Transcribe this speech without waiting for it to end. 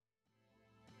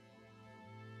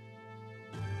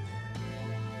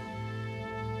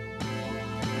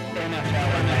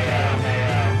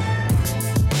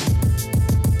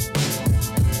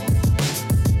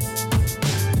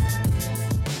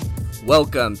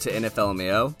Welcome to NFL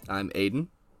Mayo. I'm Aedan.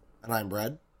 And I'm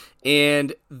Brad.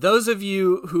 And those of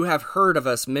you who have heard of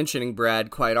us mentioning Brad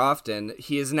quite often,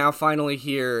 he is now finally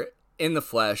here in the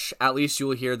flesh. At least you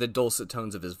will hear the dulcet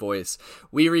tones of his voice.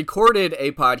 We recorded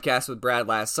a podcast with Brad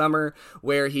last summer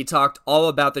where he talked all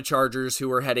about the Chargers, who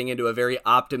were heading into a very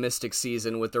optimistic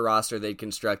season with the roster they'd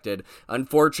constructed.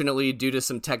 Unfortunately, due to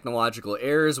some technological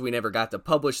errors, we never got to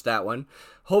publish that one.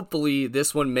 Hopefully,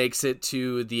 this one makes it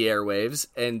to the airwaves.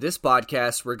 And this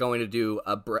podcast, we're going to do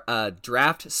a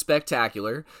draft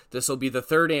spectacular. This will be the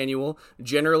third annual.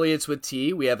 Generally, it's with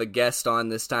T. We have a guest on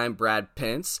this time, Brad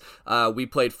Pence. We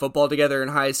played football together in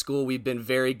high school. We've been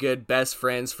very good best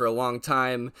friends for a long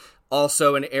time.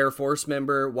 Also an Air Force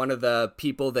member, one of the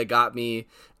people that got me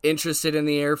interested in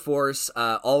the Air Force.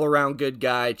 All-around good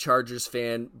guy, Chargers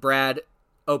fan. Brad,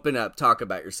 open up. Talk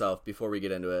about yourself before we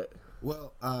get into it.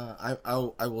 Well, I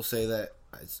will say that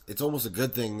it's almost a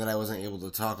good thing that I wasn't able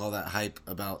to talk all that hype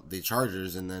about the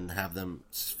Chargers and then have them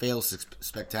fail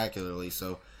spectacularly.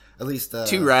 So at least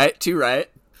too right.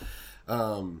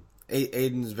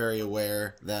 Aedan's very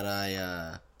aware that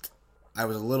I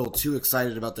was a little too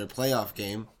excited about their playoff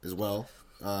game as well,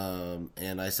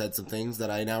 and I said some things that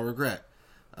I now regret.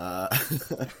 About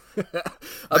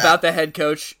the head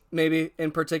coach, maybe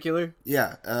in particular.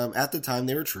 Yeah, at the time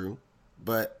they were true,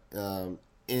 but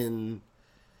in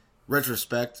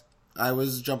retrospect, I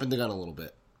was jumping the gun a little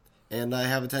bit, and I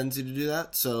have a tendency to do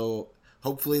that. So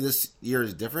hopefully this year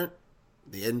is different.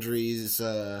 The injuries.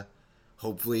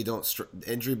 Hopefully, the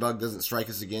injury bug doesn't strike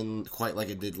us again quite like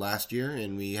it did last year,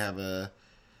 and we have a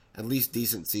at least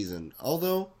decent season.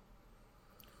 Although,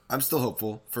 I'm still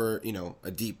hopeful for a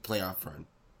deep playoff run.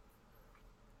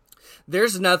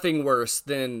 There's nothing worse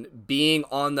than being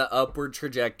on the upward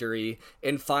trajectory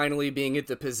and finally being at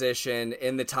the position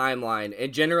in the timeline.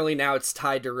 And generally now it's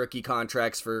tied to rookie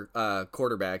contracts for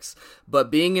quarterbacks. But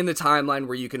being in the timeline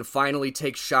where you can finally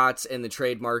take shots in the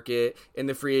trade market, in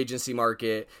the free agency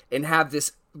market, and have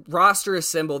this roster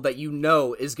assembled that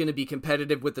is going to be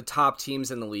competitive with the top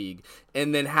teams in the league,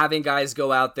 and then having guys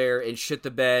go out there and shit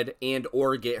the bed and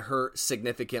or get hurt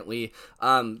significantly.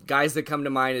 Guys that come to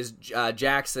mind is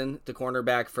Jackson, the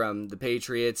cornerback from the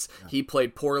Patriots. He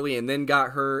played poorly and then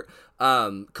got hurt.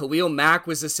 Khalil Mack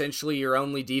was essentially your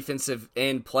only defensive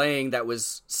end playing that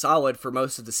was solid for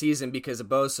most of the season because of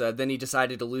Bosa. Then he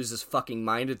decided to lose his fucking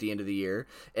mind at the end of the year.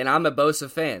 And I'm a Bosa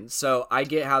fan, so I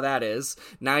get how that is.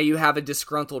 Now you have a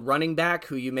disgruntled running back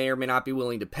who you may or may not be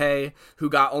willing to pay,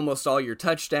 who got almost all your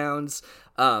touchdowns.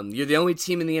 You're the only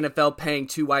team in the NFL paying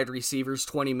two wide receivers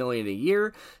 $20 million a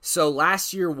year. So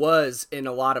last year was, in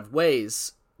a lot of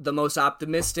ways, the most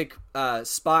optimistic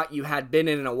spot you had been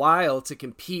in a while to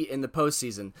compete in the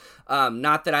postseason.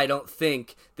 Not that I don't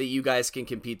think that you guys can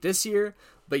compete this year,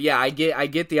 but yeah, I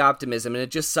get the optimism, and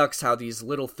it just sucks how these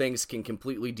little things can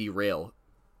completely derail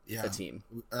a team.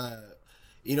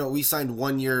 We signed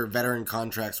 1-year veteran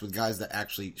contracts with guys that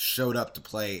actually showed up to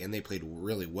play, and they played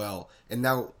really well. And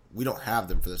now we don't have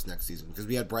them for this next season because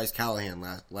we had Bryce Callahan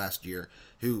last year,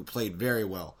 who played very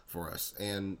well for us.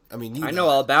 And I mean, I know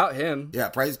all about him. Yeah,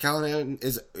 Bryce Callahan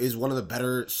is one of the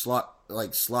better slot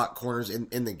corners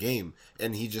in the game,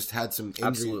 and he just had some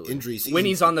injury season. When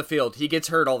he's on the field, he gets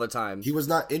hurt all the time. He was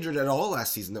not injured at all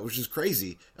last season, which is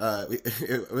crazy.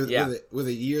 With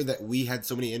a year that we had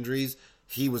so many injuries,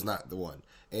 he was not the one.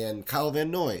 And Kyle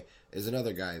Van Noy is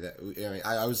another guy that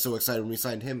I was so excited when we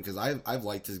signed him because I've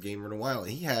liked his game for a while.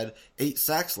 He had 8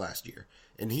 sacks last year,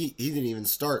 and he didn't even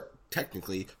start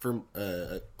technically for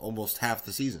almost half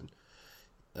the season.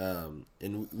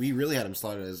 And we really had him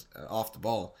slotted as off the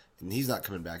ball, and he's not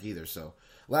coming back either. So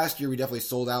last year we definitely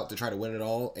sold out to try to win it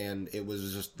all, and it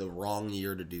was just the wrong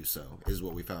year to do so, is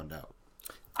what we found out.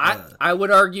 I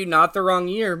would argue not the wrong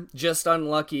year, just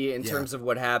unlucky in terms of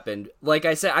what happened. Like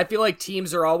I said, I feel like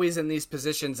teams are always in these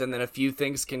positions and then a few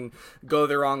things can go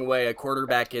the wrong way. A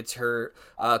quarterback gets hurt,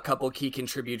 a couple key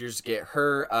contributors get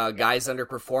hurt, guys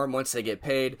underperform once they get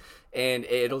paid, and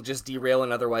it'll just derail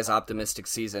an otherwise optimistic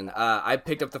season. I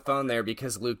picked up the phone there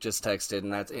because Luke just texted,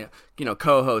 and that's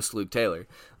co-host Luke Taylor.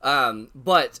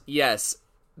 But yes,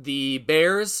 the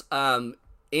Bears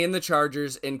and the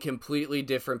Chargers in completely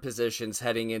different positions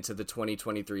heading into the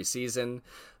 2023 season.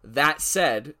 That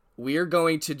said, we are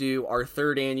going to do our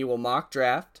third annual mock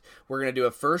draft. We're going to do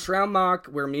a first round mock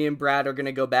where me and Brad are going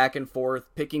to go back and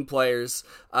forth picking players.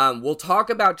 We'll talk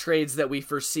about trades that we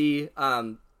foresee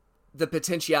the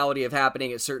potentiality of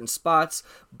happening at certain spots,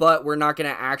 but we're not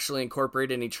going to actually incorporate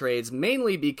any trades,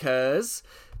 mainly because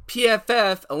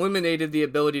PFF eliminated the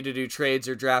ability to do trades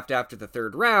or draft after the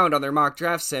third round on their mock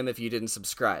draft sim if you didn't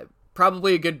subscribe.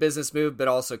 Probably a good business move, but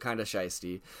also kind of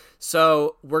shisty.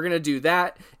 So we're going to do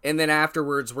that, and then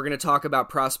afterwards we're going to talk about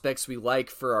prospects we like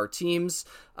for our teams.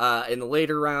 In the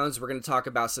later rounds, we're going to talk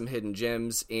about some hidden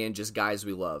gems and just guys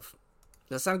we love.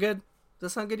 Does that sound good? Does that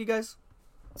sound good, you guys?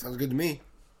 Sounds good to me.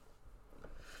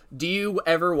 Do you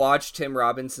ever watch Tim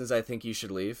Robinson's I Think You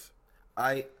Should Leave?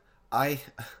 I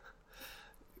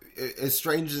as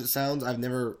strange as it sounds, I've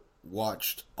never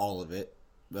watched all of it.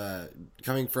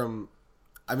 Coming from,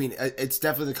 I mean, it's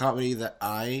definitely the comedy that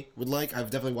I would like. I've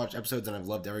definitely watched episodes and I've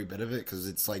loved every bit of it because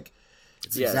it's like,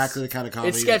 it's exactly the kind of comedy.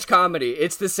 It's sketch comedy.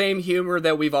 It's the same humor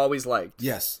that we've always liked.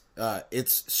 Yes.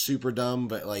 It's super dumb,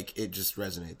 but like it just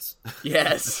resonates.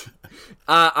 Yes.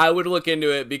 I would look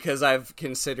into it because I've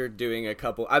considered doing a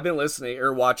couple. I've been listening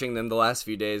or watching them the last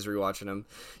few days, rewatching them.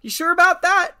 You sure about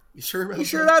that? You sure about You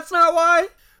sure that? that's not why?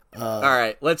 All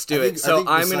right, let's do it. So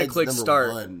I'm going to click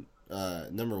start.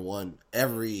 Number one,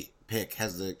 every pick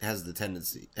has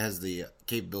the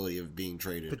capability of being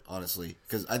traded, honestly,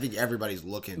 because I think everybody's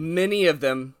looking. Many of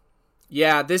them.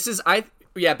 Yeah,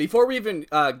 before we even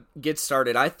get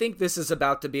started, I think this is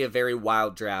about to be a very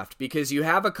wild draft because you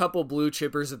have a couple blue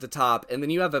chippers at the top, and then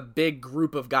you have a big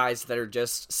group of guys that are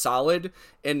just solid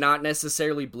and not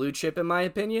necessarily blue chip, in my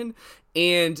opinion.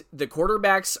 And the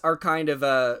quarterbacks are kind of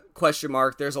a question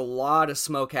mark. There's a lot of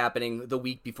smoke happening the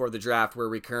week before the draft where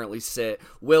we currently sit.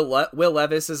 Will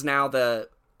Levis is now the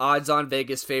odds-on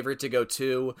Vegas favorite to go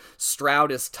 2. Stroud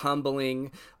is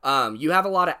tumbling. You have a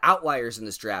lot of outliers in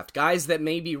this draft. Guys that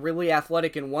may be really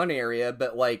athletic in one area,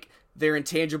 but like their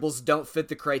intangibles don't fit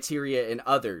the criteria in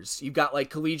others. You've got like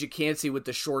Collegiate Cansey with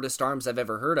the shortest arms I've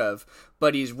ever heard of,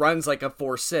 but he runs like a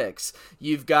 4.6.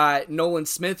 You've got Nolan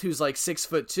Smith who's like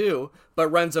 6'2", but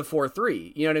runs a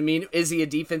 4.3. You know what I mean? Is he a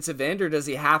defensive end or does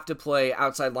he have to play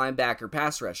outside linebacker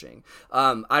pass rushing?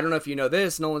 I don't know if you know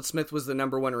this, Nolan Smith was the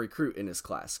number 1 recruit in his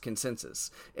class,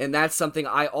 consensus. And that's something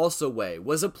I also weigh.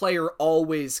 Was a player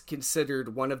always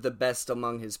considered one of the best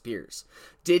among his peers?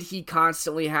 Did he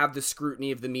constantly have the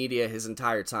scrutiny of the media his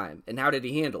entire time? And how did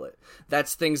he handle it?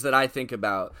 That's things that I think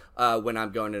about when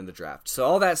I'm going into the draft. So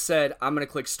all that said, I'm going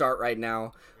to click start right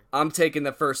now. I'm taking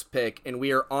the first pick, and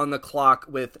we are on the clock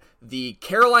with the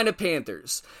Carolina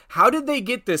Panthers. How did they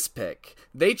get this pick?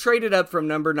 They traded up from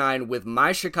number 9 with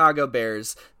my Chicago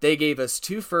Bears. They gave us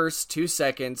 2 firsts, 2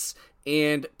 seconds,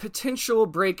 and potential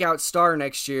breakout star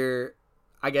next year.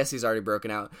 I guess he's already broken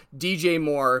out. DJ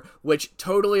Moore, which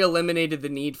totally eliminated the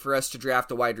need for us to draft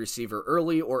a wide receiver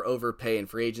early or overpay in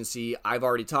free agency. I've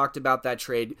already talked about that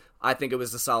trade. I think it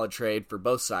was a solid trade for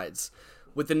both sides.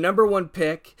 With the number 1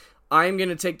 pick, I'm going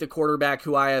to take the quarterback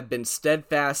who I have been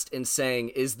steadfast in saying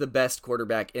is the best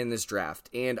quarterback in this draft.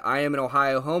 And I am an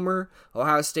Ohio homer,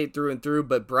 Ohio State through and through,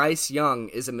 but Bryce Young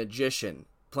is a magician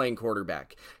playing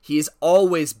quarterback. He's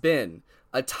always been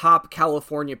a top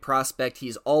California prospect.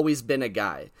 He's always been a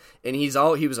guy. And he was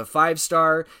a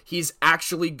 5-star. He's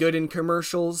actually good in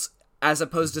commercials as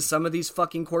opposed to some of these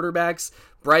fucking quarterbacks.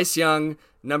 Bryce Young,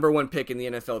 number 1 pick in the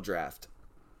NFL draft.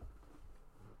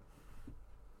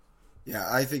 Yeah,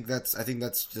 I think that's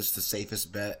just the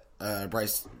safest bet.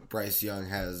 Bryce Young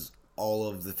has all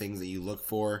of the things that you look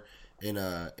for in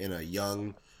a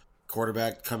young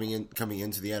quarterback coming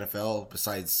into the NFL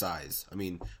besides size. I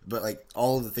mean, but like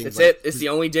all of the things. It's the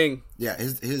only ding. Yeah,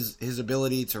 his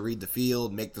ability to read the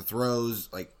field, make the throws,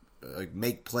 like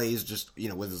make plays, just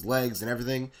with his legs and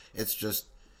everything. It's just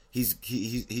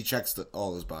he checks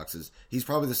all those boxes. He's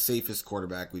probably the safest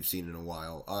quarterback we've seen in a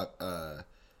while.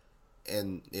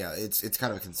 And yeah, it's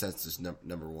kind of a consensus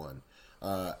number 1.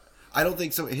 I don't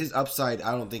think so. His upside,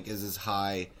 I don't think is as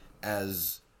high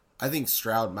as I think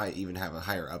Stroud might even have a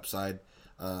higher upside.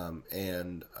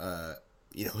 And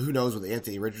who knows with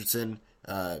Anthony Richardson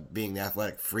being the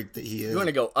athletic freak that he is. You want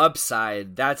to go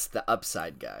upside? That's the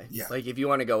upside guy. Yeah. Like if you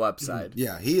want to go upside,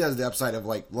 yeah, he has the upside of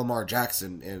like Lamar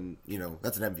Jackson, and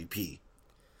that's an MVP.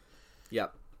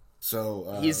 Yep.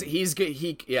 So he's good.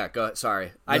 Go ahead.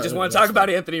 Sorry, I just want to talk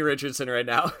about Anthony Richardson right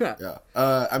now. Yeah,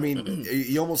 I mean,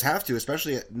 you almost have to,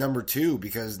 especially at number 2,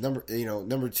 because number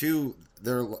 2,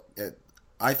 they're.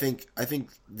 I think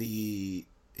the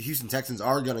Houston Texans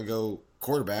are going to go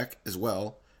quarterback as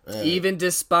well. Even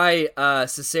despite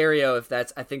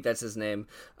Cesario, I think that's his name,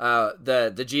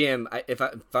 the GM, if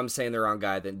I'm saying the wrong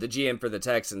guy, then the GM for the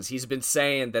Texans, he's been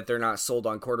saying that they're not sold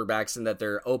on quarterbacks and that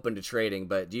they're open to trading.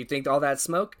 But do you think all that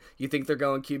smoke? You think they're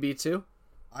going QB too?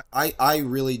 I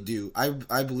really do.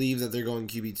 I believe that they're going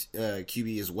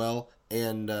QB as well,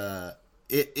 and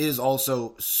it is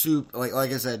also super.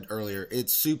 Like I said earlier,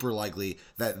 it's super likely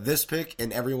that this pick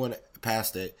and everyone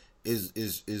past it is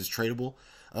tradable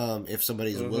if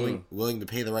somebody's willing to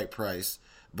pay the right price.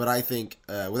 But I think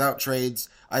without trades,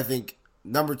 I think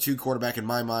number 2 quarterback in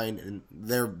my mind, and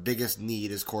their biggest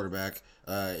need is quarterback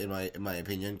in my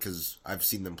opinion, because I've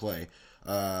seen them play,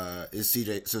 is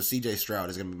CJ. So CJ Stroud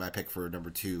is going to be my pick for number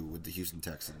 2 with the Houston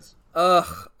Texans.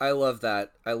 Ugh, I love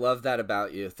that. I love that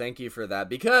about you. Thank you for that.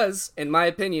 Because, in my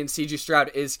opinion, CJ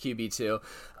Stroud is QB2.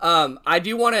 I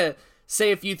do want to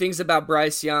say a few things about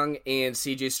Bryce Young and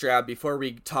CJ Stroud before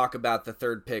we talk about the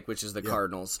 3rd pick, which is the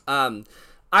Cardinals.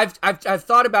 I've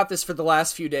thought about this for the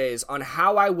last few days on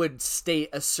how I would state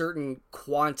a certain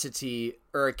quantity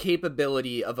or a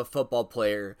capability of a football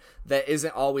player that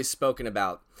isn't always spoken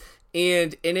about.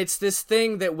 And it's this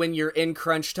thing that when you're in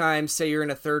crunch time, say you're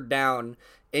in a 3rd down,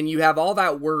 and you have all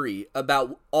that worry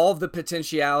about all the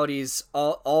potentialities,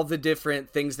 all the different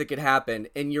things that could happen,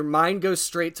 and your mind goes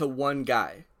straight to one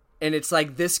guy. And it's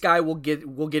like, this guy will get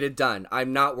it done.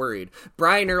 I'm not worried.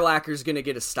 Brian Urlacher's going to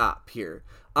get a stop here.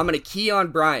 I'm going to key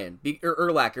on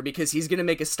Urlacher because he's going to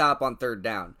make a stop on 3rd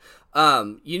down.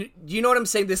 You know what I'm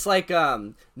saying? This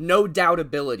no doubt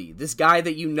ability. This guy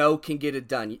that can get it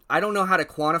done. I don't know how to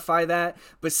quantify that,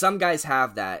 but some guys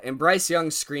have that. And Bryce Young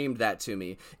screamed that to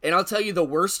me. And I'll tell you, the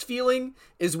worst feeling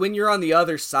is when you're on the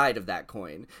other side of that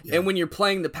coin. Yeah. And when you're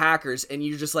playing the Packers and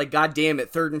you're just like, God damn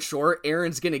it, 3rd and short,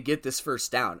 Aaron's going to get this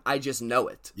 1st down. I just know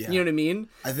it. Yeah. You know what I mean?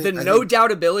 The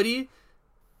doubt ability.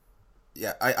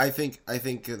 Yeah, I think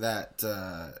that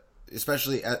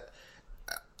especially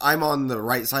I'm on the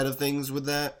right side of things with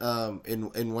that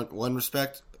in one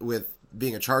respect with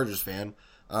being a Chargers fan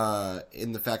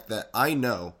in the fact that I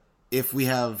know if we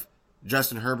have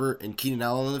Justin Herbert and Keenan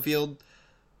Allen on the field,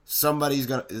 he's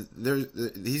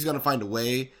gonna find a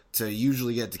way to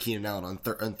usually get to Keenan Allen on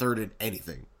 3rd and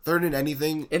anything. 3rd and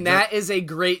anything. And that is a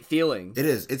great feeling. It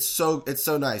is. It's so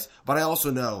nice. But I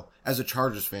also know, as a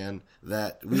Chargers fan,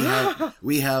 that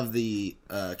we have the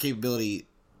capability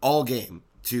all game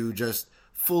to just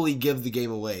fully give the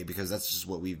game away, because that's just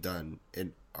what we've done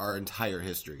in our entire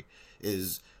history,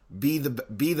 is be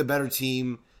the better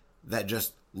team that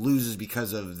just loses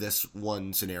because of this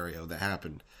one scenario that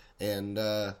happened. And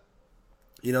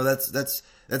that's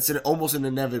almost an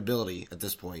inevitability at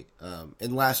this point.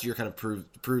 And last year kind of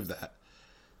proved that.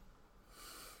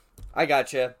 I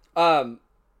gotcha.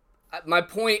 My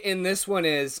point in this one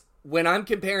is, when I'm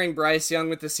comparing Bryce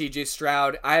Young with the CJ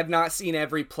Stroud, I have not seen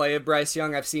every play of Bryce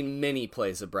Young. I've seen many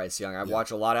plays of Bryce Young. I've watched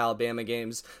a lot of Alabama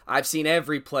games. I've seen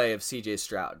every play of CJ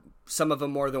Stroud, some of them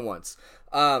more than once.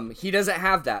 He doesn't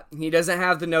have that. He doesn't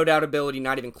have the no doubt ability,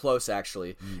 not even close,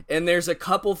 actually. And there's a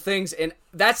couple things, and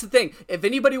that's the thing. If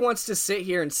anybody wants to sit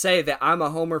here and say that I'm a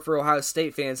homer for Ohio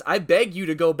State fans, I beg you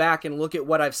to go back and look at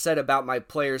what I've said about my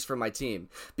players for my team.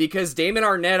 Because Damon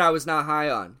Arnett, I was not high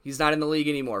on. He's not in the league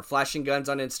anymore, flashing guns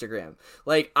on Instagram.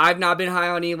 I've not been high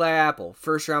on Eli Apple,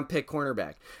 1st round pick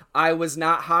cornerback. I was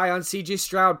not high on CJ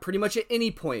Stroud pretty much at any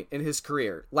point in his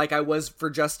career, like I was for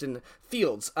Justin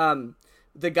Fields.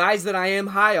 The guys that I am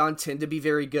high on tend to be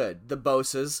very good. The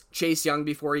Bosas, Chase Young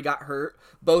before he got hurt,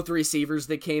 both receivers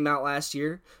that came out last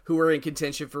year who were in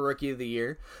contention for Rookie of the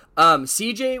Year.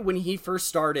 CJ, when he first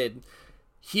started,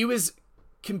 he was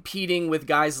competing with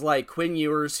guys like Quinn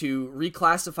Ewers, who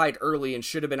reclassified early and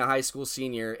should have been a high school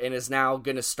senior and is now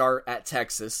going to start at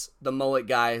Texas. The mullet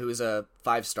guy who's a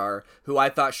 5-star, who I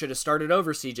thought should have started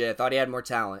over CJ. I thought he had more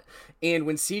talent. And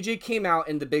when CJ came out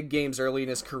in the big games early in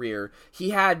his career,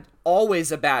 he had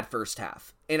always a bad first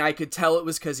half. And I could tell it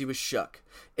was because he was shook.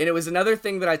 And it was another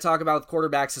thing that I talk about with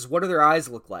quarterbacks is, what do their eyes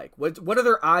look like? What are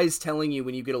their eyes telling you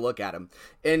when you get a look at them?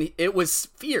 And it was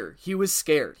fear. He was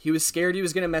scared. He was scared he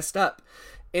was going to mess up.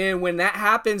 And when that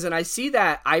happens and I see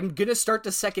that, I'm going to start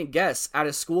to second guess at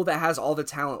a school that has all the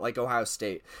talent like Ohio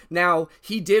State. Now,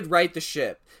 he did right the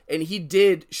ship, and he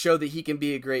did show that he can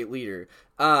be a great leader.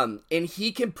 And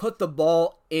he can put the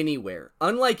ball anywhere.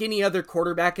 Unlike any other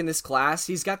quarterback in this class,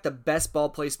 he's got the best ball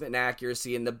placement and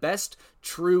accuracy and the best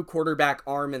true quarterback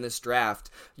arm in this draft.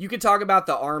 You could talk about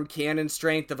the arm cannon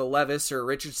strength of a Levis or a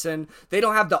Richardson. They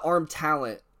don't have the arm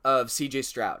talent of CJ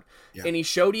Stroud. Yeah. And he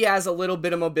showed he has a little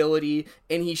bit of mobility,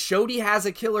 and he showed he has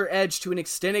a killer edge to an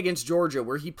extent against Georgia,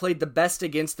 where he played the best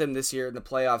against them this year in the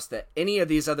playoffs that any of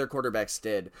these other quarterbacks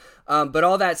did. But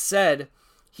all that said,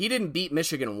 he didn't beat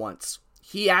Michigan once.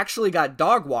 He actually got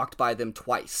dog walked by them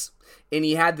twice. And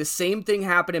he had the same thing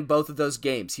happen in both of those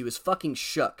games. He was fucking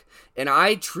shook. And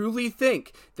I truly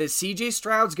think that CJ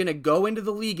Stroud's going to go into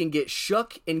the league and get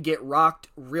shook and get rocked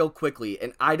real quickly.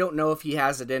 And I don't know if he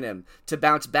has it in him to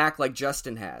bounce back like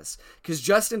Justin has. Because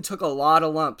Justin took a lot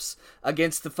of lumps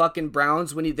against the fucking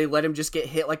Browns when they let him just get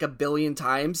hit like a billion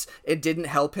times. It didn't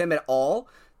help him at all.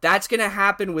 That's going to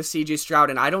happen with CJ Stroud,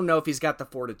 and I don't know if he's got the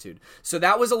fortitude. So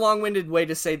that was a long-winded way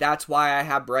to say that's why I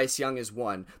have Bryce Young as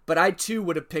 1. But I, too,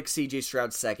 would have picked CJ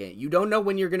Stroud 2nd. You don't know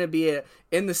when you're going to be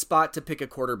in the spot to pick a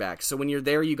quarterback. So when you're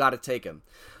there, you got to take him.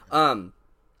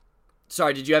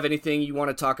 Sorry, did you have anything you want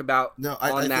to talk about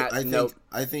on that note?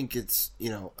 I think it's,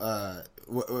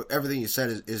 everything you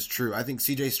said is true. I think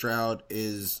CJ Stroud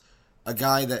is a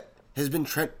guy that has been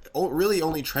really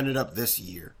only trended up this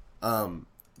year.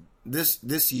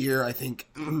 This year, I think,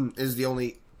 is the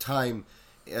only time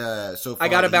so far. I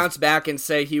got to bounce back and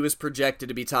say he was projected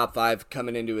to be top 5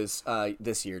 coming into his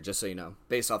this year, just so you know,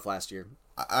 based off last year.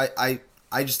 I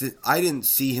didn't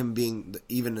see him being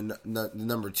even the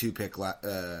number 2 pick,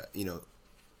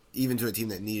 even to a team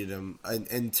that needed him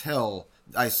until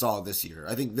I saw this year.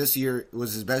 I think this year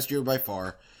was his best year by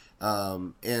far.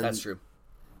 And that's true.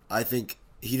 I think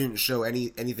he didn't show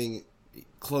anything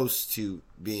close to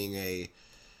being a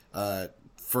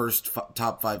first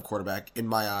top 5 quarterback in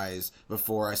my eyes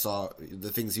before I saw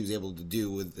the things he was able to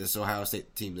do with this Ohio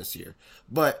State team this year.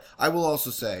 But I will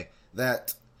also say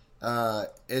that I'll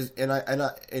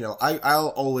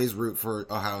always root for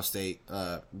Ohio State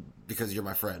because you're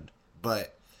my friend.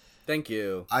 But thank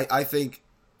you. I think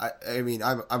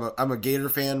I'm a Gator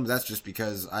fan, but that's just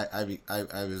because I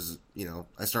was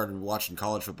I started watching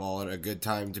college football at a good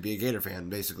time to be a Gator fan,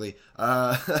 basically.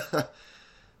 Yeah.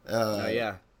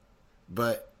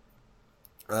 But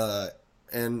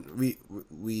and we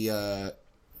with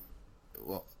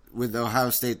Ohio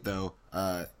State though,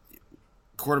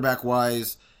 quarterback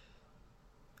wise,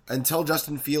 until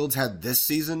Justin Fields had this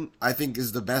season, I think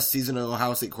is the best season an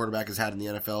Ohio State quarterback has had in the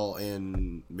NFL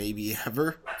in maybe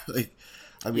ever. It's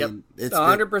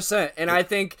 100%, and I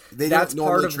think that's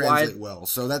part of why well.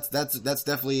 So that's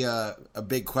definitely a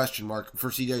big question mark for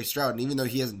CJ Stroud. And even though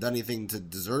he hasn't done anything to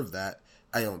deserve that,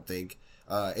 I don't think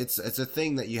it's a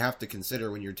thing that you have to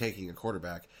consider when you're taking a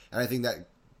quarterback. And I think that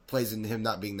plays into him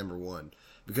not being number 1,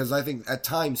 because I think at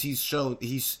times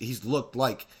he's looked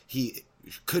like he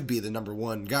could be the number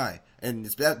 1 guy, and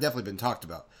it's definitely been talked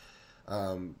about.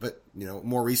 But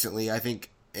more recently, I think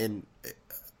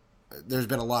there's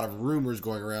been a lot of rumors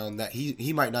going around that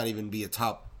he might not even be a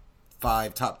top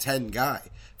 5, top 10 guy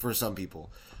for some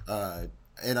people. And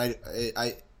I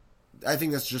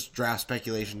think that's just draft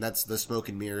speculation. That's the smoke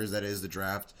and mirrors that is the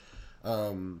draft.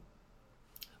 Did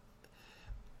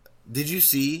you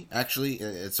see, actually,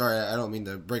 sorry, I don't mean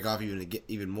to break off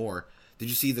even more. Did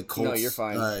you see the Colts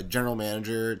general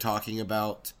manager talking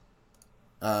about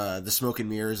the smoke and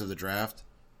mirrors of the draft?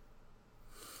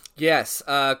 Yes,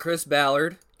 Chris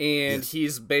Ballard, and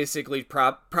he's basically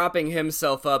propping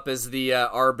himself up as the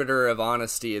arbiter of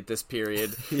honesty at this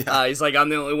period. Yeah. He's like, I'm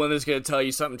the only one that's going to tell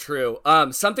you something true.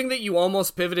 Something that you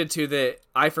almost pivoted to that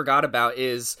I forgot about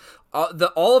is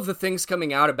all of the things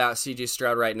coming out about CJ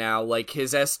Stroud right now. Like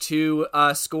his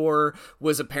S2 score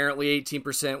was apparently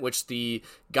 18%, which the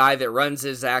guy that runs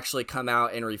has actually come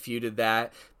out and refuted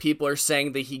that. People are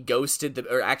saying that he ghosted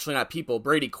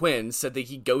Brady Quinn said that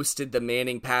he ghosted the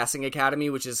Manning Passing Academy,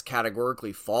 which is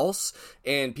categorically false.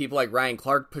 And people like Ryan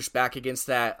Clark push back against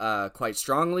that quite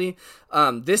strongly.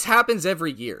 This happens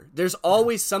every year. There's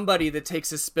always somebody that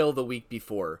takes a spill the week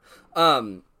before.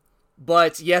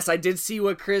 But yes, I did see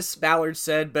what Chris Ballard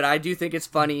said, but I do think it's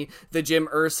funny that Jim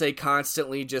Irsay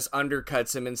constantly just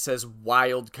undercuts him and says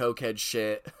wild cokehead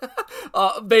shit,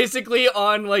 basically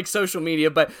on like social media.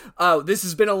 But this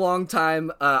has been a long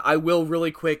time. I will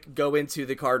really quick go into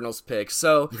the Cardinals pick.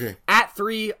 So At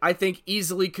 3, I think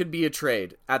easily could be a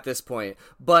trade at this point.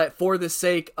 But for the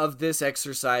sake of this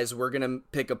exercise, we're going to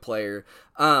pick a player.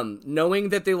 Knowing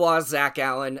that they lost Zach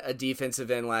Allen, a defensive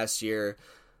end last year,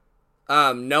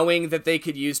 knowing that they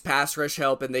could use pass rush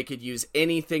help and they could use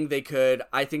anything they could,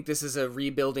 I think this is a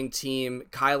rebuilding team.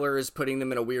 Kyler is putting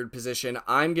them in a weird position.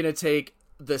 I'm going to take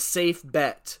the safe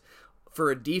bet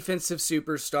for a defensive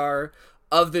superstar.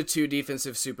 Of the 2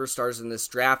 defensive superstars in this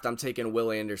draft, I'm taking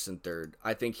Will Anderson 3rd.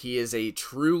 I think he is a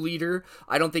true leader.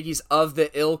 I don't think he's of the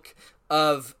ilk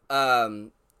of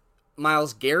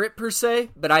Myles Garrett per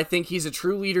se, but I think he's a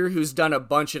true leader who's done a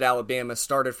bunch at Alabama,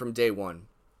 started from day 1.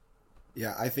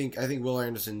 Yeah, I think Will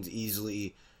Anderson's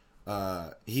easily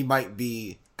he might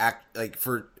be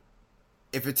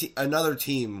if another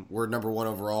team were number 1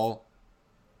 overall,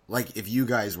 like if you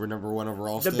guys were number 1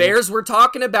 overall, the Bears were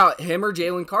talking about him or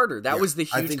Jalen Carter. That was the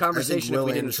huge conversation. I think Will if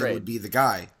we didn't Anderson trade, would be the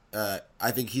guy.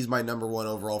 I think he's my number 1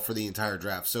 overall for the entire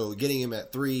draft. So getting him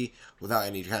at 3 without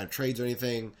any kind of trades or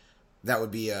anything, that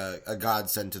would be a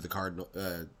godsend to the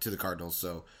Cardinals.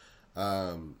 So.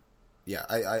 Yeah,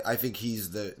 I think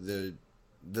he's the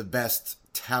best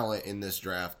talent in this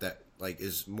draft that like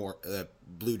is more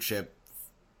blue chip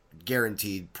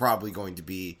guaranteed probably going to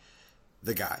be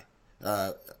the guy.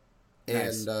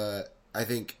 Nice. And I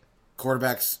think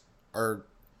quarterbacks are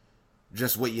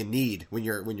just what you need when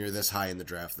you're this high in the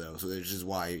draft, though. So this is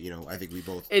why, I think we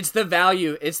both... It's the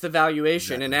value. It's the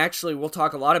valuation. Exactly. And actually, we'll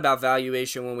talk a lot about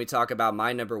valuation when we talk about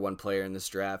my number one player in this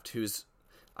draft, who's,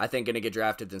 I think, going to get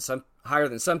drafted higher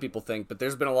than some people think, but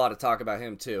there's been a lot of talk about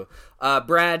him, too.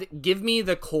 Brad, give me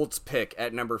the Colts pick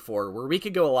at number 4, where we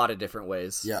could go a lot of different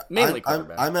ways. Yeah. Mainly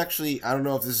quarterback. I'm actually... I don't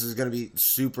know if this is going to be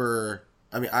super...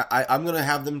 I mean, I'm going to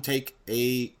have them take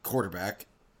a quarterback,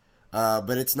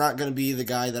 but it's not going to be the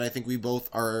guy that I think we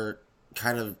both are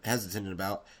kind of hesitant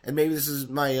about. And maybe this is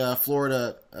my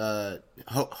Florida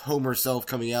homer self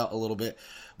coming out a little bit,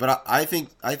 but I think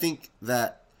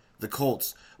that the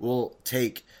Colts will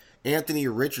take Anthony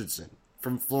Richardson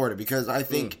from Florida, because I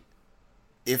think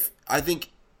of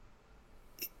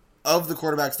the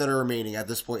quarterbacks that are remaining at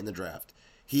this point in the draft,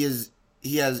 he has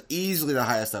easily the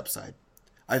highest upside.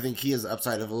 I think he has the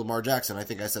upside of Lamar Jackson. I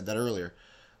think I said that earlier.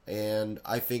 And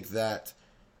I think that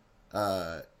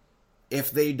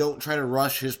if they don't try to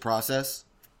rush his process,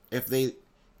 if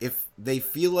they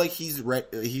feel like he's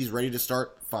ready to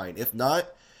start, fine. If not,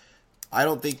 I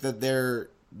don't think that they're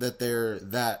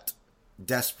that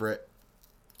desperate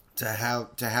to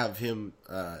have him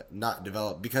not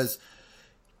develop, because...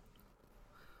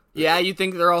 Yeah, you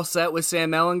think they're all set with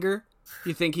Sam Ehlinger?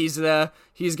 You think he's going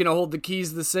to hold the keys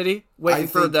to the city, waiting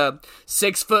for the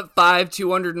 6'5",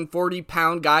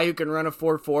 240-pound guy who can run a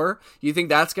 4.4? You think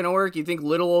that's going to work? You think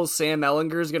little old Sam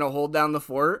Ehlinger is going to hold down the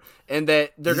fort, and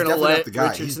that they're going to let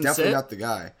Richardson He's definitely sit? not the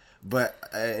guy. But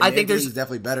I think he's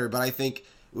definitely better. But I think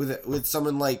with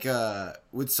someone like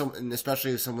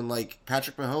especially someone like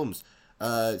Patrick Mahomes,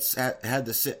 had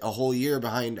to sit a whole year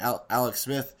behind Alex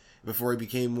Smith before he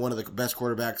became one of the best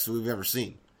quarterbacks we've ever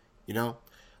seen.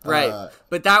 Right,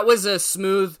 but that was a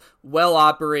smooth,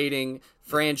 well-operating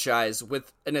franchise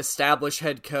with an established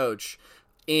head coach,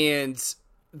 and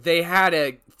they had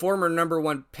a former number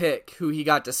 1 pick who he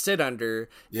got to sit under,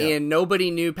 and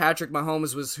nobody knew Patrick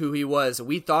Mahomes was who he was.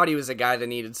 We thought he was a guy that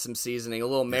needed some seasoning, a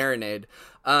little marinade.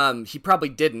 He probably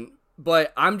didn't,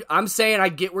 but I'm saying I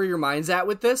get where your mind's at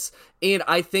with this, and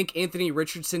I think Anthony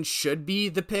Richardson should be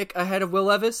the pick ahead of Will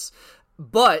Levis,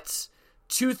 but...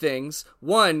 2 things.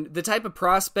 1, the type of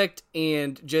prospect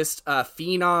and just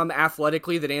phenom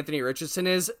athletically that Anthony Richardson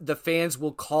is, the fans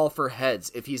will call for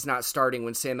heads if he's not starting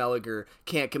when Sam Ehlinger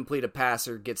can't complete a pass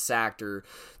or gets sacked or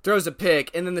throws a pick.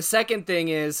 And then the second thing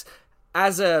is,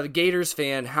 as a Gators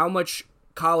fan, how much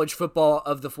college football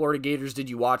of the Florida Gators did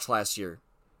you watch last year?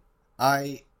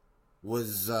 I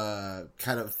was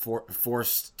kind of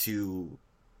forced to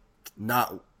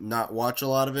not watch a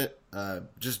lot of it,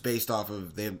 just based off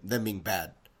of them being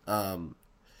bad.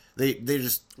 They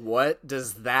just... What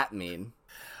does that mean?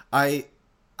 I'm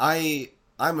a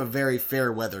very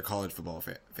fair weather college football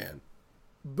fan.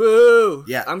 Boo!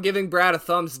 Yeah, I'm giving Brad a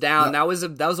thumbs down. No.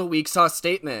 That was a weak sauce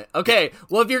statement. Okay,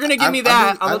 well, if you're gonna give me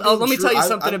that, let me tell you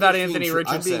something about Anthony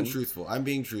Richardson. I'm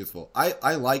being truthful.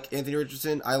 I like Anthony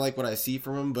Richardson. I like what I see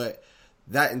from him, but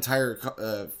that entire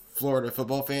Florida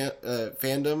football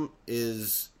fandom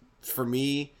is, for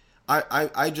me,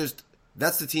 I just,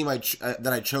 that's the team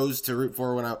that I chose to root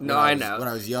for when I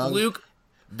was young.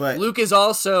 Luke is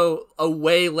also a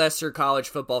way lesser college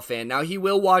football fan. Now, he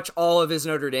will watch all of his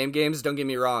Notre Dame games, don't get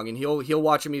me wrong, and he'll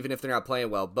watch them even if they're not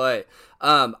playing well. But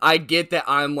I get that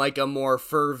I'm like a more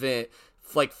fervent,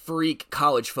 like, freak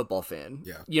college football fan.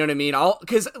 Yeah. You know what I mean?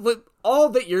 Because all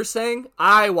that you're saying,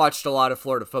 I watched a lot of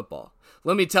Florida football.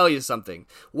 Let me tell you something.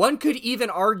 One could even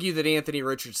argue that Anthony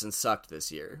Richardson sucked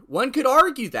this year. One could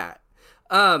argue that.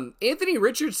 Anthony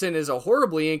Richardson is a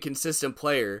horribly inconsistent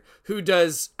player who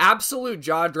does absolute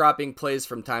jaw-dropping plays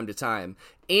from time to time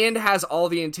and has all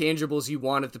the intangibles you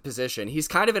want at the position. He's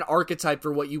kind of an archetype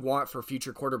for what you want for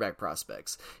future quarterback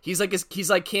prospects. He's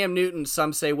like Cam Newton,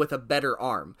 some say, with a better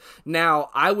arm.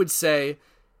 Now, I would say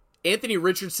Anthony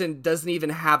Richardson doesn't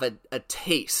even have a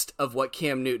taste of what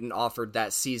Cam Newton offered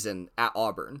that season at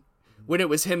Auburn, when it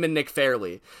was him and Nick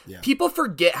Fairley. Yeah. People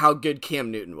forget how good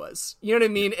Cam Newton was. You know what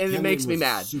I mean? And it makes me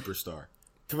mad. Superstar.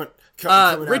 Coming Richardson,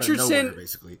 out of nowhere,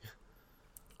 basically.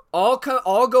 I'll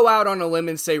go out on a limb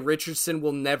and say Richardson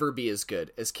will never be as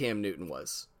good as Cam Newton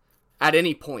was at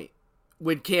any point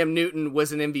when Cam Newton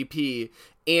was an MVP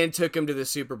and took him to the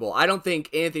Super Bowl. I don't think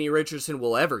Anthony Richardson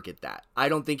will ever get that. I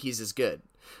don't think he's as good.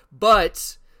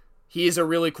 But he is a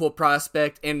really cool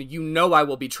prospect, and I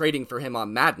will be trading for him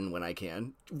on Madden when I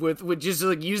can, with just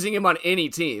like using him on any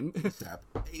team.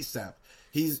 ASAP.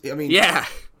 Yeah.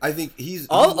 I think he's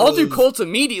I'll do Colts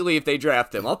immediately if they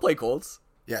draft him. I'll play Colts.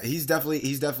 Yeah, he's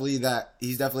definitely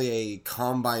a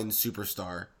combine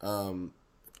superstar.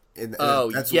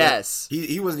 Yes.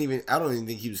 He wasn't even. I don't even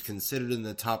think he was considered in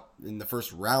the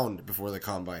first round before the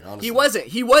combine. Honestly,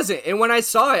 He wasn't. And when I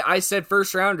saw it, I said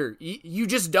first rounder. You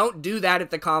just don't do that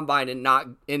at the combine and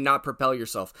not propel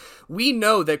yourself. We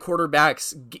know that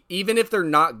quarterbacks, even if they're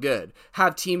not good,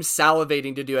 have teams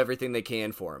salivating to do everything they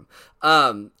can for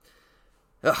them.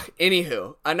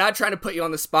 Anywho, I'm not trying to put you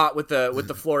on the spot with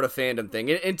the Florida fandom thing.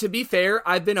 And to be fair,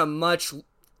 I've been a much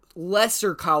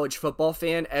lesser college football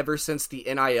fan ever since the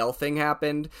NIL thing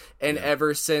happened, and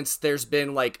ever since there's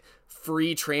been like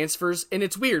free transfers. And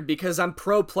it's weird because I'm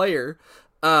pro player,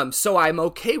 so I'm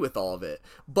okay with all of it.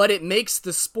 But it makes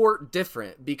the sport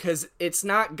different because it's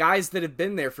not guys that have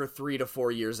been there for 3 to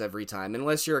 4 years every time,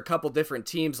 unless you're a couple different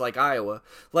teams like Iowa.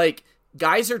 Like,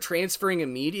 guys are transferring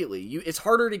immediately. It's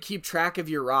harder to keep track of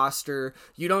your roster.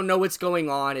 You don't know what's going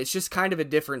on. It's just kind of a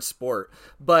different sport,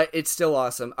 but it's still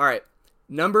awesome. All right.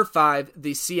 Number 5,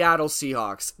 the Seattle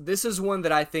Seahawks. This is one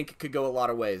that I think could go a lot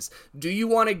of ways. Do you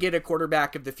want to get a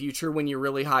quarterback of the future when you're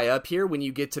really high up here, when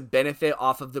you get to benefit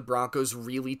off of the Broncos'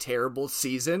 really terrible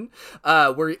season,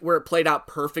 where it played out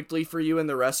perfectly for you in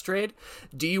the rest trade?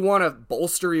 Do you want to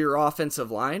bolster your offensive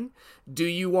line? Do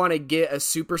you want to get a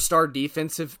superstar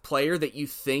defensive player that you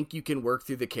think you can work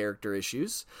through the character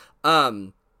issues?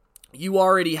 You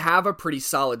already have a pretty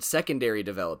solid secondary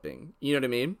developing. You know what I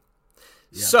mean?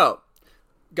 Yeah. So,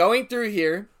 going through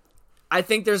here, I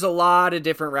think there's a lot of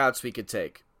different routes we could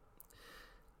take.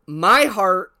 My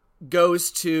heart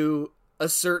goes to a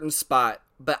certain spot,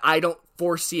 but I don't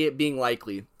foresee it being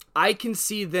likely. I can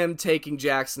see them taking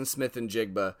Jackson Smith and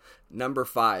Jigba, number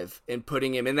 5, and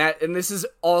putting him in that. And this is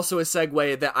also a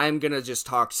segue that I'm going to just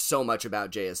talk so much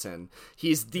about JSN.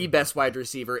 He's the best wide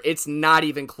receiver. It's not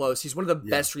even close. He's one of the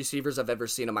best receivers I've ever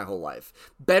seen in my whole life.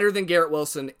 Better than Garrett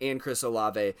Wilson and Chris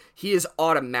Olave. He is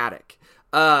automatic.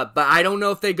 But I don't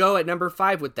know if they go at number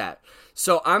 5 with that.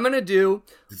 So I'm going to do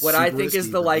what I think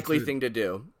is the likely thing to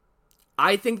do.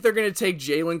 I think they're going to take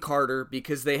Jalen Carter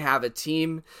because they have a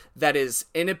team that is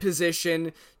in a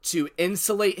position to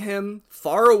insulate him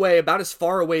far away, about as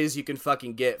far away as you can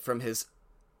fucking get from his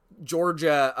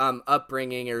Georgia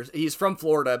upbringing. Or he's from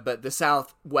Florida, but the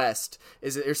southeast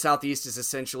is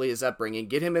essentially his upbringing.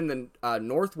 Get him in the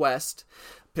Northwest,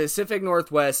 Pacific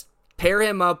Northwest, pair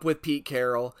him up with Pete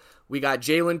Carroll. We got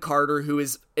Jalen Carter, who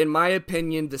is, in my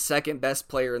opinion, the second best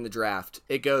player in the draft.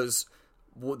 It goes,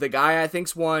 the guy I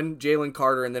think's 1, Jalen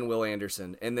Carter, and then Will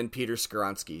Anderson, and then Peter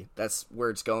Skoronski. That's where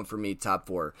it's going for me, top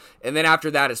 4. And then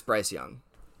after that, it's Bryce Young.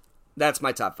 That's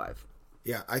my top 5.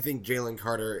 Yeah, I think Jalen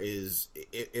Carter is,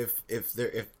 if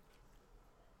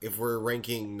we're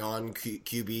ranking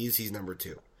non-QBs, he's number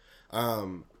 2.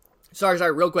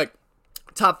 Sorry, real quick.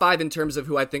 Top 5 in terms of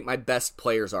who I think my best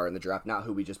players are in the draft, not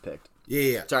who we just picked.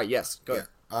 Yeah. Sorry, yes, go ahead.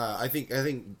 I think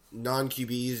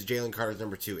non-QBs, Jalen Carter's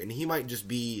number 2, and he might just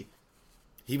be.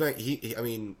 I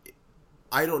mean,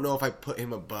 I don't know if I put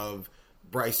him above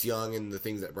Bryce Young and the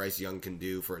things that Bryce Young can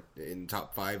do in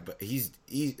top 5, but he's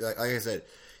like I said,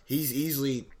 he's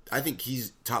easily. I think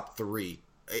he's top 3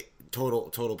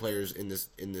 total players in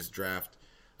this draft.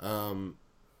 And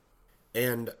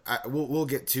we'll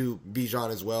get to Bijan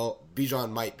as well.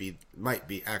 Bijan might be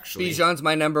actually. Bijan's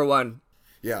my number 1.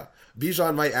 Yeah,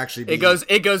 Bijan might actually be. It goes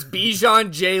Bijan,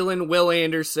 Jalen, Will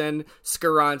Anderson,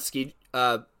 Skoronski,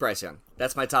 Bryce Young.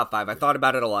 That's my top 5. I thought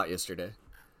about it a lot yesterday.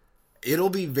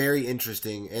 It'll be very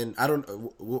interesting, and I don't.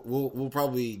 We'll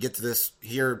probably get to this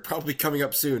here, probably coming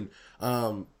up soon.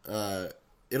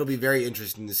 It'll be very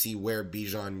interesting to see where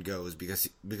Bijan goes because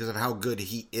of how good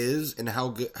he is and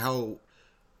how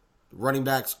running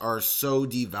backs are so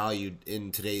devalued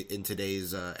in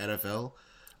today's NFL.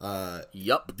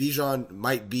 Yup. Bijan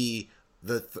might be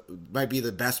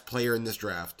the best player in this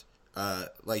draft.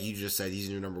 Like you just said, he's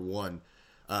your number 1.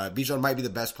 Bijan might be the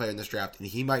best player in this draft, and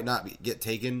he might not get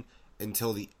taken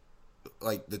until the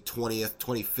 20th,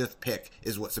 25th pick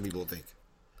is what some people think.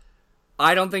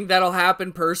 I don't think that'll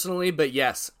happen personally, but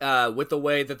yes, with the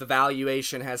way that the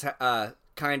valuation has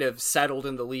kind of settled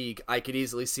in the league, I could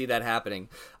easily see that happening.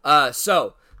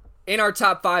 So, in our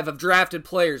top 5 of drafted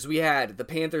players, we had the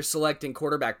Panthers selecting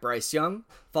quarterback Bryce Young,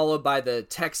 followed by the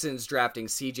Texans drafting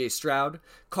C.J. Stroud.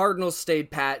 Cardinals stayed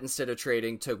pat instead of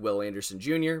trading, took Will Anderson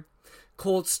Jr.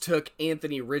 Colts took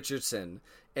Anthony Richardson.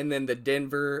 And then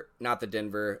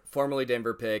formerly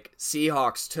Denver pick,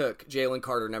 Seahawks took Jalen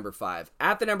Carter, number 5.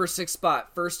 At the number 6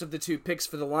 spot, first of the 2 picks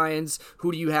for the Lions,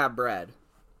 who do you have, Brad?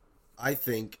 I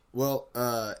think,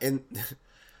 and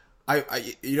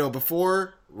I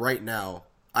before right now,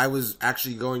 I was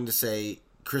actually going to say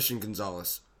Christian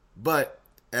Gonzalez, but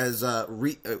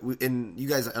and you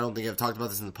guys, I don't think I've talked about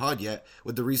this in the pod yet.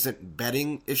 With the recent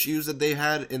betting issues that they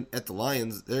had at the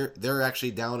Lions, they're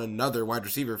actually down another wide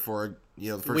receiver for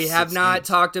the first. We have not games.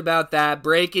 talked about that.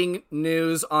 Breaking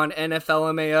news on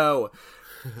NFLMAO: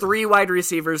 3 wide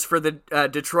receivers for the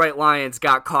Detroit Lions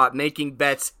got caught making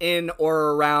bets in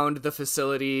or around the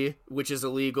facility, which is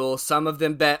illegal. Some of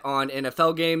them bet on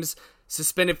NFL games,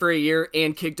 suspended for a year,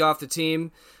 and kicked off the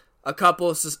team. A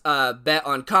couple bet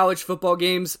on college football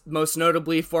games, most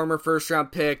notably former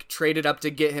first-round pick, traded up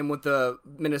to get him with the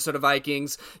Minnesota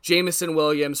Vikings. Jamison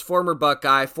Williams, former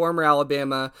Buckeye, former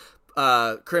Alabama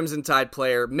Crimson Tide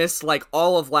player, missed like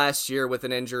all of last year with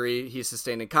an injury he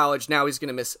sustained in college. Now he's going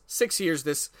to miss 6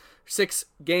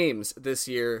 games this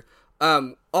year.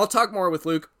 I'll talk more with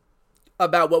Luke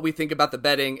about what we think about the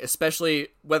betting, especially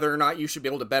whether or not you should be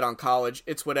able to bet on college.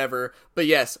 It's whatever. But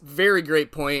yes, very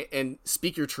great point, and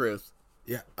speak your truth.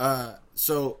 Yeah.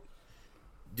 So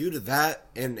due to that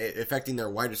and it affecting their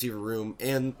wide receiver room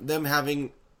and them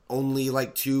having only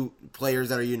like 2 players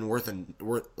that are even worth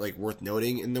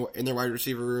noting in their wide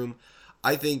receiver room,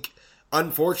 I think,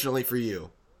 unfortunately for you,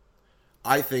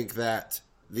 I think that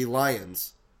the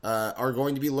Lions are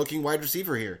going to be looking wide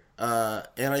receiver here.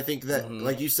 And I think that,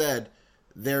 like you said,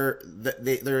 there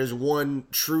is one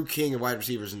true king of wide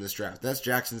receivers in this draft. That's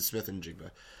Jackson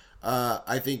Smith-Njigba.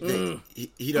 I think that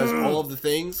he does all of the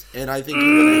things, and I think you're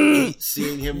going to hate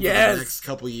seeing him for the next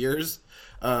couple years.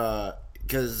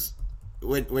 Because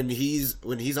when he's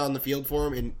on the field for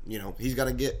him, and he's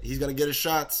gonna get his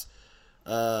shots.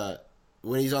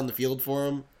 When he's on the field for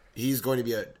him, he's going to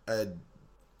be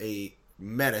a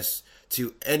menace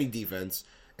to any defense.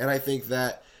 And I think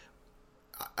that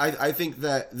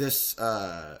this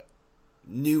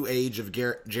new age of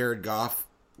Jared Goff,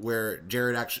 where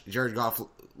Jared Goff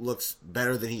looks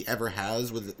better than he ever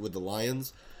has with the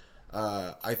Lions,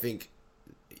 I think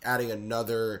adding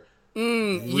another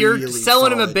you're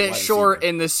selling him a bit short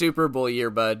in the Super Bowl year,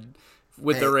 bud,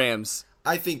 with the Rams.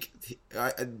 I think.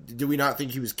 Do we not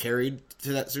think he was carried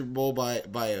to that Super Bowl by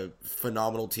a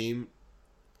phenomenal team?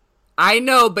 I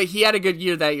know, but he had a good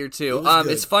year that year too.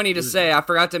 It's funny to say, I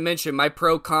forgot to mention my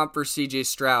pro comp for CJ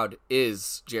Stroud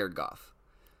is Jared Goff.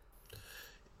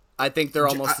 I think they're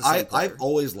almost the same player. I've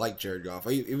always liked Jared Goff.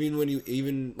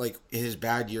 Even like in his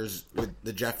bad years with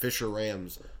the Jeff Fisher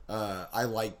Rams, I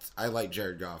liked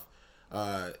Jared Goff.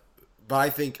 But I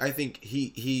think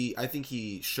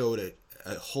he showed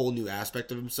a whole new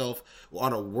aspect of himself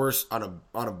on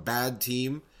a bad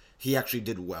team. He actually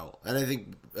did well, and I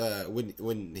think when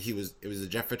it was the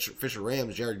Jeff Fisher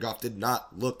Rams, Jared Goff did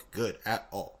not look good at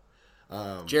all.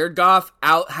 Jared Goff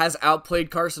has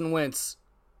outplayed Carson Wentz.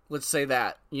 Let's say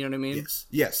that. You know what I mean?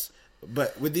 Yes.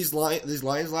 But with these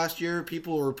Lions last year,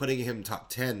 people were putting him top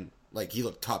 10. Like he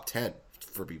looked top 10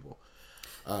 for people.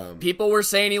 People were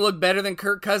saying he looked better than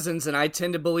Kirk Cousins, and I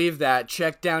tend to believe that.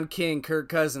 Check down king, Kirk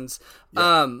Cousins.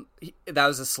 Yeah. That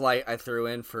was a slight I threw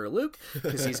in for Luke,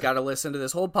 because he's got to listen to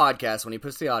this whole podcast when he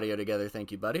puts the audio together.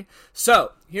 Thank you, buddy.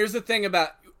 So, here's the thing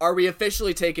about, are we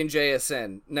officially taking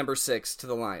JSN, number 6, to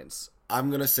the Lions? I'm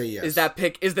going to say yes. Is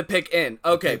the pick in?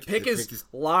 Okay, pick is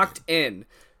locked in.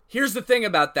 Here's the thing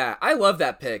about that. I love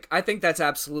that pick. I think that's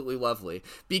absolutely lovely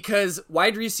because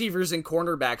wide receivers and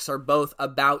cornerbacks are both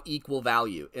about equal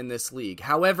value in this league.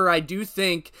 However, I do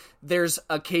think there's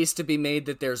a case to be made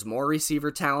that there's more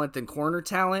receiver talent than corner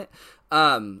talent.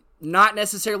 Not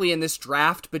necessarily in this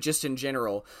draft, but just in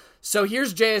general. So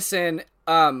here's JSN.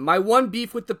 My one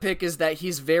beef with the pick is that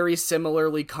he's very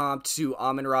similarly comped to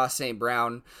Amon-Ra St.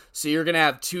 Brown. So you're going to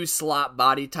have 2 slot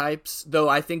body types, though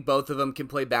I think both of them can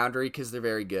play boundary because they're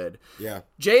very good. Yeah.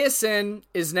 JSN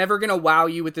is never going to wow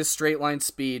you with his straight line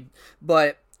speed,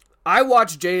 but I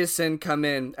watched JSN come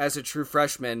in as a true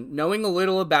freshman, knowing a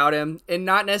little about him and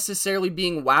not necessarily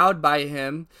being wowed by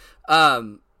him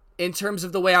in terms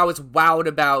of the way I was wowed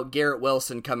about Garrett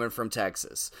Wilson coming from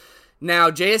Texas.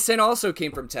 Now, JSN also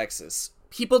came from Texas.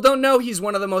 People don't know he's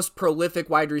one of the most prolific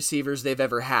wide receivers they've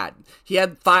ever had. He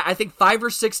had 5 or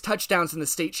 6 touchdowns in the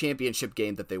state championship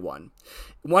game that they won.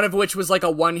 One of which was like a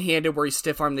one-handed where he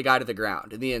stiff-armed the guy to the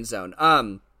ground in the end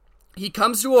zone. He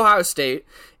comes to Ohio State,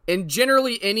 and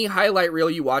generally any highlight reel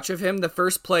you watch of him, the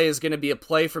first play is going to be a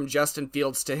play from Justin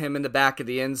Fields to him in the back of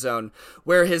the end zone,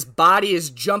 where his body is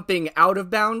jumping out of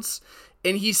bounds,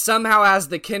 and he somehow has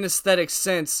the kinesthetic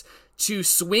sense to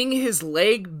swing his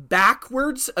leg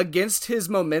backwards against his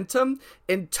momentum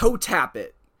and toe tap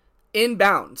it in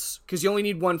bounds, because you only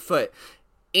need 1 foot.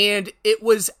 And it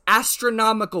was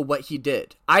astronomical what he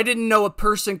did. I didn't know a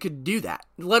person could do that,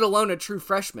 let alone a true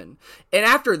freshman. And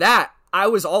after that, I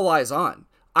was all eyes on.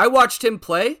 I watched him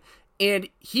play, And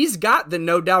he's got the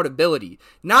no doubt ability.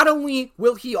 Not only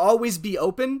will he always be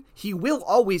open, he will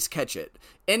always catch it.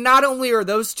 And not only are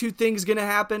those two things going to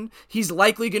happen, he's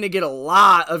likely going to get a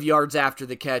lot of yards after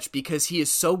the catch because he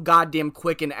is so goddamn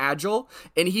quick and agile,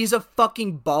 and he's a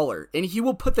fucking baller, and he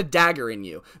will put the dagger in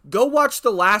you. Go watch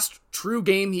the last true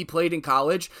game he played in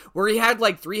college where he had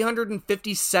like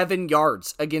 357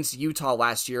 yards against Utah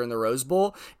last year in the Rose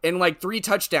Bowl and like 3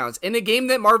 touchdowns in a game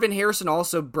that Marvin Harrison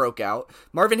also broke out.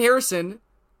 Marvin Harrison,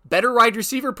 better wide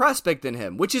receiver prospect than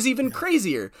him, which is even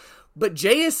crazier. But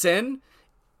JSN,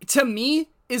 to me,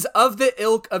 is of the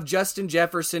ilk of Justin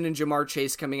Jefferson and Jamar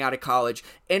Chase coming out of college.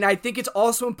 And I think it's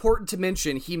also important to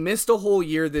mention he missed a whole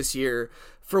year this year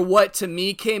for what to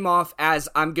me came off as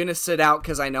I'm going to sit out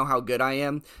because I know how good I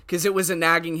am, because it was a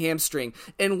nagging hamstring.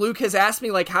 And Luke has asked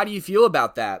me, like, how do you feel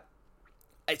about that?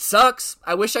 It sucks.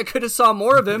 I wish I could have saw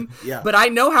more of him, but I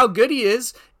know how good he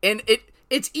is. And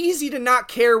it's easy to not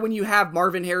care when you have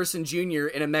Marvin Harrison Jr.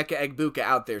 and Emeka Egbuka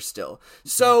out there still.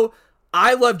 So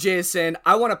I love JSN.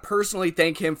 I want to personally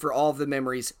thank him for all of the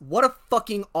memories. What a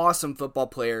fucking awesome football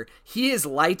player. He is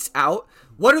lights out.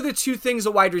 What are the 2 things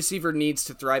a wide receiver needs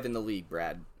to thrive in the league,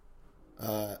 Brad?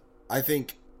 I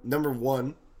think number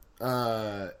 1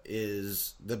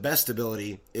 is the best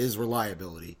ability is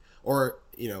reliability, or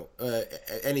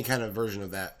any kind of version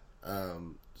of that.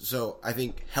 So I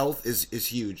think health is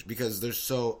huge because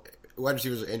wide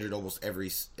receivers are injured almost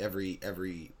every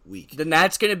week. Then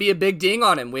that's going to be a big ding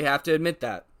on him. We have to admit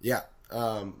that. Yeah.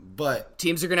 But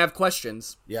teams are going to have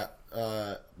questions. Yeah.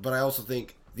 But I also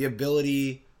think the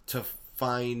ability to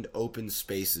find open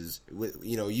spaces,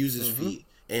 use his feet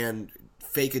and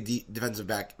fake a defensive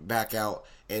back out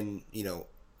and,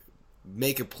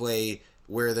 make a play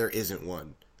where there isn't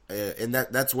one. And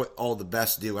that's what all the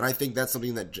best do. And I think that's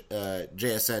something that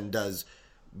JSN does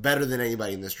better than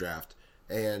anybody in this draft.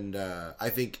 And I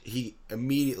think he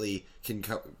immediately can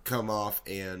come off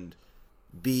and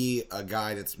be a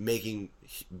guy that's making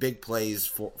big plays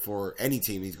for any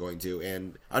team he's going to.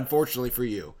 And unfortunately for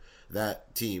you,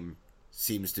 that team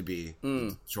seems to be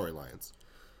the Detroit Lions.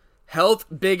 Health,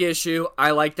 big issue.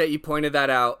 I like that you pointed that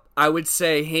out. I would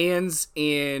say hands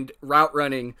and route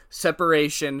running,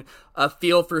 separation, a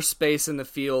feel for space in the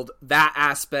field. That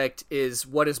aspect is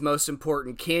what is most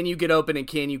important. Can you get open and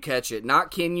can you catch it?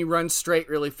 Not can you run straight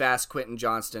really fast, Quentin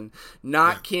Johnston.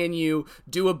 Not can you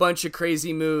do a bunch of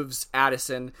crazy moves,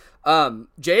 Addison.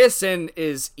 JSN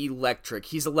is electric.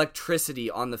 He's electricity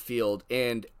on the field,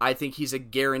 and I think he's a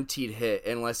guaranteed hit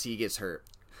unless he gets hurt.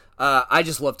 I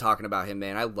just love talking about him,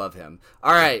 man. I love him.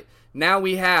 All right, now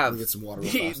we have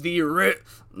the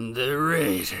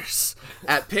Raiders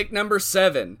at pick number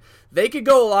 7. They could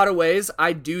go a lot of ways.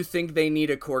 I do think they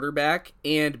need a quarterback,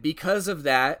 and because of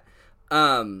that,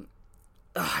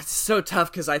 it's so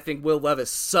tough because I think Will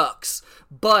Levis sucks,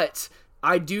 but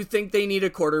I do think they need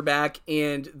a quarterback,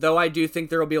 and though I do think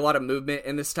there will be a lot of movement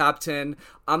in this top 10,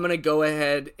 I'm going to go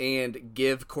ahead and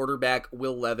give quarterback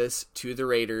Will Levis to the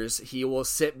Raiders. He will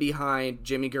sit behind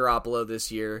Jimmy Garoppolo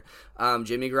this year.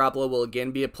 Jimmy Garoppolo will again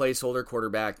be a placeholder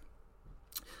quarterback.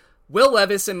 Will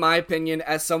Levis, in my opinion,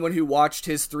 as someone who watched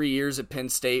his 3 years at Penn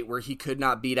State where he could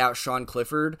not beat out Sean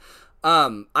Clifford,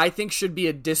 I think should be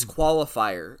a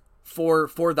disqualifier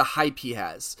for the hype he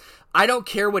has. I don't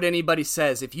care what anybody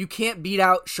says. If you can't beat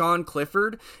out Sean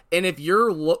Clifford, and if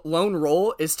your lone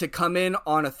role is to come in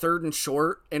on a 3rd and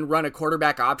short and run a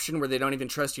quarterback option where they don't even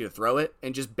trust you to throw it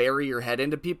and just bury your head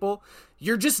into people,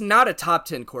 you're just not a top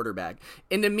 10 quarterback.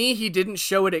 And to me, he didn't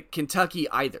show it at Kentucky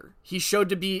either. He showed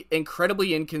to be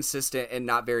incredibly inconsistent and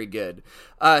not very good.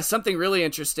 Something really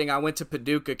interesting, I went to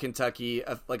Paducah, Kentucky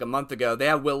like a month ago. They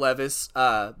have Will Levis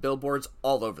billboards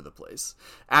all over the place.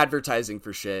 Advertising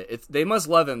for shit. They must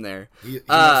love him there. He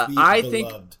must be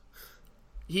beloved.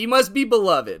 He must be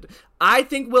beloved. I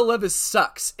think Will Levis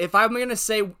sucks. If I'm going to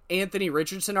say Anthony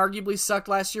Richardson arguably sucked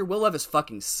last year, Will Levis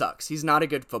fucking sucks. He's not a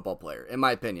good football player, in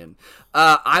my opinion.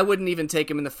 I wouldn't even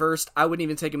take him in the 1st. I wouldn't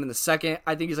even take him in the 2nd.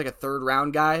 I think he's like a 3rd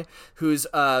round guy who's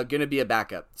going to be a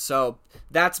backup. So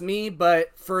that's me,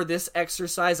 but for this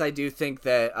exercise, I do think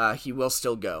that he will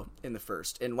still go in the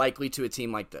 1st and likely to a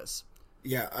team like this.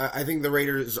 Yeah, I think the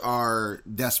Raiders are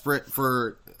desperate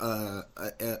for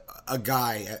a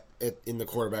guy in the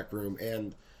quarterback room,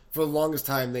 and for the longest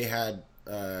time they had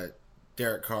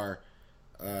Derek Carr,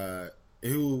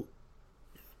 who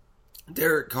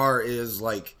Derek Carr is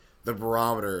like the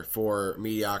barometer for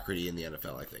mediocrity in the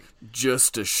NFL, I think.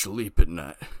 Just to sleep at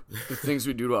night. The things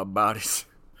we do to our bodies.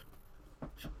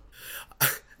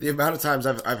 The amount of times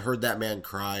I've heard that man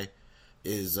cry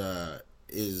is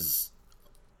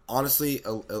honestly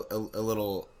a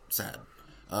little sad.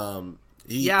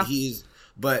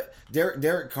 But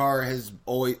Derek Carr has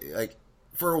always, like,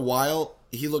 for a while,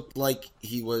 he looked like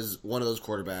he was one of those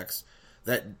quarterbacks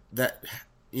that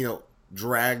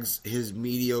drags his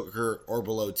mediocre or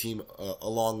below team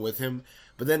along with him.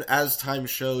 But then as time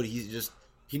showed, he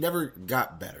never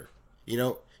got better.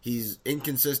 He's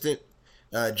inconsistent.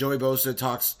 Joey Bosa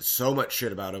talks so much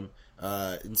shit about him,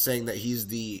 and saying that he's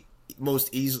the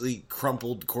most easily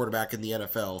crumpled quarterback in the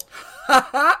NFL.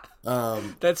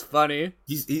 That's funny.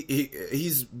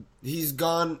 He's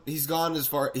gone as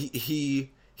far. He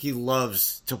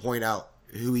loves to point out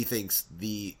who he thinks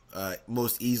the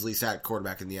most easily sacked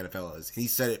quarterback in the NFL is. He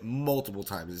said it multiple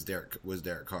times as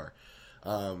Derek Carr.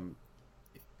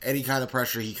 Any kind of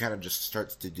pressure, he kind of just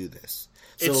starts to do this.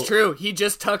 So, it's true. He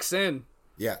just tucks in.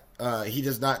 Yeah, he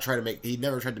does not try to make. He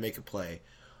never tried to make a play.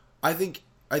 I think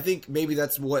maybe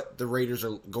that's what the Raiders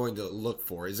are going to look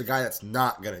for, is a guy that's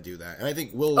not going to do that. And I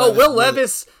think Will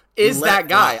Levis is that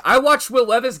guy. I watched Will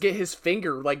Levis get his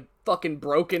finger like fucking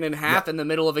broken in half in the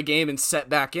middle of a game and set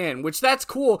back in, which that's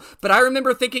cool. But I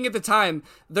remember thinking at the time,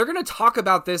 they're going to talk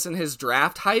about this in his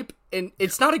draft hype, and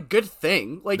it's not a good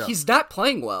thing. Like, he's not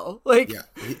playing well. Like,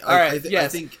 all right, I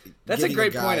think that's a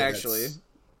great point, actually.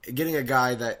 Getting a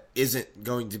guy that isn't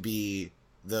going to be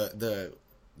the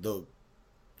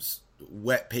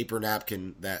wet paper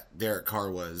napkin that Derek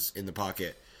Carr was in the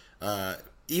pocket,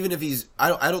 even if he's,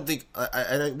 I don't think,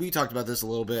 we talked about this a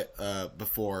little bit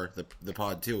before the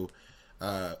pod too.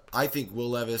 I think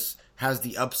Will Levis has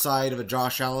the upside of a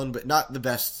Josh Allen, but not the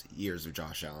best years of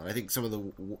Josh Allen. I think some of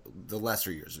the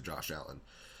lesser years of Josh Allen,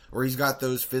 where he's got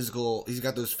those physical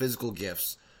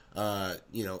gifts,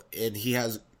 and he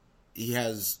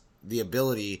has the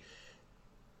ability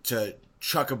to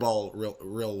chuck a ball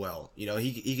real well.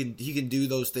 He can do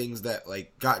those things that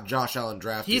like got Josh Allen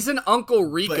drafted. He's an Uncle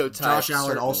Rico type. Josh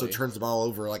Allen also turns the ball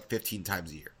over like 15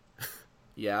 times a year.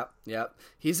 Yeah.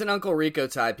 He's an Uncle Rico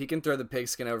type. He can throw the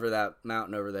pigskin over that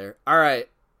mountain over there. All right.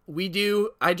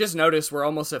 I just noticed we're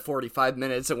almost at 45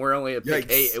 minutes and we're only at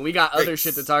pick 8 and we got other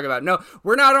shit to talk about. No,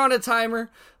 we're not on a timer.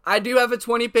 I do have a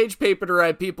 20-page paper to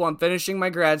write, people. I'm finishing my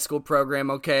grad school program,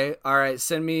 okay? All right,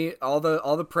 send me all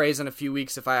the praise in a few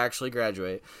weeks if I actually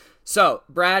graduate. So,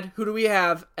 Brad, who do we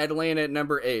have Atlanta at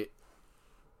number 8?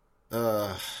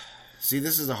 See,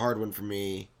 this is a hard one for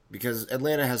me because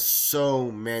Atlanta has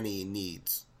so many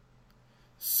needs.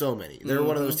 So many. They're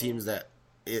one of those teams that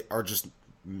are just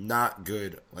not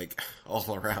good, like,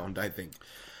 all around, I think.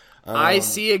 I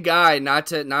see a guy, not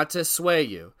to sway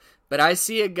you, but I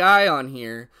see a guy on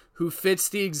here who fits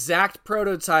the exact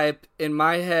prototype in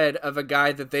my head of a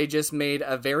guy that they just made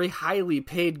a very highly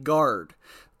paid guard,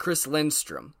 Chris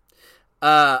Lindstrom.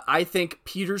 I think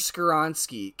Peter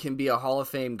Skoronski can be a Hall of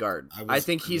Fame guard. I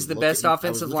think he's the best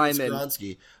offensive lineman.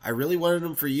 I really wanted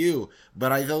him for you,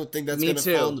 but I don't think that's going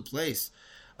to fall into place.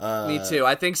 Me too.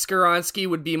 I think Skoronski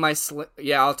would be my...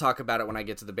 I'll talk about it when I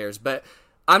get to the Bears, but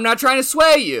I'm not trying to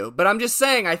sway you, but I'm just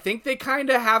saying I think they kind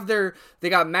of have they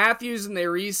got Matthews and they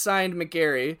re-signed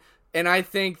McGarry, and I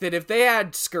think that if they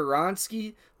had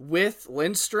Skoronski with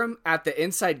Lindstrom at the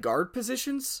inside guard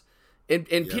positions, and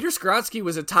Peter Skoronski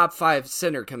was a top 5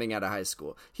 center coming out of high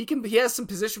school. He has some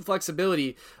position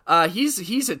flexibility.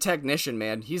 He's a technician,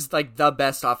 man. He's like the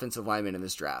best offensive lineman in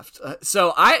this draft.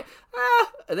 So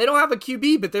they don't have a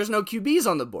QB, but there's no QBs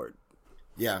on the board.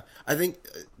 Yeah, I think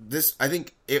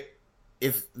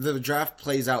if the draft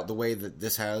plays out the way that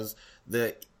this has,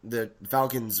 the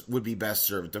Falcons would be best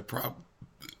served to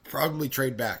probably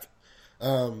trade back.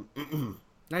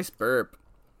 Nice burp.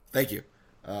 Thank you.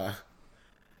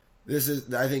 This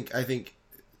is, I think,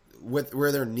 with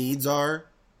where their needs are,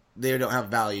 they don't have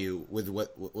value with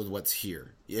what's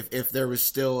here. If there was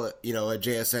still a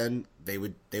JSN, they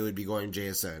would be going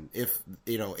JSN. If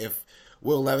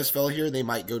Will Levis fell here, they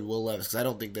might go to Will Levis because I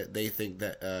don't think that they think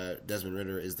that Desmond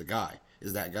Ridder is that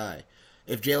guy.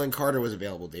 If Jalen Carter was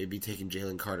available, they'd be taking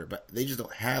Jalen Carter, but they just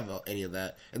don't have any of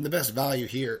that. And the best value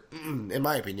here, in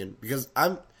my opinion, because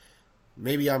I'm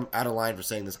out of line for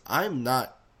saying this, I'm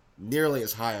not nearly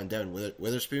as high on Devin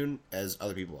Witherspoon as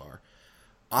other people are.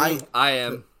 I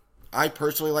am. I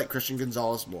personally like Christian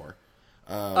Gonzalez more.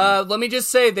 Let me just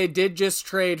say they did just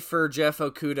trade for Jeff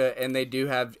Okudah, and they do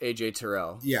have AJ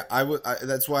Terrell. Yeah,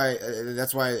 that's why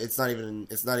it's not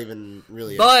even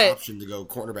really an option to go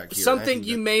cornerback here. Something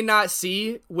you may not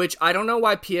see, which I don't know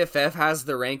why PFF has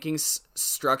the rankings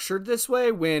structured this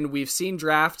way when we've seen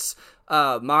drafts,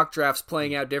 mock drafts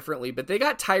playing out differently, but they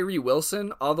got Tyree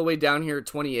Wilson all the way down here at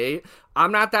 28.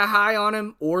 I'm not that high on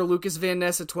him, or Lucas Van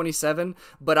Ness at 27,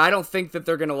 but I don't think that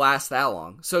they're going to last that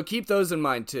long. So keep those in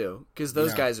mind too, because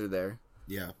those guys are there.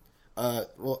 Yeah.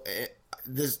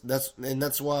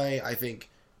 That's why I think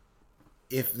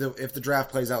if the draft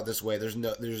plays out this way, there's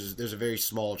a very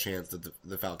small chance that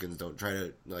the Falcons don't try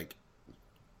to like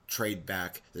trade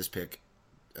back this pick,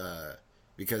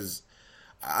 because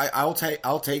I'll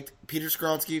take Peter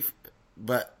Skoronski,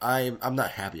 but I'm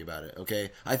not happy about it.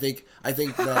 Okay, I think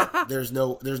that there's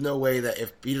no way that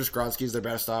if Peter Skoronski is their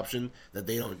best option, that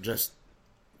they don't just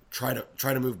try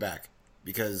to move back,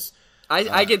 because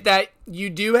I get that you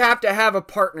do have to have a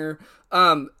partner.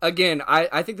 Again,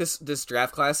 I think this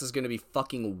draft class is going to be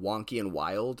fucking wonky and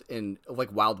wild and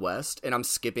like Wild West, and I'm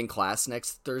skipping class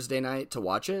next Thursday night to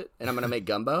watch it, and I'm going to make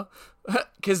gumbo.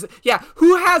 Because, yeah,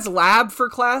 who has lab for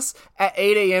class at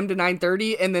 8 a.m. to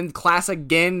 9:30 and then class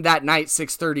again that night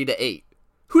 6:30 to 8?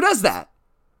 Who does that?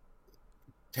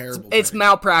 Terrible. It's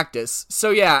malpractice. So,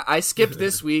 yeah, I skipped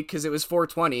this week because it was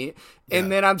 420,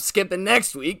 and then I'm skipping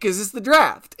next week because it's the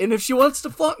draft. And if she wants to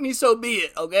flunk me, so be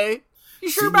it, okay? You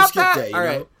sure senior about skip that? Day, all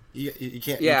right. You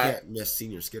can't miss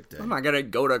senior skip day. I'm not going to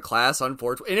go to class on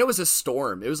 420. And it was a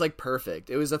storm. It was, like,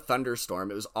 perfect. It was a thunderstorm.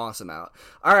 It was awesome out.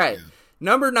 All right. Yeah.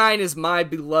 Number 9 is my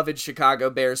beloved Chicago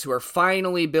Bears, who are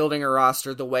finally building a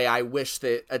roster the way I wish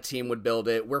that a team would build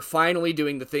it. We're finally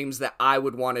doing the things that I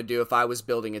would want to do if I was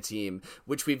building a team,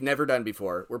 which we've never done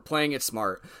before. We're playing it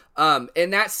smart. And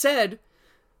that said,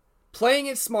 playing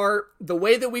it smart, the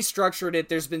way that we structured it,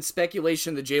 there's been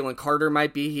speculation that Jalen Carter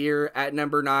might be here at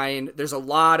number 9. There's a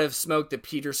lot of smoke that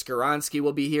Peter Skoronski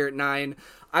will be here at 9.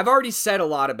 I've already said a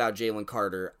lot about Jalen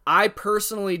Carter. I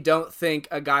personally don't think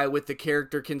a guy with the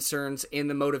character concerns and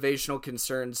the motivational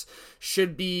concerns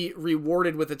should be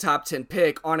rewarded with a top 10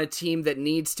 pick on a team that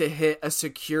needs to hit a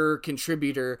secure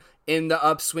contributor in the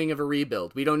upswing of a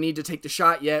rebuild. We don't need to take the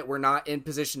shot yet. We're not in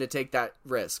position to take that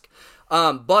risk.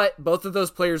 But both of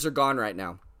those players are gone right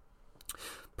now.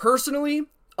 Personally,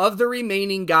 of the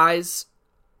remaining guys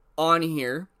on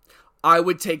here, I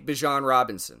would take Bijan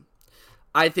Robinson.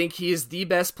 I think he is the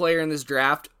best player in this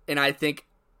draft, and I think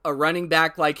a running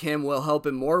back like him will help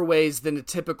in more ways than a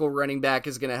typical running back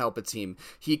is going to help a team.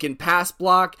 He can pass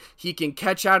block, he can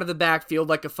catch out of the backfield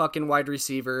like a fucking wide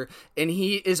receiver, and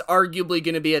he is arguably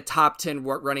going to be a top 10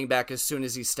 running back as soon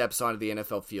as he steps onto the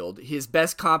NFL field. His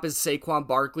best comp is Saquon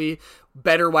Barkley,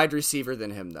 better wide receiver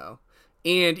than him though.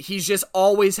 And he's just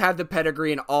always had the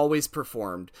pedigree and always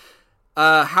performed.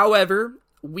 However,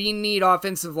 we need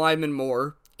offensive linemen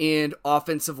more, and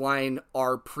offensive line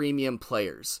are premium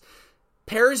players.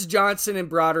 Paris Johnson and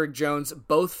Broderick Jones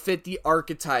both fit the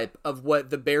archetype of what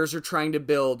the Bears are trying to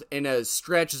build in a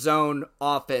stretch zone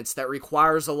offense that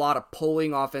requires a lot of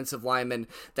pulling offensive linemen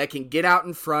that can get out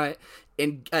in front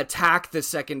and attack the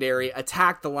secondary,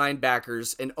 attack the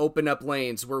linebackers, and open up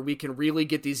lanes where we can really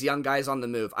get these young guys on the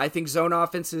move. I think zone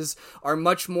offenses are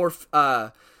much more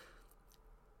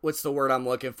what's the word I'm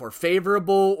looking for?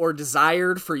 Favorable or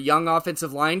desired for young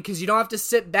offensive line, because you don't have to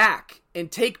sit back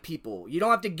and take people. You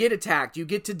don't have to get attacked. You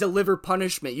get to deliver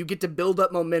punishment. You get to build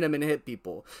up momentum and hit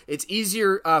people. It's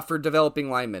easier for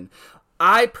developing linemen.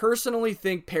 I personally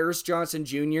think Paris Johnson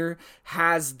Jr.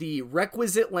 has the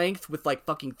requisite length with like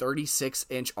fucking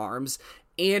 36-inch arms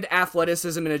and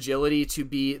athleticism and agility to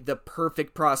be the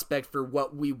perfect prospect for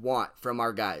what we want from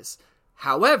our guys.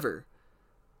 However,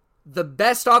 the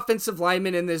best offensive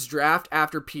lineman in this draft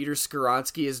after Peter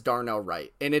Skoronski is Darnell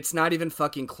Wright, and it's not even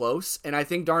fucking close, and I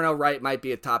think Darnell Wright might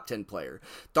be a top 10 player.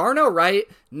 Darnell Wright,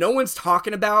 no one's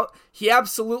talking about. He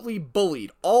absolutely bullied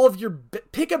all of your...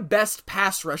 Pick a best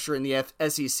pass rusher in the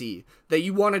SEC that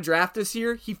you want to draft this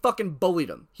year. He fucking bullied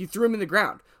him. He threw him in the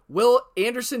ground. Will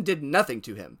Anderson did nothing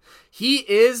to him. He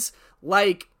is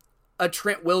like a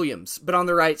Trent Williams, but on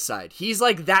the right side. He's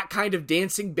like that kind of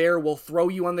dancing bear will throw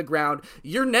you on the ground.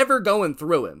 You're never going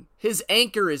through him. His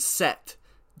anchor is set.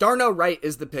 Darnell Wright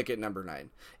is the pick at number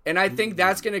 9. And I think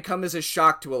that's going to come as a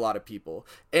shock to a lot of people.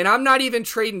 And I'm not even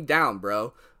trading down,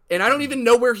 bro. And I don't even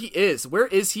know where he is. Where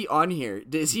is he on here?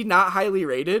 Is he not highly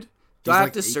rated? Do I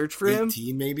have to search for him?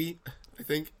 18 maybe, I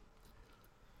think.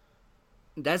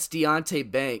 That's Deontay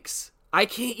Banks. I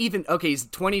can't even... Okay, he's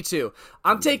 22.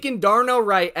 I'm taking Darnell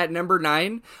Wright at number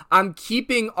 9. I'm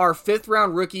keeping our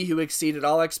 5th-round rookie who exceeded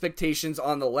all expectations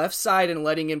on the left side and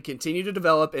letting him continue to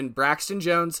develop in Braxton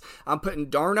Jones. I'm putting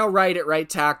Darnell Wright at right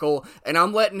tackle, and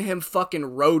I'm letting him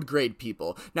fucking road grade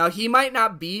people. Now, he might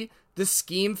not be the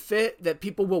scheme fit that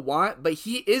people will want, but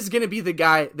he is going to be the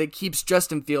guy that keeps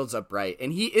Justin Fields upright,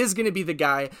 and he is going to be the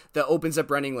guy that opens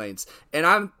up running lanes. And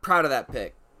I'm proud of that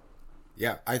pick.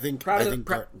 Yeah, I think proud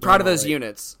of those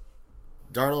units.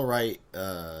 Darnell Wright,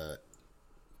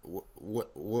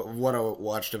 what I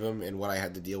watched of him and what I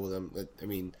had to deal with him. I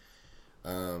mean,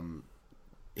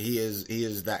 he is.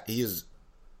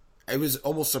 It was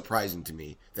almost surprising to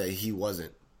me that he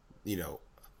wasn't,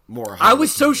 more. I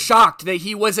was so shocked that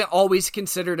he wasn't always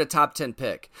considered a top 10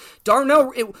 pick.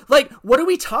 Darnell, what are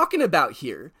we talking about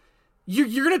here?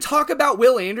 You're going to talk about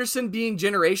Will Anderson being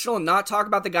generational and not talk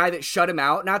about the guy that shut him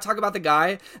out, not talk about the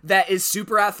guy that is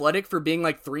super athletic for being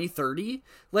like 330,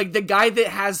 like the guy that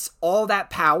has all that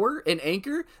power and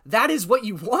anchor. That is what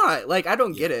you want. Like, I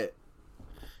don't get it.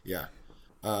 Yeah.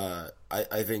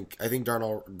 I think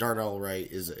Darnell Wright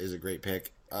is a great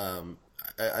pick. I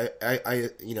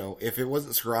if it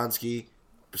wasn't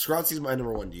Skoronski's my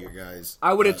number one to you guys.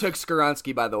 I would have took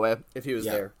Skoronski, by the way, if he was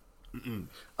there.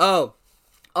 Oh,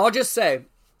 I'll just say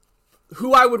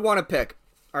who I would want to pick.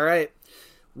 All right.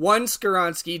 1,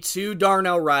 Skoronski, 2,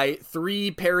 Darnell Wright,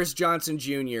 3, Paris Johnson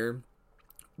Jr.,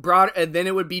 and then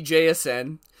it would be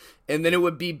JSN, and then it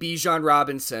would be Bijan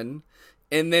Robinson,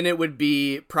 and then it would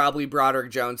be probably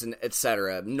Broderick Jones and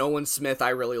etc. Nolan Smith I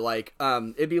really like.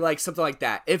 It'd be like something like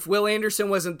that. If Will Anderson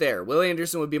wasn't there, Will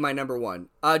Anderson would be my number 1.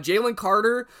 Jalen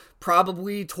Carter,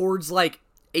 probably towards like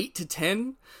 8 to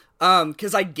 10,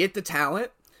 because I get the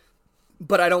talent,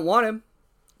 but I don't want him.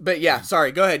 But yeah,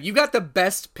 sorry, go ahead. You got the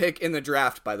best pick in the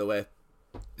draft, by the way.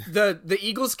 The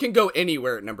Eagles can go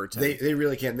anywhere at number 10. They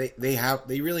really can.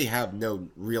 They really have no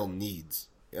real needs.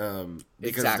 Because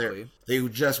exactly. They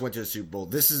just went to the Super Bowl.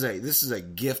 This is a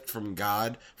gift from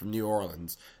God, from New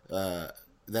Orleans, that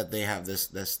they have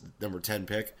this number 10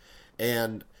 pick,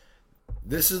 and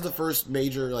this is the first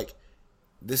major, like,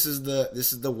 this is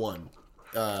the one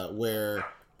where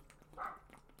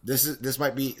this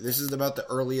is about the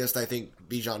earliest I think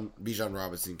Bijan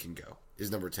Robinson can go, is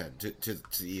number 10 to the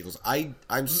Eagles.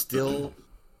 I'm still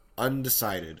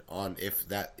undecided on if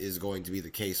that is going to be the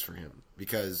case for him,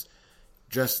 because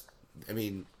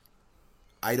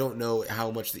I don't know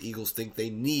how much the Eagles think they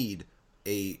need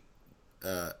a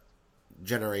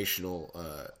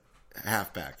generational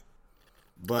halfback.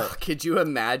 But could you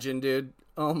imagine, dude?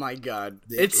 Oh my God,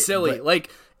 it's silly.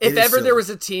 Like, if ever silly. There was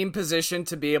a team position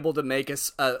to be able to make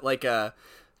just like an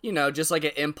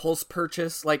impulse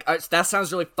purchase. Like, that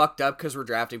sounds really fucked up because we're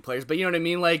drafting players, but you know what I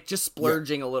mean? Like, just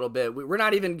splurging a little bit. We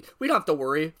don't have to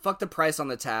worry. Fuck the price on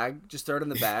the tag. Just throw it in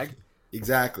the bag.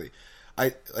 Exactly.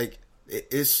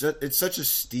 It's such a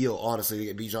steal, honestly, to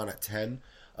get Bijan at 10.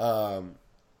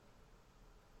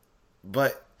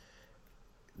 But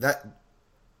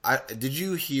did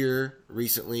you hear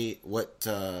recently what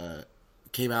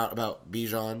came out about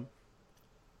Bijan?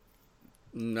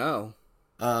 No.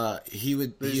 He's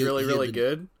really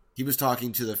good. He was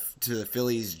talking to the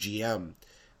Phillies GM,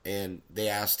 and they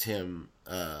asked him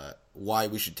why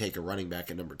we should take a running back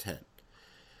at number 10.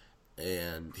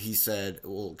 And he said,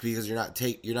 "Well, because you're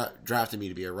not drafting me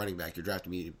to be a running back. You're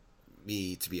drafting me to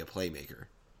be a playmaker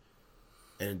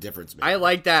and a difference maker." I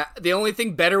like that. The only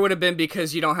thing better would have been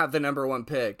because you don't have the number 1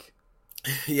 pick.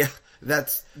 Yeah,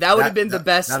 that would have been the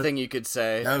best thing you could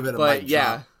say. That would have been a mic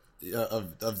drop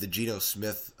of the Geno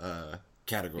Smith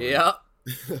category. Yeah.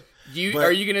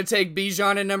 Are you going to take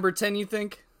Bijan at number 10? You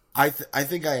think? I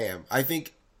think I am. I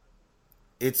think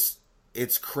it's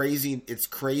crazy. It's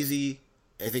crazy.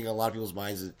 I think a lot of people's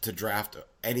minds to draft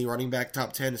any running back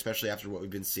top 10, especially after what we've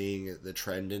been seeing, the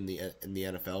trend in the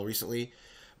NFL recently.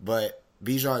 But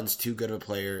Bijan's too good of a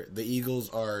player. The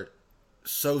Eagles are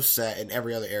so set in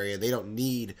every other area. They don't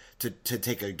need to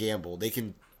take a gamble. They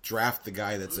can draft the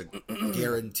guy that's a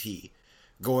guarantee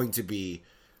going to be.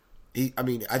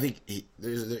 I think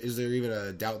is there even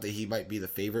a doubt that he might be the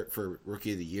favorite for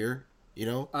Rookie of the Year? You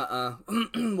know?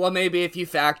 Well, maybe if you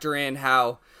factor in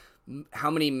how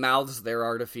many mouths there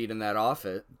are to feed in that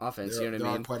offense, you know what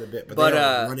I mean? Quite a bit, but they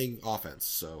are running offense,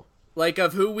 so. Like,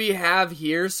 of who we have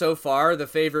here so far, the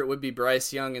favorite would be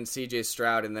Bryce Young and C.J.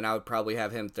 Stroud, and then I would probably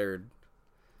have him third.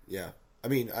 Yeah. I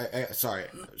mean, I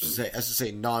should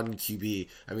say non-QB.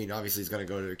 I mean, obviously he's going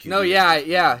to go to a QB. No,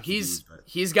 yeah. He's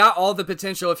got all the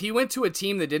potential. If he went to a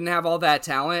team that didn't have all that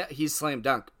talent, he's slam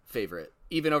dunk favorite,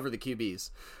 even over the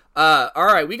QBs. All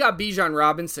right, we got Bijan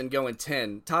Robinson going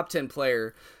 10, top 10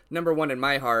 player, number 1 in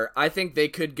my heart. I think they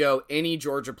could go any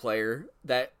Georgia player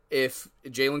that if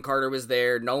Jalen Carter was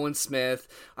there, Nolan Smith.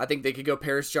 I think they could go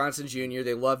Paris Johnson Jr.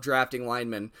 They love drafting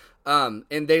linemen, and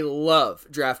they love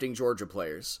drafting Georgia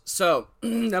players. So,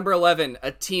 number 11,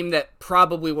 a team that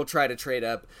probably will try to trade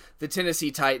up, the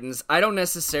Tennessee Titans. I don't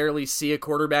necessarily see a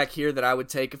quarterback here that I would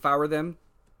take if I were them.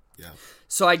 Yeah.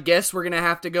 So I guess we're going to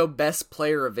have to go best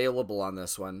player available on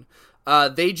this one.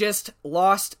 They just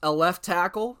lost a left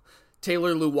tackle,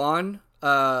 Taylor Lewan,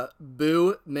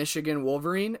 Boo, Michigan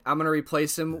Wolverine. I'm going to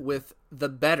replace him with the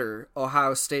better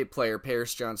Ohio State player,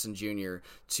 Paris Johnson Jr.,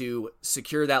 to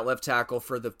secure that left tackle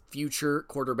for the future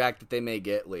quarterback that they may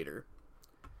get later.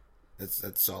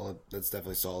 That's solid. That's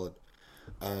definitely solid.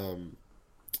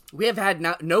 We have had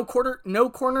no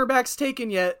cornerbacks taken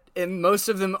yet, and most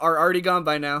of them are already gone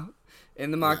by now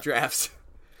in the mock drafts.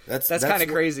 That's kind of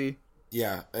crazy.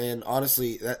 Yeah, and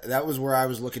honestly, that was where I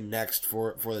was looking next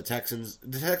for the Texans.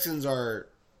 The Texans are,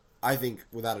 I think,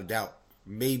 without a doubt,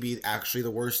 maybe actually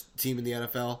the worst team in the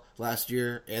NFL last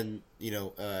year, and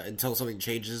until something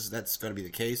changes, that's going to be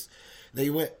the case. They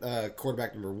went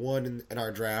quarterback number 1 in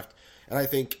our draft, and I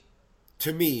think,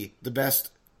 to me, the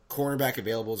best cornerback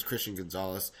available is Christian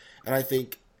Gonzalez, and I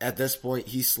think at this point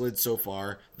he slid so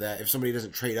far that if somebody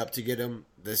doesn't trade up to get him,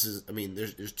 there's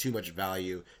too much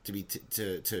value to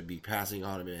be passing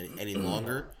on him any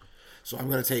longer. So I'm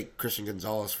going to take Christian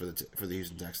Gonzalez for the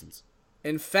Houston Texans.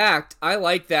 In fact, I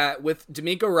like that. With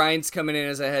D'Amico Ryans coming in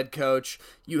as a head coach,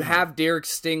 you have Derek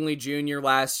Stingley Jr.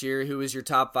 last year, who was your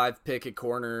top 5 pick at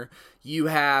corner. You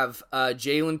have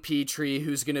Jalen Petrie,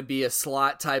 who's going to be a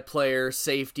slot-type player,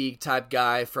 safety-type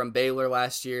guy from Baylor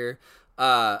last year.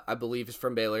 I believe is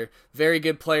from Baylor. Very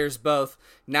good players both.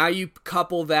 Now you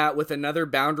couple that with another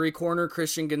boundary corner,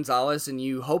 Christian Gonzalez, and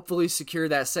you hopefully secure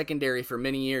that secondary for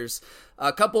many years.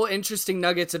 A couple interesting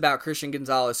nuggets about Christian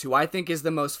Gonzalez, who I think is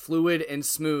the most fluid and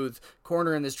smooth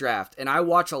corner in this draft. And I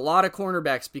watch a lot of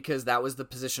cornerbacks because that was the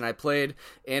position I played,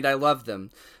 and I love them.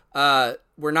 We're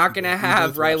not going to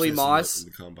have Riley Moss.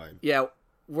 In the combine. Yeah,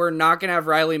 we're not going to have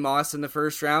Riley Moss in the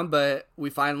first round, but we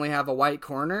finally have a white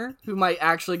corner who might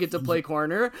actually get to play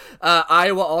corner.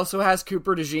 Iowa also has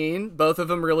Cooper DeJean, both of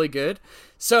them really good.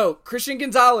 So Christian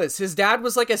Gonzalez, his dad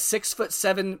was like a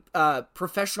 6'7"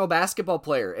 professional basketball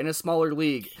player in a smaller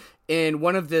league in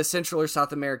one of the Central or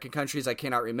South American countries I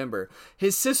cannot remember.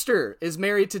 His sister is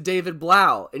married to David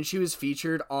Blau, and she was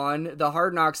featured on the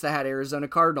Hard Knocks that had Arizona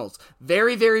Cardinals.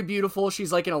 Very, very beautiful.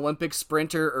 She's like an Olympic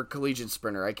sprinter or collegiate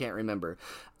sprinter. I can't remember.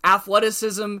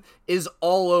 Athleticism is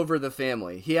all over the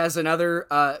family. He has another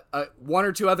 1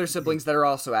 or 2 other siblings that are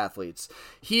also athletes.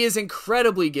 He is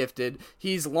incredibly gifted.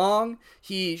 He's long.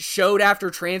 He showed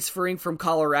after transferring from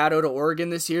Colorado to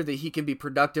Oregon this year that he can be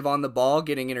productive on the ball,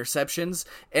 getting interceptions.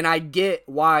 And I get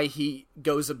why he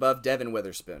goes above Devin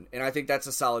Witherspoon. And I think that's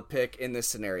a solid pick in this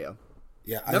scenario.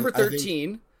 Yeah, Number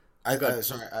 13. I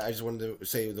just wanted to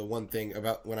say the one thing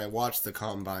about when I watched the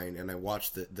combine and I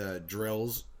watched the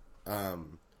drills.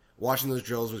 Watching those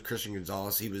drills with Christian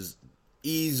Gonzalez, he was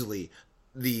easily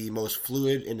the most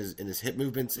fluid in his hip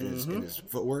movements, in his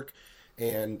footwork,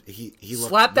 and he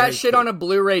slap that shit on a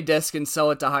Blu-ray disc and sell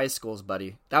it to high schools,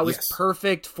 buddy. That was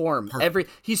perfect form.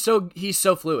 Perfect. He's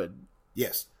so fluid.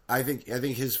 Yes, I think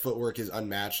his footwork is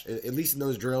unmatched, at least in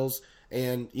those drills,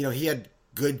 and he had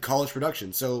good college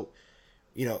production. So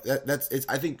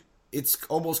I think it's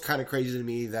almost kind of crazy to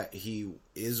me that he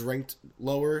is ranked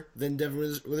lower than Devin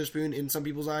Witherspoon in some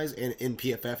people's eyes and in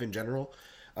PFF in general,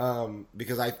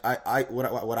 because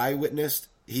what I witnessed,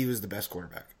 he was the best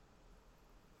quarterback.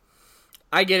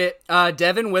 I get it.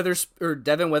 Devin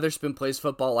Witherspoon plays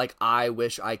football like I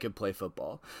wish I could play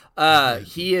football.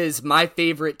 He is my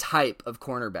favorite type of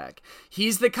cornerback.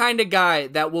 He's the kind of guy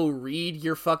that will read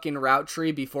your fucking route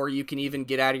tree before you can even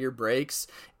get out of your breaks,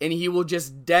 and he will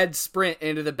just dead sprint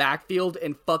into the backfield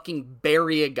and fucking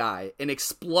bury a guy and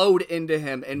explode into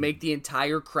him and make the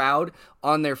entire crowd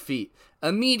on their feet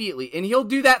immediately. And he'll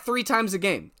do that 3 times a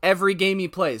game, every game he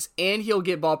plays, and he'll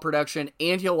get ball production,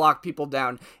 and he'll lock people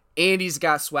down, and he's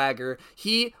got swagger.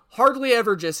 He hardly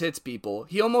ever just hits people.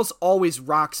 He almost always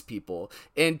rocks people.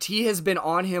 And T has been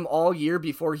on him all year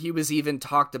before he was even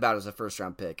talked about as a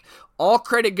first-round pick. All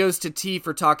credit goes to T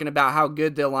for talking about how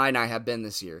good the Illini have been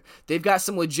this year. They've got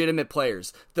some legitimate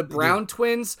players. The Brown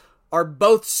twins are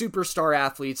both superstar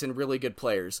athletes and really good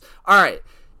players. All right,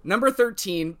 number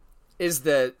 13 is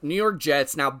the New York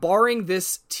Jets. Now, barring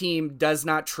this team does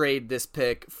not trade this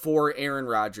pick for Aaron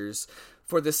Rodgers,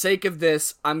 for the sake of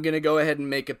this, I'm going to go ahead and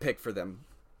make a pick for them.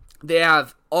 They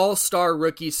have all-star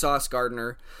rookie Sauce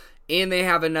Gardner, and they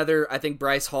have another, I think,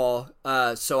 Bryce Hall.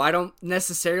 So I don't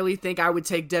necessarily think I would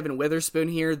take Devin Witherspoon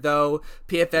here, though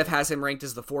PFF has him ranked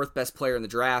as the 4th best player in the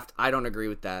draft. I don't agree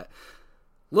with that.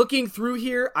 Looking through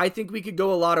here, I think we could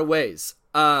go a lot of ways.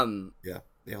 A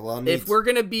lot of needs. If we're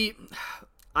going to be,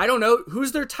 I don't know,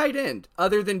 who's their tight end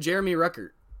other than Jeremy Ruckert,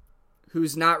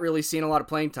 who's not really seen a lot of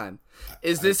playing time?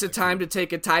 Is this a time to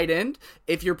take a tight end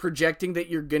if you're projecting that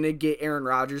you're going to get Aaron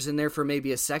Rodgers in there for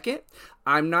maybe a second?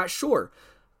 I'm not sure.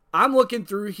 I'm looking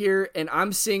through here, and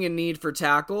I'm seeing a need for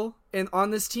tackle. And on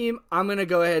this team, I'm going to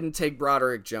go ahead and take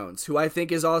Broderick Jones, who I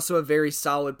think is also a very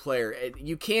solid player.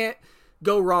 You can't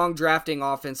go wrong drafting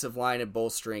offensive line and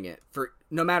bolstering it for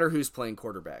no matter who's playing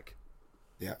quarterback.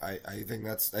 Yeah, I think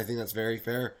that's very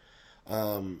fair.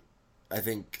 I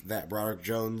think that Broderick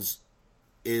Jones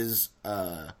is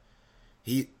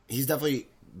he's definitely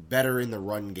better in the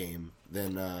run game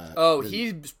than.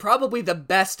 He's probably the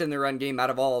best in the run game out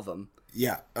of all of them.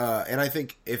 Yeah, and I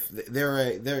think if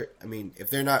if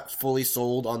they're not fully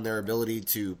sold on their ability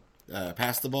to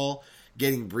pass the ball,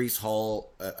 getting Breece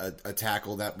Hall a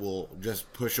tackle that will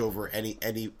just push over any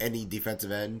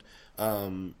defensive end.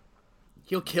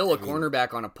 He'll kill a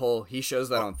cornerback on a pull. He shows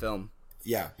that on film.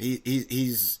 Yeah,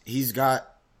 he's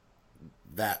got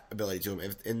that ability to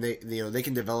him, and they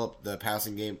can develop the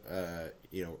passing game.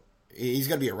 He's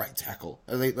going to be a right tackle.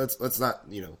 Let's not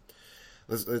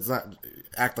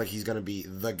act like he's going to be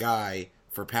the guy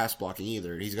for pass blocking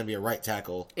either. He's going to be a right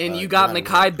tackle. And you got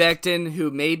Mekhi Becton,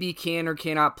 who maybe can or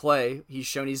cannot play. He's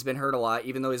shown he's been hurt a lot,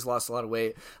 even though he's lost a lot of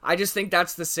weight. I just think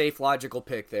that's the safe, logical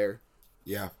pick there.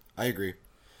 Yeah, I agree.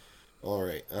 All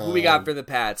right. Who we got for the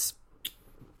Pats?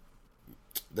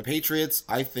 The Patriots,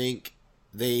 I think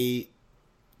they're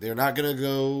not going to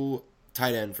go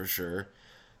tight end for sure.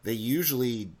 They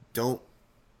usually don't.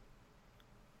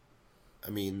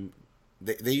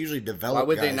 They usually develop. Why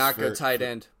would guys they not go tight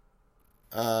end?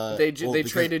 They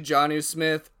traded Jonnu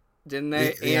Smith, didn't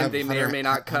they? They may or may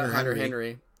not cut Hunter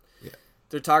Henry. Yeah.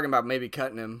 They're talking about maybe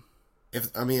cutting him.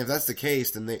 If that's the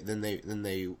case, then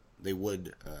they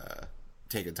would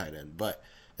take a tight end. But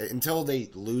until they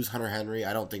lose Hunter Henry,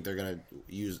 I don't think they're going to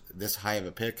use this high of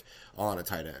a pick on a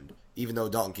tight end. Even though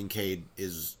Dalton Kincaid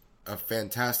is a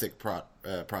fantastic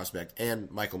prospect, and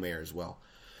Michael Mayer as well.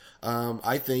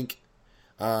 I think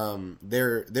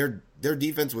their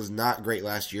defense was not great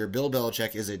last year. Bill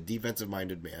Belichick is a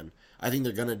defensive-minded man. I think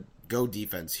they're going to go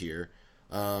defense here.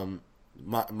 My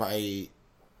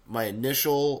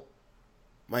initial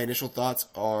thoughts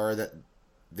are that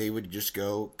they would just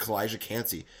go Kalijah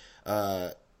Kancey.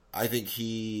 I think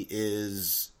he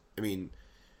is.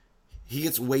 He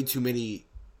gets way too many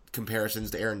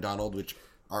comparisons to Aaron Donald, which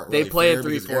aren't really play fair a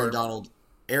 3-4.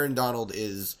 Aaron Donald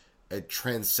is a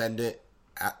transcendent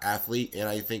athlete, and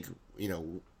I think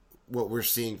what we're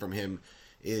seeing from him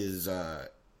is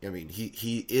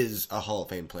he is a Hall of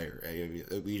Fame player.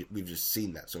 We've just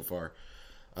seen that so far.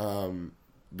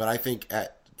 But I think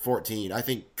at 14, I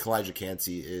think Kalijah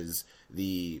Kancey is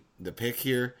the pick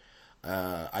here.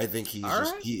 I think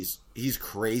he's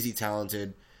crazy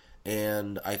talented,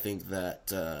 and I think that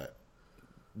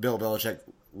Bill Belichick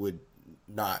would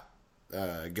not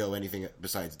go anything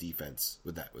besides defense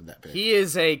with that pick. He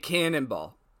is a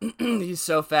cannonball. He's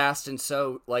so fast and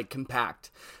so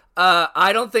compact.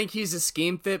 I don't think he's a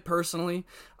scheme fit personally.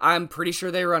 I'm pretty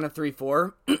sure they run a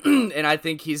 3-4, and I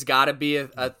think he's got to be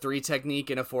a 3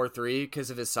 technique and a 4-3 because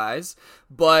of his size.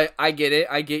 But I get it.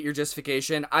 I get your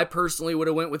justification. I personally would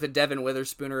have went with a Devin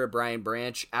Witherspoon or a Brian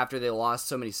Branch after they lost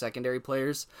so many secondary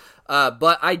players.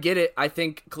 But I get it. I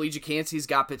think Kalijah Kancey's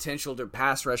got potential to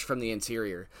pass rush from the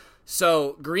interior.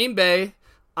 So Green Bay,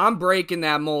 I'm breaking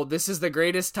that mold. This is the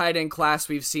greatest tight end class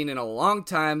we've seen in a long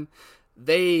time.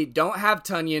 They don't have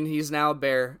Tunyon. He's now a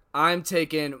Bear. I'm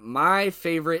taking my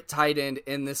favorite tight end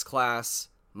in this class,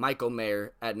 Michael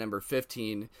Mayer, at number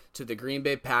 15 to the Green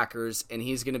Bay Packers, and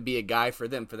he's going to be a guy for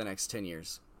them for the next 10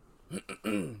 years.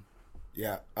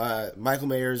 Yeah. Michael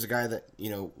Mayer is a guy that,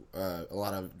 a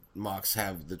lot of mocks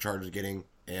have the Chargers getting,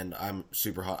 and I'm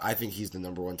super hot. I think he's the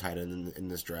number 1 tight end in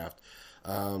this draft.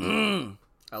 I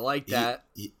like that.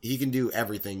 He can do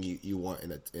everything you want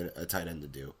in a tight end to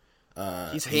do.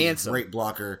 He's handsome. He's a great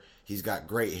blocker. He's got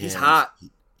great hands. He's hot.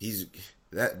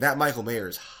 That Michael Mayer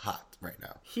is hot right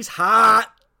now. He's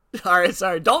hot. All right,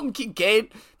 sorry. Dalton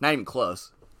Kincaid, not even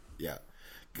close. Yeah.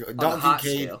 Dalton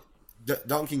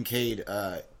Kincaid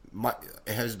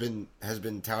has been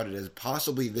touted as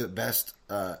possibly the best,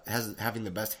 having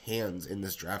the best hands in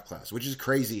this draft class, which is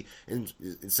crazy in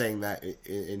saying that,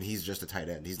 and he's just a tight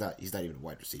end. He's not even a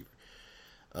wide receiver.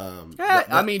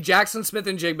 Jackson Smith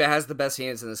and Jigba has the best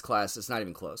hands in this class. It's not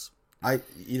even close. I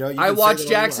watched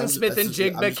Jackson Smith and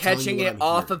Jigba catching it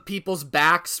off of people's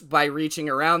backs by reaching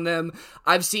around them.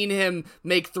 I've seen him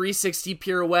make 360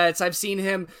 pirouettes. I've seen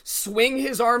him swing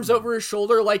his arms over his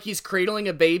shoulder like he's cradling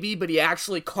a baby, but he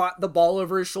actually caught the ball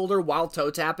over his shoulder while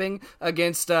toe tapping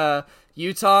against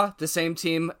Utah, the same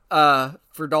team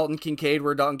for Dalton Kincaid,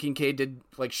 where Dalton Kincaid did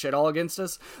shit all against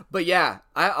us. But yeah,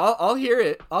 I'll hear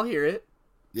it. I'll hear it.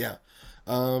 Yeah.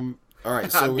 All right.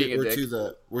 So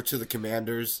we're to the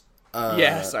Commanders.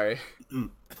 Sorry.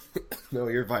 No,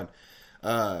 you're fine.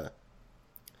 At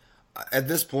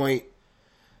this point,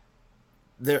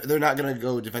 they're not going to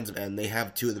go defensive end. They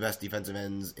have 2 of the best defensive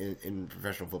ends in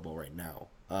professional football right now.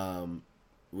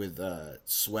 With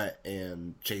Sweat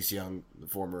and Chase Young, the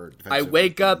former defensive. I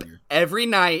wake up every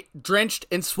night drenched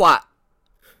in SWAT.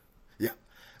 Yeah.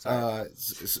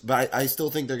 But I still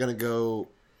think they're going to go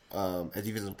a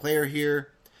defensive player here.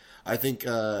 I think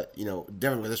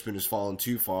Devin Witherspoon has fallen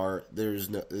too far. There's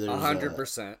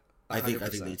 100%. I think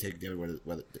they take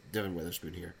Devin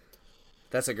Witherspoon here.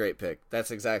 That's a great pick. That's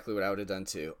exactly what I would have done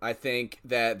too. I think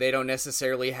that they don't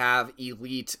necessarily have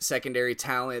elite secondary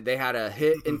talent. They had a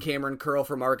hit in Cameron Curl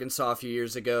from Arkansas a few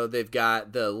years ago. They've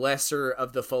got the lesser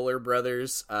of the Fuller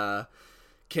brothers,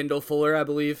 Kendall Fuller, I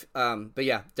believe. But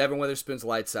yeah, Devin Witherspoon's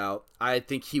lights out. I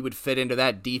think he would fit into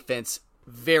that defense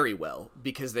very well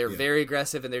because they're very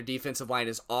aggressive and their defensive line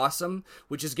is awesome,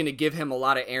 which is going to give him a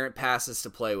lot of errant passes to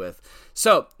play with.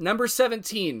 So, number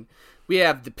 17, we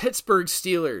have the Pittsburgh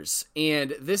Steelers,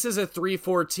 and this is a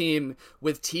 3-4 team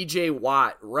with TJ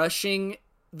Watt rushing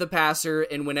the passer,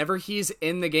 and whenever he's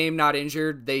in the game not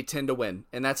injured, they tend to win.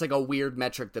 And that's like a weird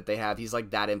metric that they have. He's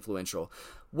like that influential.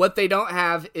 What they don't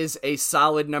have is a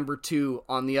solid number 2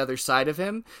 on the other side of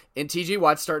him, and TJ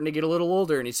Watt's starting to get a little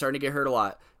older, and he's starting to get hurt a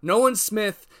lot. Nolan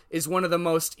Smith is one of the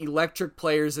most electric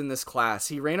players in this class.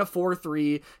 He ran a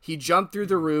 4.3. He jumped through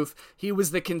the roof. He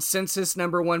was the consensus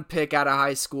number 1 pick out of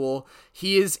high school.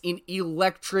 He is an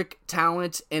electric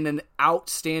talent and an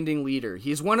outstanding leader.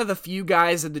 He's one of the few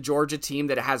guys in the Georgia team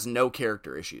that has no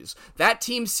character issues. That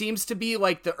team seems to be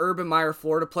like the Urban Meyer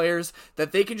Florida players,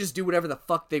 that they can just do whatever the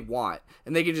fuck they want.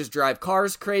 And they can just drive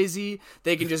cars crazy.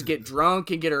 They can just get drunk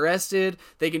and get arrested.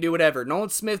 They can do whatever. Nolan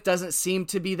Smith doesn't seem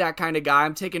to be that kind of guy.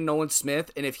 I'm taking Nolan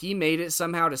Smith, and if he made it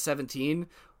somehow to 17,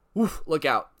 look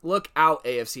out. Look out,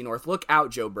 AFC North. Look out,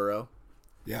 Joe Burrow.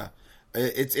 Yeah.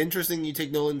 It's interesting you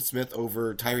take Nolan Smith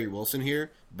over Tyree Wilson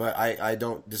here, but I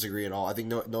don't disagree at all. I think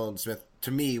Nolan Smith,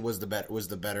 to me, was the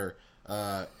better.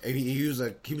 He was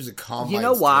a combine. You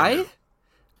know why? standard.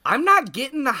 I'm not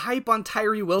getting the hype on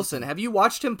Tyree Wilson. Have you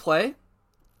watched him play?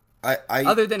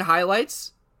 Other than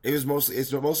highlights? It's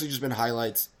mostly just been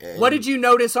highlights. What did you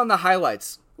notice on the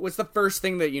highlights? What's the first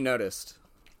thing that you noticed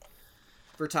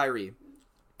for Tyree?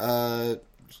 I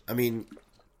mean,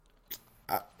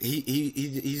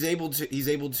 he's able to get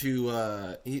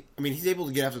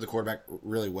after the quarterback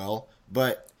really well,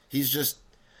 but he's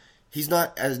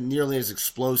not as nearly as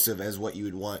explosive as what you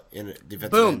would want in a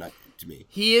defensive end, to me.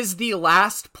 He is the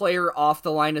last player off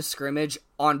the line of scrimmage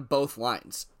on both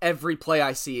lines. Every play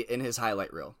I see in his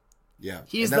highlight reel. Yeah,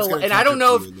 and I don't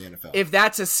know if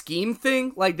that's a scheme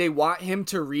thing, like they want him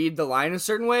to read the line a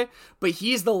certain way, but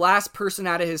he's the last person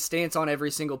out of his stance on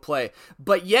every single play.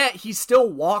 But yet he still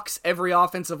walks every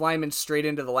offensive lineman straight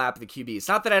into the lap of the QB. It's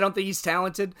not that I don't think he's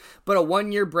talented, but a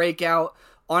 1-year breakout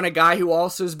on a guy who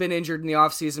also has been injured in the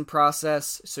offseason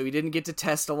process, so he didn't get to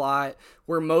test a lot.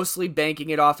 We're mostly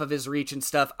banking it off of his reach and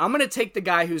stuff. I'm going to take the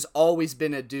guy who's always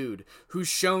been a dude, who's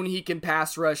shown he can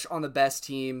pass rush on the best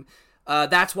team.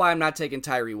 That's why I'm not taking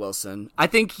Tyree Wilson. I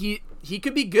think he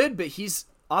could be good, but he's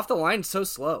off the line so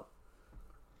slow.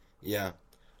 Yeah.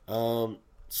 So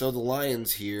the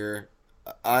Lions here,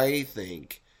 I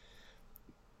think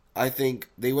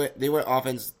they went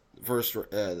offense first,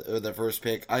 the first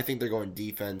pick. I think they're going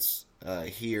defense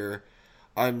here.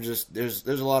 There's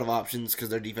a lot of options because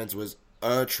their defense was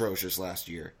atrocious last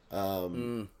year.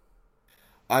 I'm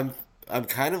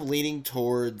kind of leaning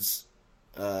towards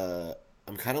a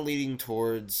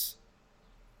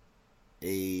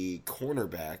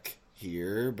cornerback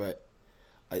here, but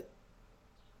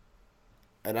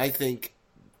I think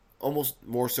almost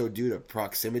more so due to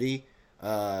proximity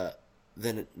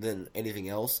than anything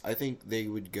else. I think they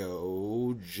would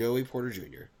go Joey Porter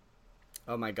Jr.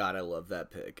 Oh my god, I love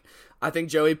that pick. I think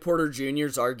Joey Porter Jr.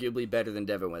 is arguably better than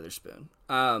Devin Witherspoon.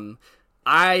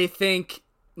 I think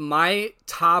my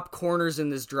top corners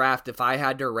in this draft, if I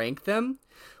had to rank them,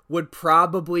 would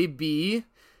probably be...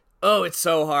 Oh, it's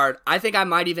so hard. I think I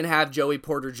might even have Joey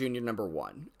Porter Jr. number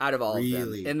 1 out of all of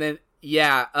them. And then,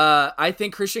 I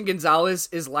think Christian Gonzalez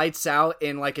is lights out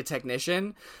in like a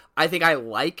technician. I think I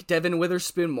like Devin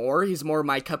Witherspoon more. He's more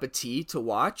my cup of tea to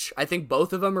watch. I think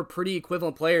both of them are pretty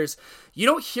equivalent players. You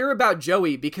don't hear about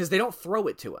Joey because they don't throw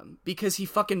it to him, because he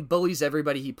fucking bullies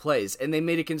everybody he plays, and they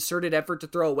made a concerted effort to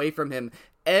throw away from him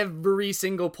every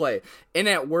single play. And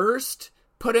at worst,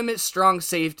 put him at strong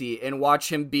safety and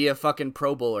watch him be a fucking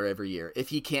Pro Bowler every year if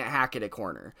he can't hack it at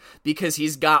corner, because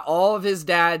he's got all of his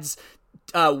dad's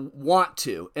want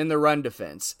to in the run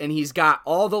defense, and he's got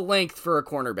all the length for a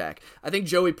cornerback. I think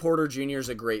Joey Porter Jr. is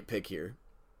a great pick here.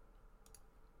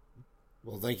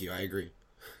 Well, thank you. I agree.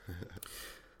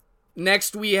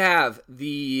 Next, we have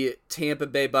the Tampa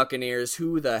Bay Buccaneers.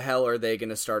 Who the hell are they going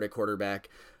to start at quarterback?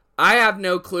 I have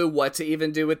no clue what to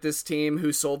even do with this team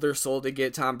who sold their soul to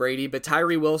get Tom Brady, but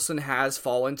Tyree Wilson has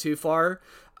fallen too far.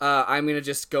 I'm going to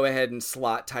just go ahead and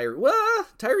slot Tyree. Well,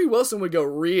 Tyree Wilson would go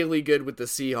really good with the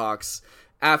Seahawks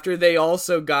after they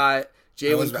also got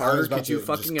Jalen Carter, could you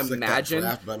fucking imagine?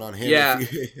 On him. Yeah.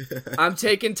 I'm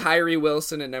taking Tyree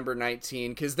Wilson at number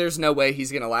 19 because there's no way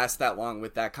he's going to last that long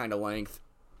with that kind of length.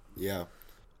 Yeah.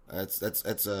 That's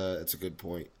a good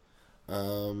point.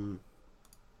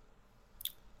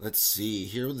 Let's see.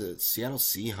 Here are the Seattle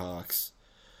Seahawks.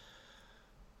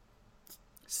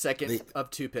 Second of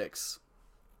 2 picks.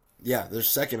 Yeah, they're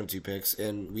second of 2 picks,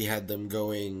 and we had them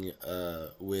going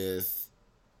with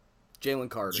Jalen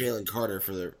Carter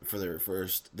for their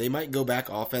first. They might go back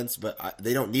offense, but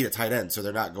they don't need a tight end, so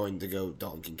they're not going to go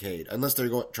Dalton Kincaid unless they're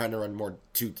trying to run more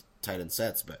 2 tight end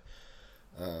sets. But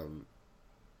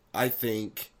I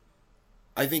think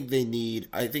they need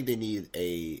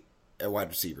a wide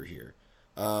receiver here,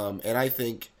 and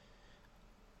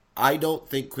I don't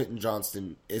think Quentin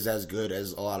Johnston is as good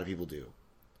as a lot of people do.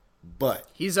 But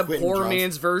he's a poor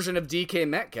man's version of DK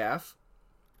Metcalf.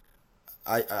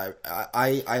 I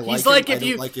like he's him. Like if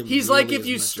you he's like if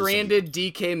you stranded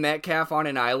DK Metcalf on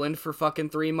an island for fucking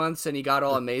 3 months and he got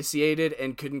all emaciated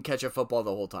and couldn't catch a football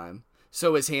the whole time.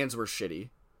 So his hands were shitty.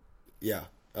 Yeah.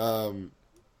 Quentin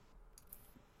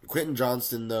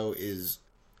Johnston though is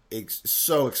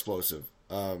so explosive.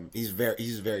 He's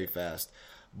very fast.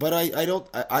 But I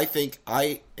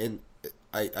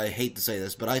hate to say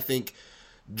this, but I think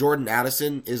Jordan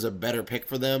Addison is a better pick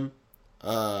for them,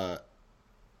 because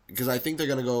I think they're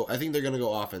gonna go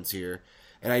offense here,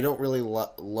 and I don't really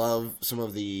love some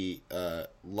of the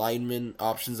lineman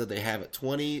options that they have at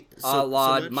 20. So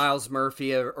Miles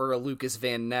Murphy or a Lucas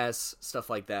Van Ness, stuff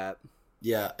like that.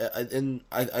 Yeah, and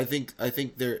I think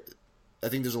there's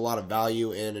a lot of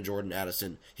value in a Jordan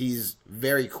Addison. He's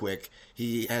very quick.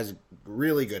 He has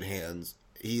really good hands.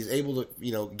 He's able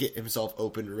to get himself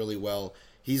open really well.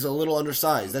 He's a little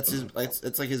undersized. That's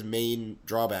like his main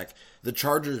drawback. The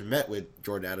Chargers met with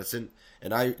Jordan Addison,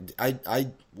 and I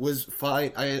was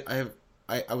fine.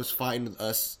 I was fine with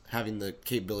us having the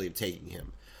capability of taking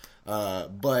him.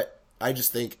 But I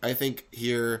think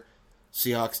here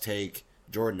Seahawks take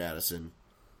Jordan Addison.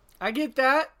 I get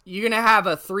that. You're gonna have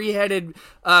a three-headed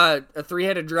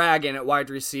dragon at wide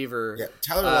receiver. Yeah,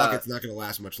 Tyler Lockett's not gonna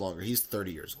last much longer. He's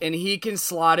 30 years old, and he can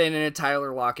slot in a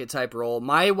Tyler Lockett type role.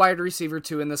 My wide receiver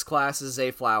 2 in this class is Zay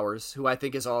Flowers, who I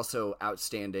think is also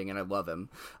outstanding, and I love him.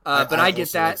 But I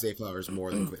get that. Like Zay Flowers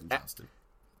more than Quentin Johnston.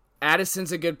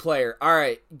 Addison's a good player. All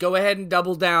right, go ahead and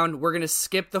double down. We're gonna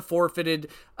skip the forfeited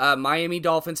Miami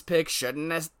Dolphins pick.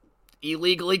 Shouldn't have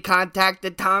illegally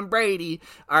contacted Tom Brady.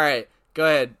 All right, go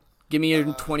ahead. Give me your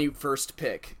 21st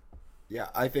pick. Yeah,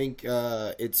 I think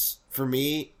it's for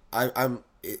me.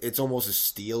 It's almost a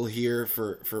steal here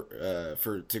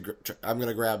I'm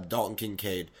gonna grab Dalton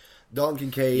Kincaid. Dalton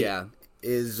Kincaid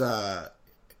is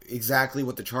exactly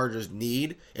what the Chargers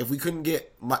need. If we couldn't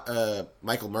get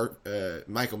Michael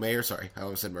Mayer, sorry, I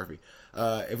almost said Murphy.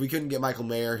 If we couldn't get Michael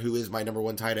Mayer, who is my number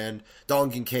 1 tight end,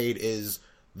 Dalton Kincaid is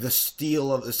the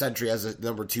steal of the century as a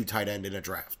number 2 tight end in a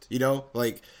draft.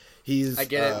 I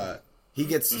get it. He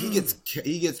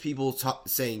gets people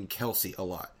saying Kelsey a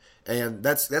lot, and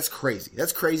that's crazy.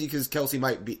 That's crazy because Kelsey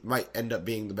might end up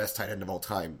being the best tight end of all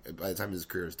time by the time his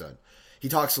career is done. He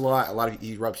talks a lot.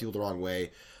 He rubs people the wrong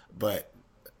way, but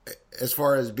as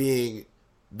far as being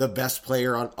the best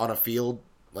player on a field,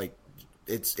 like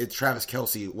it's Travis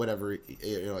Kelsey. Whenever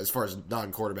as far as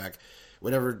non-quarterback,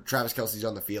 whenever Travis Kelsey's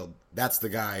on the field, that's the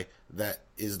guy that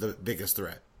is the biggest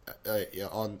threat.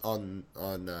 On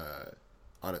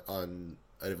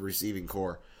a receiving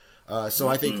core. So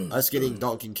I think us getting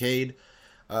Dalton Kincaid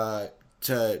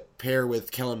to pair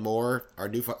with Kellen Moore, our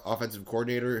new offensive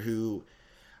coordinator, who,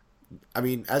 I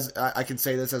mean, as I can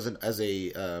say this as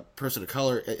a person of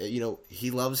color,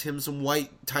 he loves him some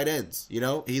white tight ends.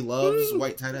 He loves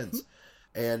white tight ends,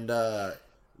 and I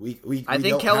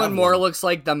think Kellen Moore looks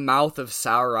like the mouth of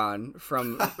Sauron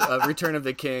from Return of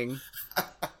the King.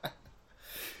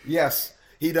 Yes,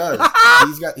 he does.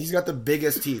 He's got the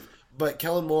biggest teeth. But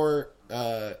Kellen Moore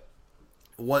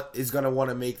is going to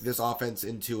want to make this offense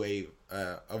into a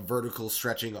vertically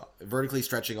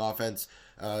stretching offense,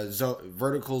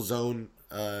 vertical zone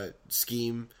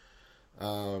scheme.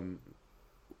 And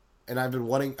I've been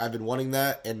wanting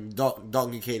that. And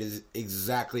Dalton Kincaid is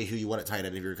exactly who you want at tight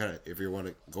end if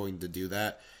you're going to do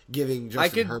that. Giving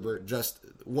Justin Herbert just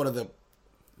one of the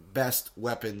best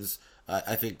weapons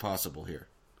I think possible here.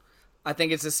 I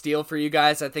think it's a steal for you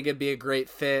guys. I think it'd be a great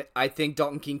fit. I think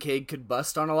Dalton Kincaid could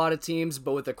bust on a lot of teams,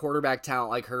 but with a quarterback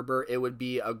talent like Herbert, it would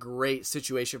be a great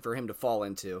situation for him to fall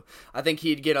into. I think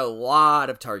he'd get a lot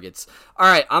of targets. All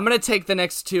right, I'm going to take the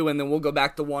next 2, and then we'll go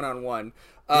back to one-on-one.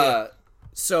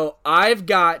 So I've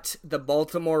got the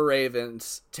Baltimore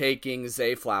Ravens taking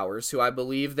Zay Flowers, who I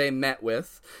believe they met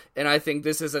with, and I think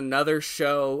this is another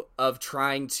show of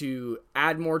trying to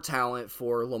add more talent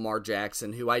for Lamar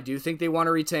Jackson, who I do think they want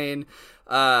to retain.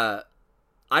 I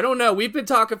don't know. We've been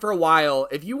talking for a while.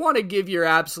 If you want to give your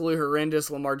absolute horrendous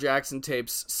Lamar Jackson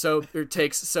takes, so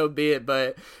be it.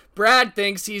 But Brad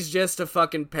thinks he's just a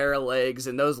fucking pair of legs,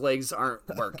 and those legs aren't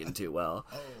working too well.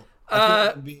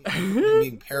 I think I'm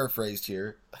being paraphrased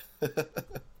here.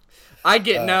 I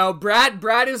get no.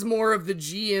 Brad is more of the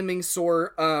GMing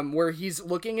sort, where he's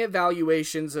looking at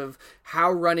valuations of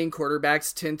how running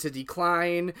quarterbacks tend to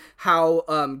decline,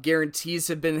 how guarantees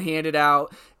have been handed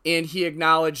out, and he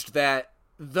acknowledged that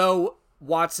though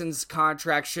Watson's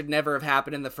contract should never have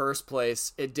happened in the first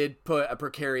place, it did put a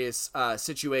precarious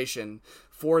situation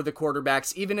for the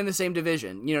quarterbacks, even in the same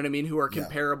division, you know what I mean, who are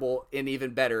comparable and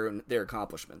even better in their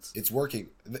accomplishments. It's working.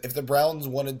 If the Browns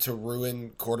wanted to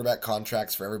ruin quarterback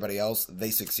contracts for everybody else,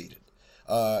 they succeeded.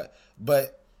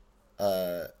 But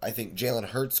I think Jalen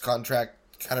Hurts'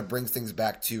 contract kind of brings things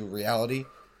back to reality.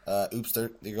 Oops, there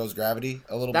goes gravity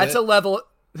a little bit.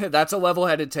 That's a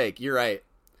level-headed take. You're right.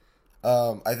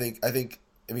 I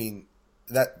mean,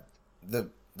 that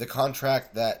the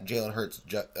contract that Jalen Hurts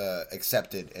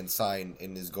accepted and signed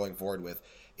and is going forward with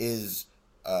is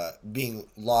being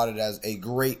lauded as a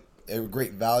great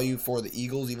value for the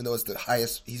Eagles, even though it's the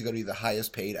highest. He's going to be the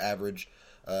highest paid average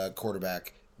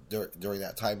quarterback during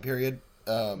that time period.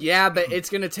 But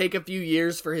it's going to take a few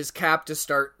years for his cap to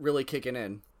start really kicking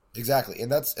in. Exactly,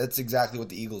 and that's exactly what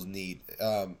the Eagles need.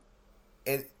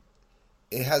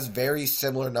 It has very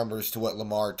similar numbers to what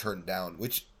Lamar turned down,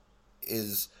 which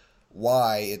is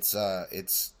why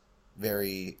it's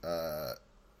very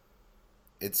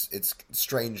it's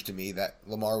strange to me that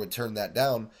Lamar would turn that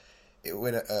down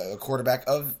when a quarterback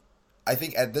of, I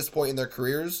think at this point in their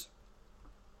careers,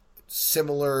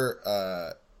 similar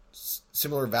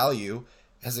value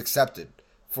has accepted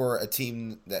for a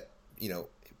team that, you know,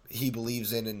 he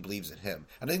believes in and believes in him.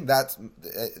 And I think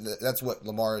that's what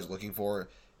Lamar is looking for,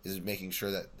 is making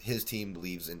sure that his team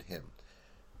believes in him.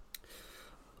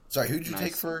 Sorry, who'd you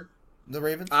take for the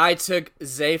Ravens? I took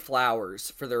Zay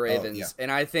Flowers for the Ravens,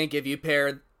 and I think if you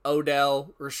pair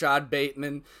Odell, Rashad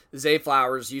Bateman, Zay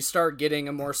Flowers, you start getting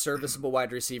a more serviceable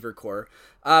wide receiver core.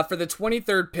 For the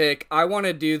 23rd pick, I want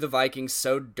to do the Vikings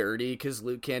so dirty because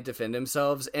Luke can't defend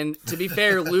himself. And to be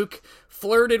fair, Luke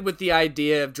flirted with the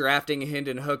idea of drafting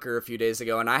Hendon Hooker a few days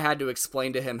ago, and I had to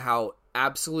explain to him how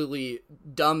absolutely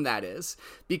dumb that is,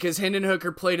 because Hendon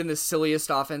Hooker played in the silliest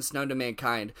offense known to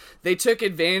mankind. They took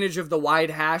advantage of the wide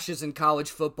hashes in college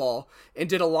football and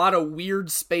did a lot of weird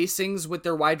spacings with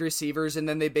their wide receivers, and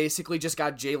then they basically just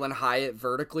got Jalen Hyatt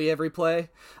vertically every play.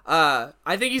 I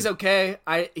think he's okay.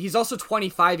 He's also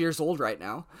 25 years old right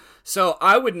now, so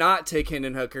I would not take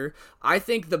Hendon Hooker. I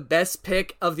think the best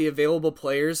pick of the available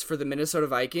players for the Minnesota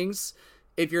Vikings,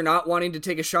 if you're not wanting to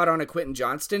take a shot on a Quentin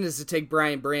Johnston, is to take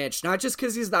Brian Branch. Not just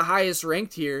because he's the highest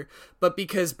ranked here, but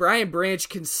because Brian Branch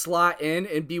can slot in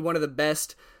and be one of the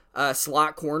best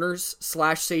slot corners /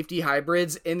 safety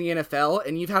hybrids in the NFL,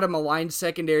 and you've had a maligned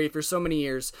secondary for so many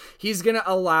years. He's going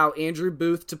to allow Andrew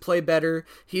Booth to play better.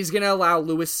 He's going to allow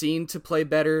Lewis Seen to play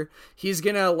better. He's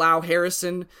going to allow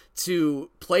Harrison to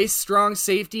play strong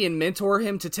safety and mentor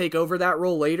him to take over that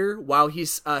role later while he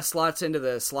slots into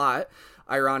the slot,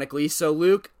 ironically. So,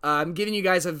 Luke, I'm giving you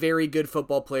guys a very good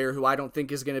football player who I don't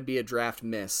think is going to be a draft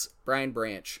miss. Brian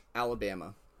Branch,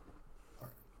 Alabama.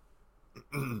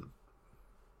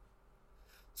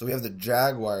 So we have the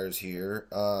Jaguars here.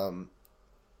 The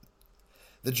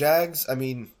Jags, I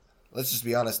mean, let's just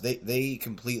be honest. They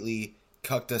completely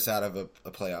cucked us out of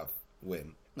a playoff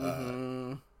win.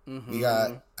 We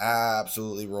got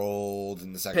absolutely rolled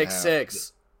in the second half. Pick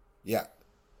six. Yeah.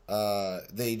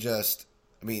 They just,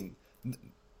 I mean,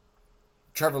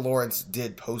 Trevor Lawrence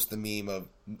did post the meme of,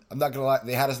 I'm not going to lie,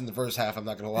 they had us in the first half, I'm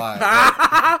not going to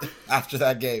lie, after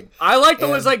that game. I like the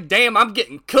ones like, damn, I'm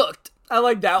getting cooked. I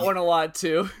like that one a lot,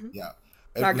 too. Yeah.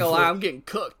 Not going to lie, I'm getting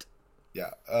cooked.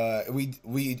 Yeah.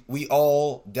 We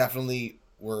all definitely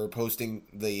were posting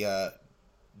the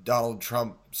Donald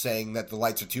Trump saying that the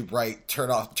lights are too bright, turn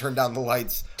down the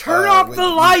lights. Turn off the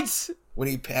lights! When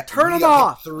he turn them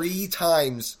off 3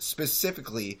 times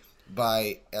specifically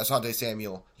by Asante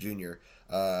Samuel Jr.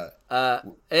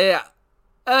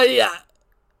 Yeah.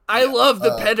 I love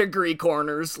the pedigree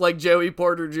corners like Joey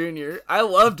Porter Jr. I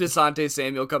love Asante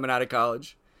Samuel coming out of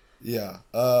college. Yeah.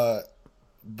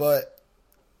 But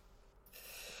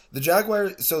the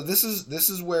Jaguars, so this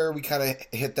is where we kind of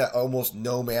hit that almost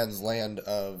no man's land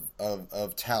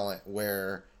of talent,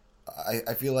 where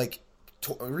I feel like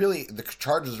really, the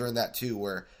Chargers are in that too,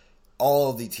 where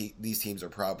all of these teams are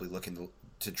probably looking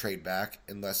to trade back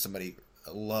unless somebody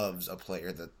loves a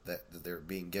player that they're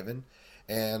being given.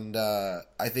 And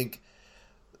I think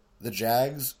the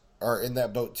Jags are in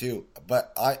that boat too.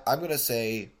 But I'm going to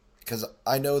say, because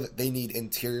I know that they need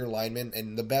interior linemen,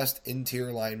 and the best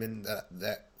interior linemen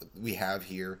that we have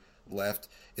here left,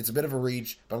 it's a bit of a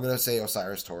reach, but I'm going to say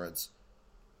Osiris Torrance.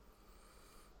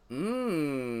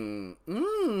 You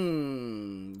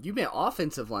meant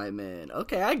offensive lineman.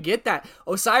 Okay, I get that.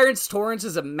 Osiris Torrance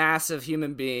is a massive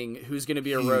human being who's going to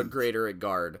be a road grader at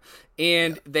guard.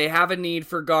 And they have a need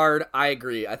for guard. I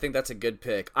agree. I think that's a good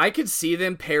pick. I could see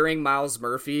them pairing Myles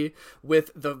Murphy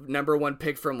with the number 1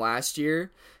 pick from last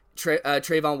year,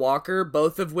 Trayvon Walker,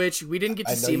 both of which we didn't get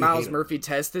to see Myles Murphy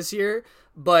test this year.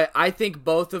 But I think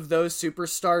both of those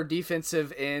superstar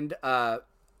defensive end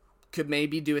could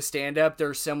maybe do a stand-up.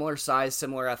 They're similar size,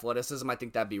 similar athleticism. I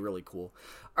think that'd be really cool.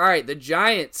 All right, the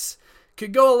Giants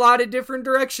could go a lot of different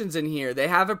directions in here. They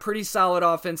have a pretty solid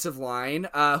offensive line.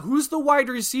 Who's the wide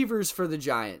receivers for the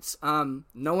Giants?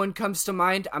 No one comes to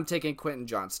mind. I'm taking Quentin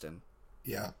Johnston.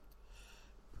 Yeah.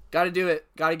 Got to do it.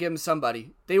 Got to give him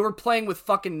somebody. They were playing with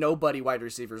fucking nobody wide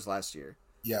receivers last year.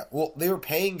 Yeah, well, they were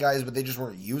paying guys, but they just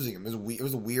weren't using them. It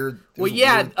was a weird... Old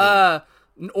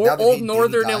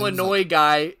Northern Illinois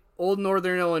guy...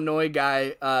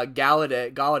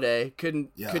 Galladay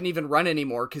couldn't even run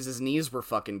anymore because his knees were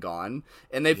fucking gone,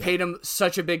 and they paid him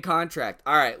such a big contract.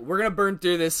 All right, we're gonna burn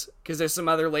through this because there's some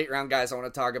other late round guys I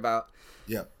want to talk about.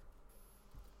 Yeah.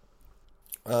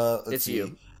 It's see.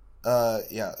 You.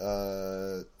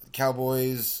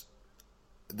 Cowboys.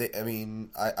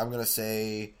 I'm gonna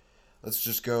say, let's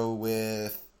just go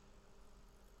with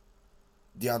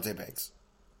Deonte Banks.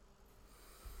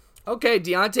 Okay,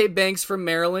 Deonte Banks from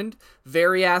Maryland,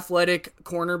 very athletic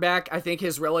cornerback. I think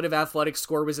his relative athletic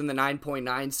score was in the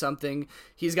 9.9 something.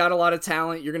 He's got a lot of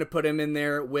talent. You're going to put him in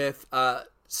there with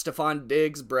Stephon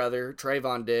Diggs' brother,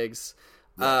 Trayvon Diggs.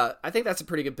 I think that's a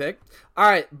pretty good pick. All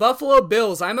right, Buffalo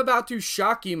Bills. I'm about to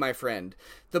shock you, my friend.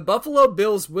 The Buffalo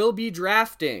Bills will be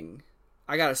drafting.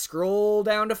 I got to scroll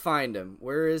down to find him.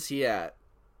 Where is he at?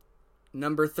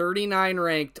 Number 39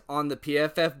 ranked on the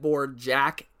PFF board,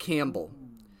 Jack Campbell.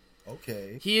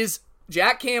 Okay.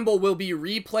 Jack Campbell will be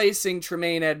replacing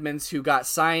Tremaine Edmonds, who got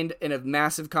signed in a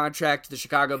massive contract to the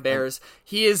Chicago Bears.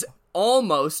 He is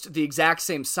almost the exact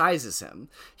same size as him.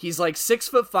 He's like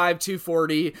 6'5",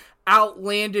 240,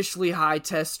 outlandishly high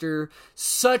tester,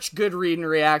 such good read and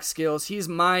react skills. He's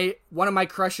one of my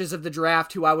crushes of the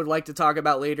draft, who I would like to talk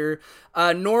about later.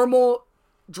 Normal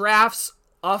drafts,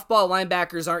 off-ball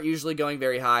linebackers aren't usually going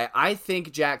very high. I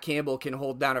think Jack Campbell can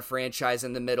hold down a franchise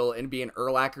in the middle and be an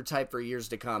Urlacher type for years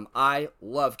to come. I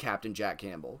love Captain Jack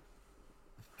Campbell.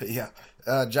 Yeah,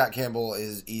 Jack Campbell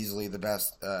is easily the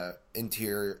best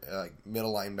interior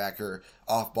middle linebacker,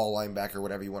 off-ball linebacker,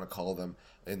 whatever you want to call them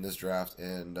in this draft.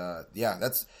 And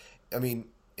that's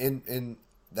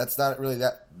not really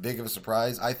that big of a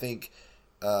surprise. I think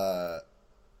I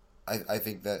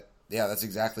think that. Yeah, that's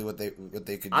exactly what they could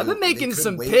do. I've been making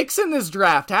some picks in this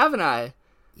draft, haven't I?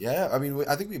 Yeah, I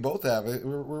think we both have.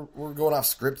 We're going off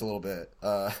script a little bit.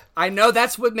 I know,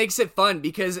 that's what makes it fun,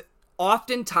 because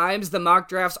oftentimes the mock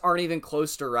drafts aren't even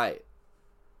close to right.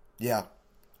 Yeah.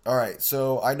 All right,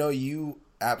 so I know you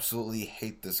absolutely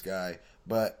hate this guy,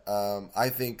 but I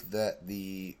think that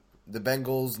the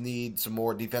Bengals need some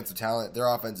more defensive talent.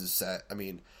 Their offense is set. I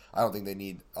don't think they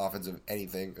need offensive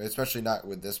anything, especially not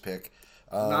with this pick.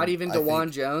 Not even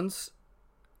DeJuan Jones?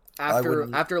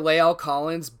 After Lael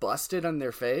Collins busted on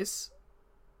their face?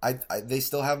 They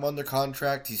still have him under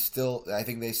contract. I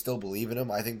think they still believe in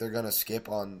him. I think they're going to skip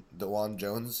on DeJuan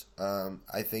Jones.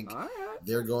 I think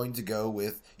they're going to go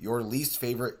with your least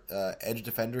favorite edge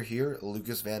defender here,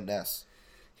 Lucas Van Ness.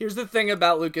 Here's the thing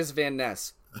about Lucas Van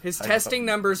Ness. His testing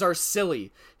numbers are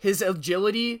silly. His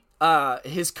agility,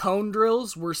 his cone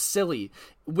drills were silly.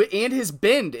 And his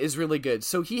bend is really good.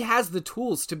 So he has the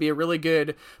tools to be a really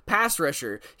good pass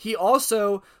rusher. He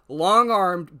also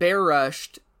long-armed, bear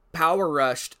rushed, power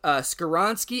rushed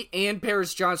Skoronski and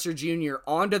Paris Johnson Jr.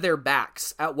 onto their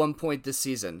backs at one point this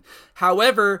season.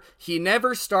 However, he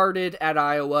never started at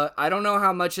Iowa. I don't know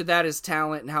how much of that is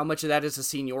talent and how much of that is a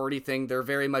seniority thing. They're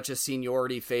very much a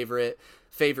seniority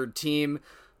favored team.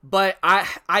 But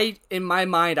I, in my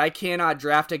mind, I cannot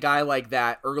draft a guy like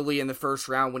that early in the first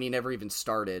round when he never even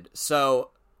started.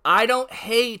 So I don't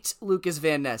hate Lucas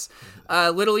Van Ness.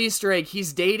 Little Easter egg,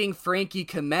 he's dating Frankie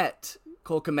Komet,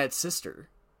 Cole Komet's sister.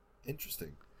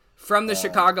 Interesting. From the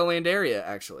Chicagoland area,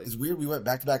 actually. It's weird we went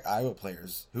back-to-back Iowa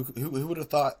players. Who would have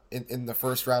thought in the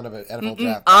first round of an NFL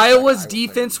draft? Iowa's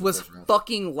defense was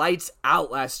fucking lights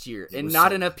out last year, and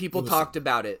not enough people talked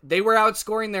about it. They were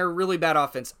outscoring their really bad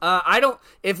offense.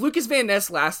 If Lucas Van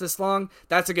Ness lasts this long,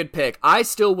 that's a good pick. I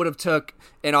still would have took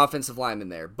an offensive lineman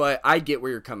there, but I get where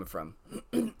you're coming from.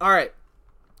 All right.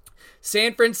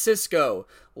 San Francisco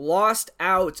lost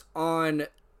out on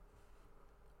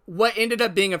what ended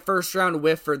up being a first-round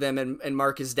whiff for them and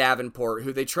Marcus Davenport,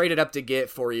 who they traded up to get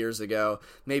 4 years ago,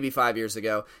 maybe 5 years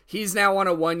ago. He's now on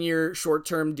a 1-year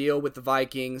short-term deal with the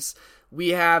Vikings. We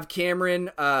have Cameron,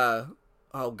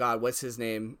 what's his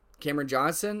name? Cameron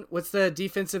Johnson? What's the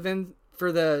defensive end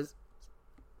for the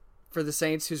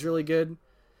Saints who's really good?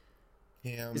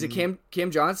 Is it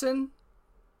Cam Johnson?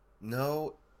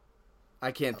 No.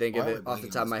 I can't think of it off the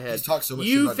top of my head. He's talked so much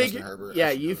about Justin Herbert. Yeah,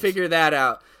 you figure that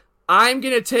out. I'm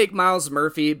going to take Miles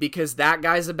Murphy because that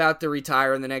guy's about to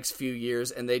retire in the next few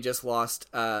years, and they just lost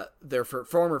their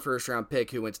former first-round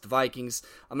pick who went to the Vikings.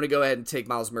 I'm going to go ahead and take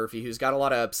Miles Murphy, who's got a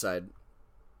lot of upside.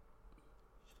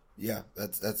 Yeah,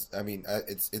 that's. I mean,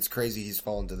 it's crazy he's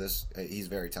fallen to this. He's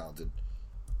very talented.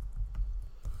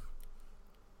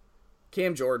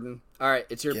 Cam Jordan. All right,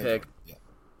 it's your pick. Yeah.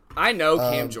 I know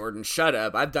Cam Jordan. Shut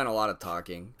up. I've done a lot of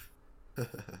talking.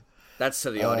 That's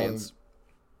to the audience.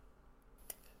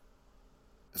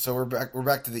 So we're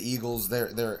back to the Eagles,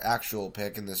 their actual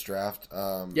pick in this draft.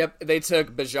 Yep, they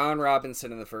took Bijan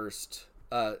Robinson in the first,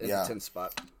 the 10th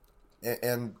spot.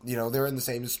 And they're in the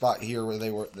same spot here where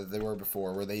they were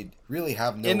before, where they really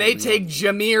have no. And they take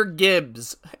Jahmyr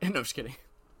Gibbs. No, I'm just kidding.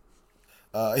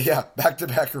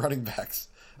 Back-to-back running backs.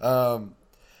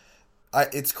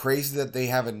 It's crazy that they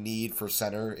have a need for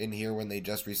center in here when they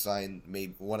just re-signed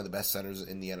maybe one of the best centers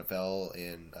in the NFL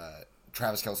in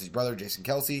Travis Kelce's brother, Jason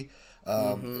Kelce.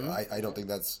 I don't think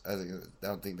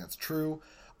that's true.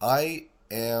 I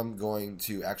am going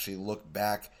to actually look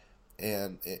back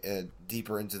and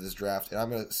deeper into this draft, and I'm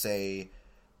going to say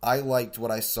I liked what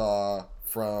I saw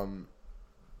from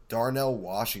Darnell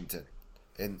Washington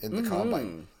in the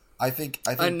combine. I think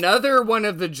another one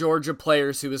of the Georgia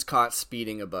players who was caught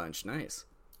speeding a bunch. Nice.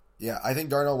 Yeah, I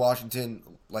think Darnell Washington,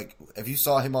 like if you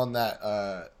saw him on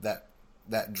that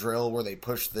drill where they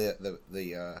pushed the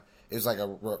it was like a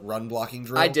run blocking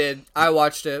drill. I did. I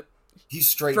watched it. He's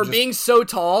straight. For being so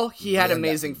tall, he had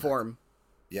amazing form.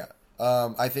 Yeah.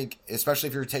 I think, especially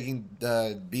if you're taking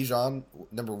Bijan,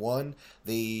 number one,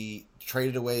 they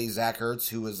traded away Zach Ertz,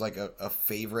 who was like a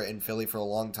favorite in Philly for a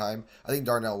long time. I think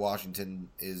Darnell Washington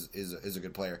is a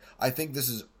good player. I think this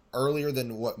is earlier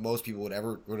than what most people would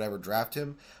ever draft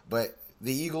him, but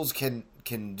the Eagles can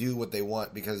do what they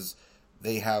want because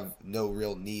they have no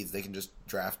real needs. They can just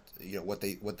draft what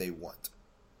they want.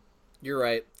 You're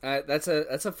right. That's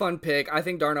a fun pick. I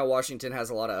think Darnell Washington has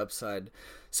a lot of upside.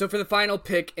 So for the final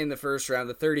pick in the first round,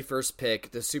 the 31st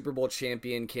pick, the Super Bowl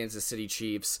champion Kansas City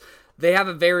Chiefs, they have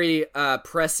a very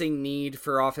pressing need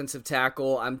for offensive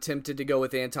tackle. I'm tempted to go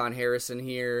with Anton Harrison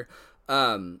here.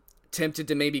 Tempted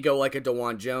to maybe go like a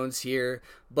DeJuan Jones here.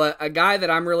 But a guy that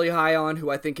I'm really high on who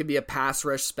I think could be a pass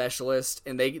rush specialist,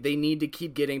 and they need to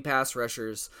keep getting pass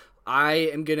rushers. I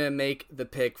am going to make the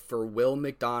pick for Will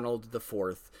McDonald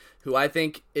IV, who I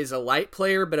think is a light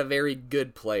player but a very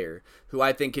good player, who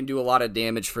I think can do a lot of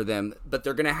damage for them. But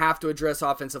they're going to have to address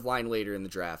offensive line later in the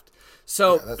draft.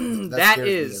 So that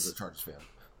is... as a Chargers fan.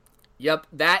 Yep,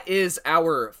 that is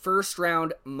our first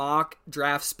round mock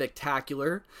draft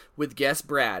spectacular with guest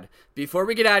Brad. Before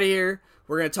we get out of here,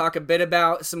 we're going to talk a bit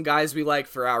about some guys we like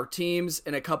for our teams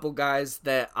and a couple guys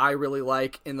that I really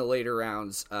like in the later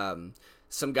rounds.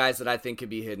 Some guys that I think could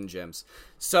be hidden gems.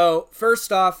 So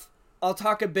first off, I'll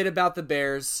talk a bit about the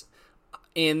Bears,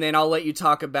 and then I'll let you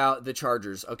talk about the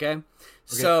Chargers, okay?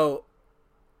 So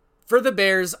for the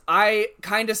Bears, I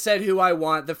kind of said who I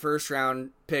want the first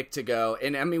round pick to go.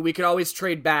 And I mean, we could always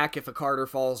trade back if a Carter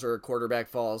falls or a quarterback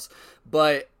falls.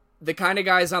 But the kind of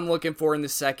guys I'm looking for in the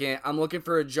second, I'm looking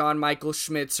for a John Michael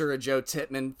Schmitz or a Joe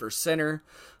Tippmann for center.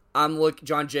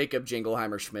 John Jacob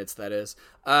Jingleheimer Schmitz, that is.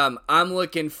 I'm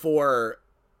looking for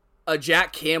a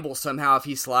Jack Campbell somehow if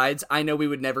he slides. I know we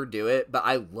would never do it, but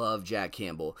I love Jack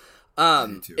Campbell.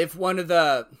 If one of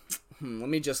the... let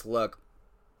me just look.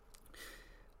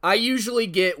 I usually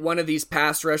get one of these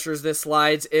pass rushers that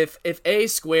slides. If A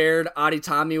squared,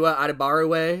 Adetomiwa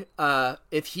Adebaroye,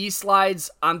 if he slides,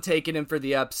 I'm taking him for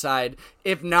the upside.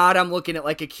 If not, I'm looking at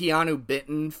like a Keanu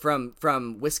Benton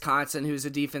from Wisconsin, who's a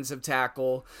defensive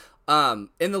tackle. In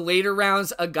the later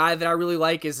rounds, a guy that I really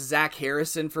like is Zach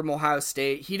Harrison from Ohio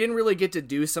State. He didn't really get to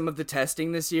do some of the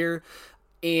testing this year.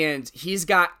 And he's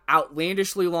got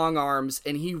outlandishly long arms,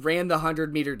 and he ran the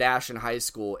 100-meter dash in high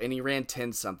school, and he ran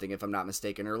 10-something, if I'm not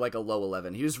mistaken, or like a low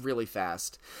 11. He was really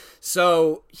fast.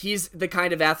 So he's the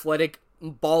kind of athletic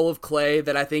ball of clay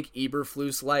that I think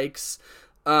Eberflus likes.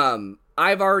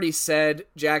 I've already said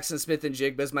Jackson Smith and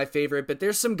Jigba is my favorite, but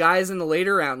there's some guys in the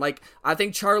later round. Like, I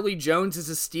think Charlie Jones is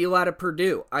a steal out of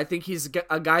Purdue. I think he's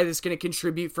a guy that's going to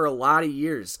contribute for a lot of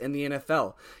years in the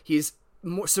NFL. He's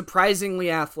more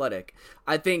surprisingly athletic.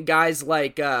 I think guys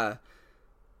like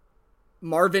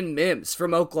Marvin Mims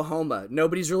from Oklahoma,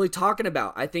 nobody's really talking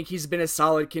about. I think he's been a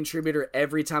solid contributor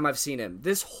every time I've seen him.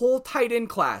 This whole tight end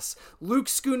class, Luke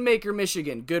Schoonmaker,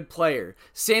 Michigan, good player.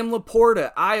 Sam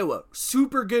Laporta, Iowa,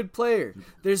 super good player.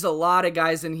 There's a lot of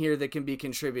guys in here that can be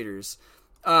contributors.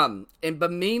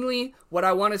 But mainly what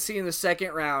I want to see in the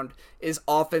second round is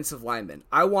offensive linemen.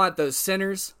 I want those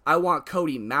centers. I want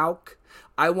Cody Mauch.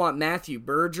 I want Matthew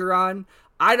Bergeron.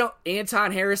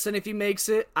 Anton Harrison, if he makes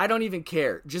it, I don't even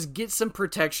care. Just get some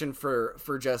protection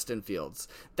for Justin Fields.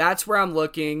 That's where I'm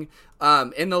looking.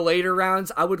 In the later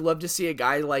rounds, I would love to see a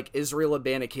guy like Israel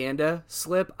Abanikanda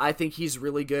slip. I think he's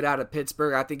really good out of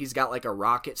Pittsburgh. I think he's got like a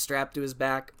rocket strapped to his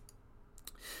back.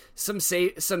 Some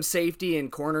safety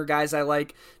and corner guys I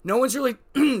like. No one's really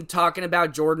talking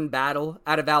about Jordan Battle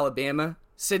out of Alabama.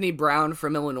 Sidney Brown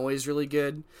from Illinois is really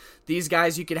good. These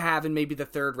guys you could have in maybe the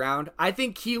third round. I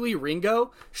think Keely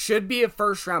Ringo should be a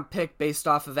first-round pick based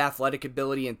off of athletic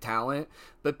ability and talent,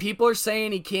 but people are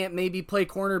saying he can't maybe play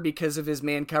corner because of his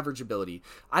man coverage ability.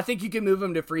 I think you can move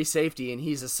him to free safety, and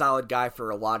he's a solid guy for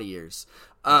a lot of years.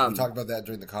 We talked about that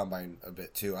during the Combine a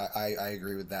bit, too. I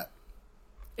agree with that.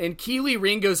 And Keely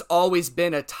Ringo's always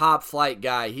been a top flight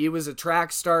guy. He was a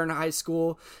track star in high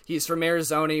school. He's from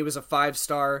Arizona. He was a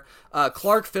 5-star.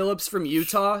 Clark Phillips from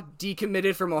Utah,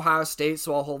 decommitted from Ohio State,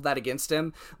 so I'll hold that against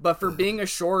him. But for being a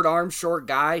short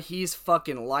guy, he's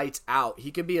fucking lights out. He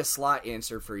could be a slot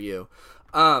answer for you.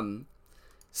 Some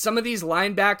of these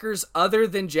linebackers, other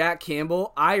than Jack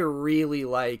Campbell, I really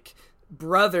like.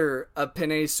 Brother of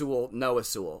Penei Sewell, Noah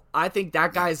Sewell. I think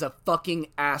that guy is a fucking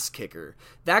ass kicker.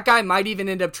 That guy might even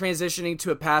end up transitioning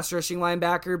to a pass rushing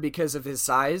linebacker because of his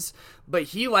size, but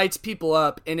he lights people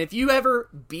up. And if you ever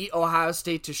beat Ohio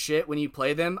State to shit when you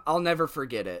play them, I'll never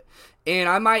forget it. And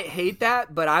I might hate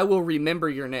that, but I will remember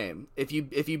your name if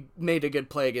you made a good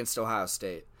play against Ohio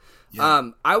State.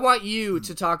 Yeah. I want you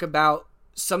to talk about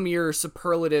some of your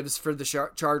superlatives for the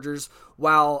Chargers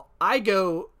while I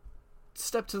go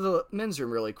step to the men's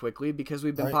room really quickly because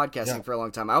we've been podcasting for a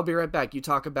long time. I'll be right back. You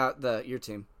talk about your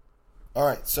team. All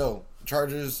right. So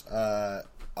Chargers,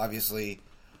 obviously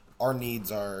our needs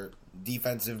are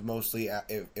defensive mostly.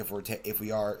 If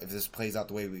this plays out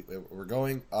the way we're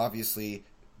going, obviously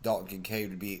Dalton Kincaid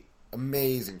would be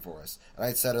amazing for us. And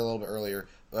I said it a little bit earlier,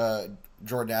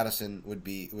 Jordan Addison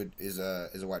is a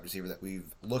wide receiver that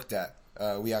we've looked at.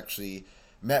 We actually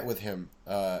met with him,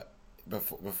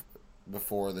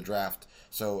 before the draft,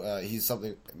 so he's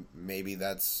something. Maybe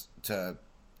that's to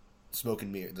smoke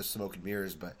and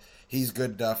mirrors, but he's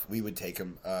good enough. We would take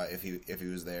him if he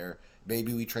was there.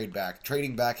 Maybe we trade back.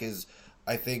 Trading back is,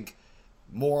 I think,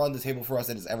 more on the table for us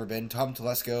than it's ever been. Tom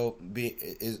Telesco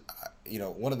is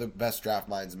one of the best draft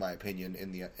minds in my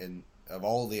opinion of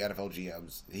all the NFL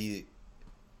GMs. He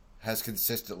has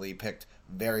consistently picked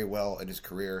very well in his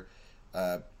career.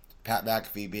 Pat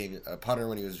McAfee being a punter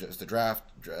when he was just a draft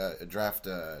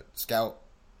scout.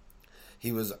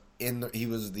 He was in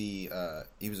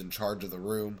charge of the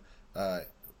room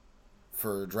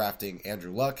for drafting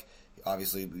Andrew Luck.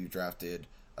 Obviously, we drafted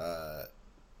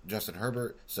Justin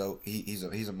Herbert, so he's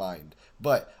a mind.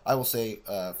 But I will say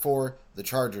for the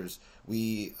Chargers,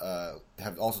 we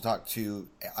have also talked to.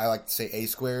 I like to say A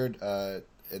Squared.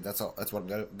 That's what I'm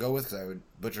gonna go with because I would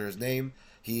butcher his name.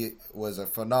 He was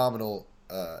phenomenal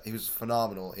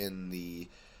in the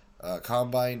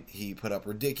Combine. He put up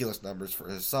ridiculous numbers for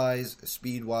his size,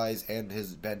 speed-wise, and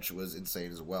his bench was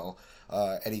insane as well.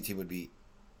 Any team would be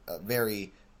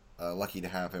very lucky to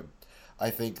have him. I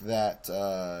think that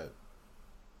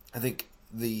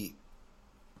the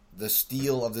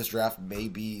steal of this draft may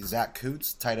be Zach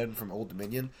Kuntz, tight end from Old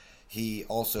Dominion. He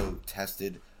also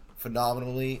tested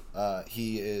phenomenally.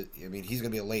 He's going to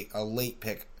be a late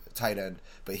pick tight end,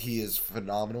 but he is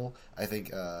phenomenal. I think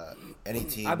any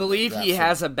team. I believe he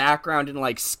has a background in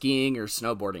like skiing or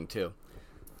snowboarding too.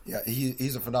 Yeah,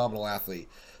 he's a phenomenal athlete.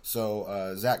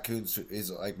 So Zach Kuntz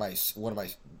is like one of my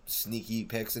sneaky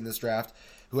picks in this draft.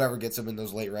 Whoever gets him in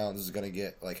those late rounds is going to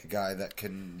get like a guy that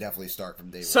can definitely start from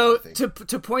day one. So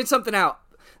to point something out,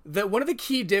 one of the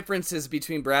key differences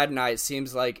between Brad and I, it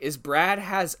seems like, is Brad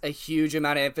has a huge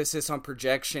amount of emphasis on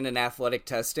projection and athletic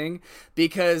testing,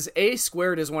 because A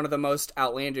squared is one of the most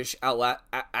outlandish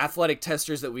athletic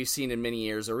testers that we've seen in many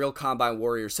years, a real combine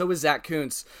warrior. So is Zach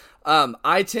Kuntz.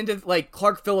 I tend to like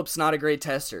Clark Phillips, not a great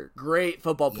tester, great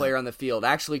football player on the field,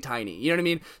 actually tiny. You know what I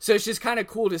mean? So it's just kind of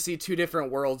cool to see two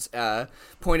different worlds,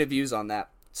 point of views on that.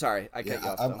 Sorry, I cut you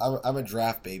off. I'm a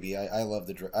draft baby. I love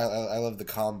I love the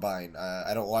combine.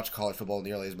 I don't watch college football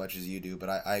nearly as much as you do, but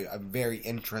I'm very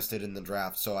interested in the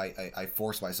draft, so I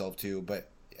force myself to. But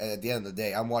at the end of the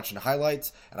day, I'm watching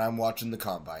highlights and I'm watching the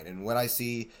combine. And when I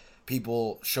see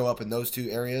people show up in those two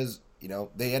areas, you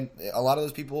know, a lot of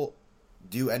those people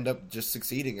do end up just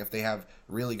succeeding if they have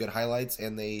really good highlights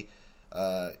and they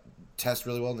test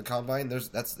really well in the combine.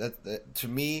 To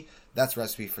me, that's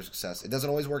recipe for success. It doesn't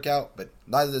always work out, but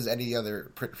neither does any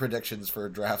other predictions for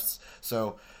drafts.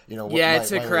 So, you know,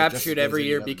 it's a crapshoot every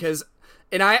year because,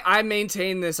 and I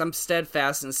maintain this. I'm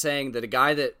steadfast in saying that a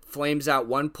guy that flames out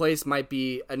one place might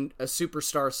be a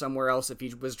superstar somewhere else if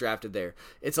he was drafted there.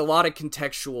 It's a lot of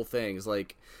contextual things,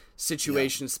 like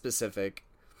situation specific.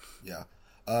 Yeah.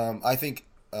 I think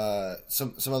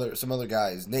some other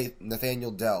guys.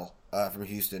 Nathaniel Dell from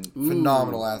Houston,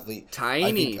 phenomenal athlete,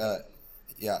 tiny.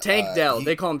 Tank Dell.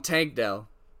 They call him Tank Dell.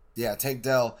 Yeah, Tank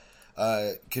Dell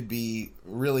could be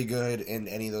really good in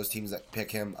any of those teams that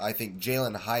pick him. I think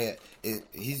Jalen Hyatt.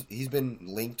 He's been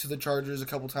linked to the Chargers a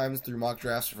couple times through mock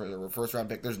drafts for a first round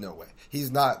pick. There's no way he's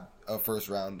not a first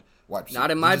round wide receiver.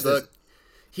 Not in my book.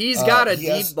 He's got a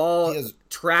deep ball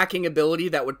tracking ability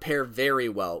that would pair very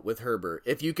well with Herbert.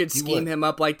 If you could scheme him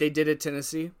up like they did at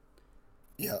Tennessee.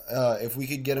 Yeah, if we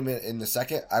could get him in the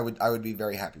second, I would be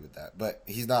very happy with that. But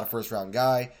he's not a first round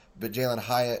guy. But Jalen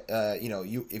Hyatt,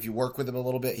 if you work with him a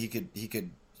little bit, he could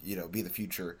be the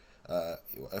future,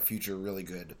 a future really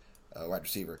good wide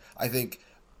receiver. I think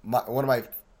one of my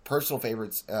personal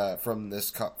favorites from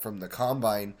the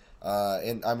combine.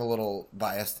 And I'm a little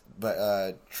biased, but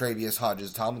Travius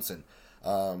Hodges-Tomlinson,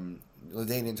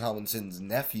 LaDainian Tomlinson's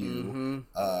nephew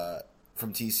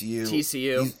from TCU.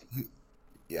 TCU.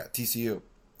 TCU.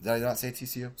 Did I not say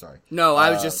TCU? Sorry. No, I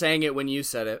was just saying it when you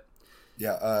said it.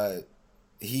 Yeah,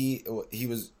 he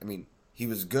was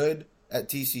good at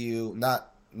TCU,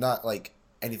 not like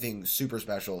anything super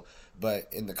special, but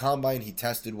in the combine he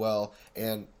tested well,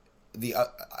 and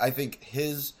I think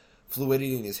his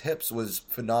fluidity in his hips was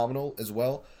phenomenal as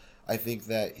well. I think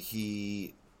that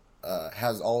he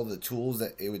has all the tools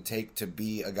that it would take to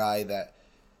be a guy that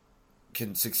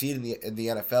can succeed in the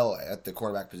NFL at the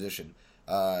quarterback position.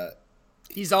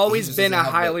 He's always been a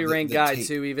highly ranked guy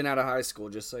too, even out of high school.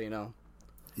 Just so you know.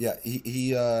 Yeah,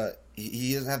 he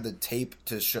doesn't have the tape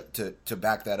to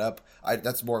back that up.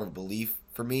 That's more of a belief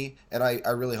for me, and I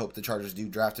really hope the Chargers do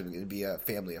draft him. It'd be a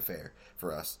family affair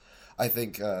for us. I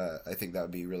think that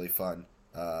would be really fun.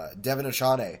 Devin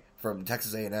Achane from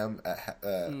Texas A&M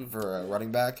for a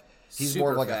running back. He's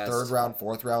more of like a third round,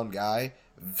 fourth round guy.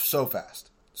 So fast.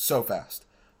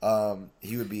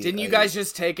 He would be. Didn't you guys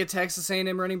just take a Texas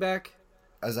A&M running back?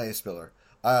 Isaiah Spiller.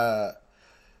 But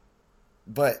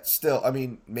still, I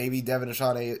mean, maybe Devin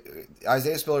Achane.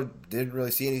 Isaiah Spiller didn't really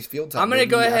see any field time. I'm going to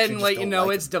go ahead and let you know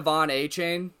it's Devon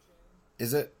Achane.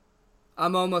 Is it?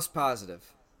 I'm almost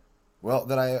positive. Well,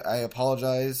 then I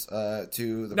apologize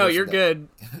to the. No, you're good.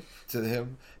 To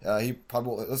him, he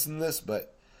probably won't listen to this,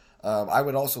 but I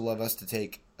would also love us to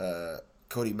take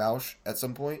Cody Mausch at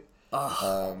some point.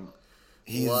 Love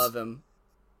him.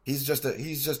 He's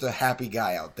just a happy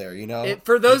guy out there, you know.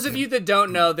 For those of you that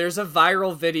don't know, there's a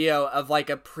viral video of like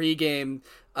a pregame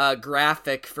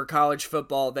graphic for college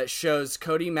football that shows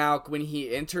Cody Mauch when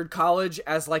he entered college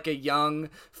as like a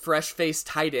young, fresh-faced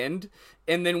tight end,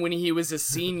 and then when he was a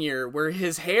senior, where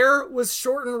his hair was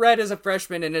short and red as a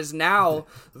freshman and is now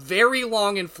very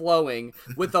long and flowing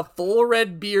with a full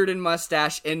red beard and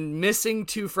mustache and missing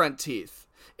 2 front teeth,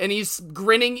 and he's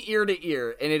grinning ear to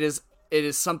ear, and it is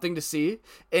something to see,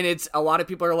 and it's a lot of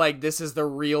people are like, this is the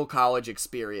real college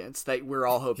experience that we're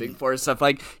all hoping for. Stuff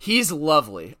like, he's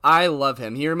lovely. I love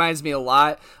him. He reminds me a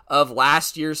lot of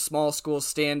last year's small school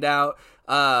standout.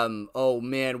 Oh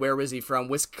man, where was he from?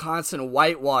 Wisconsin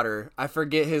Whitewater. I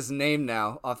forget his name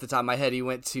now off the top of my head. He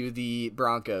went to the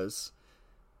Broncos.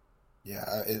 Yeah,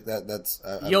 that's.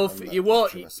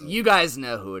 You guys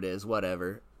know who it is.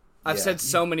 Whatever. I've said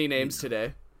so many names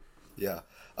today. Yeah.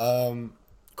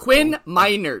 Quinn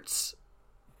Meinertz.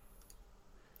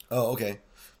 Oh, okay.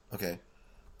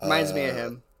 Reminds me of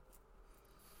him.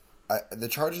 The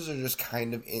Chargers are just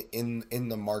kind of in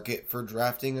the market for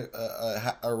drafting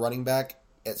a running back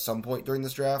at some point during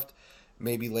this draft.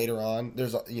 maybe later on.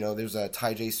 There's a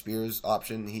Ty J Spears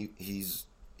option. He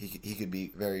could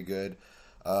be very good.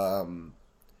 Let me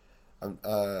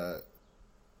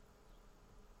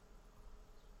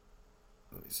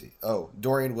see. Oh,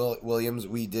 Dorian Williams.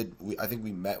 I think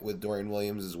we met with Dorian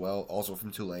Williams as well, also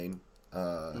from Tulane.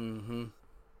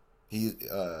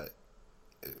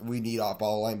 We need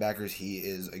off-ball linebackers. He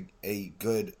is a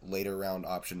good later round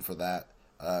option for that.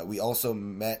 We also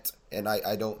met, and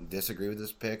I don't disagree with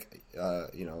this pick.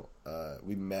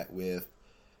 We met with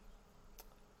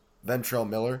Ventrell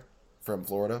Miller from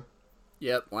Florida.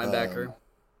 Yep, linebacker.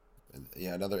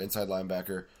 Another inside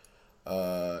linebacker.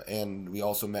 And we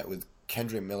also met with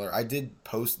Kendre Miller. I did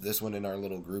post this one in our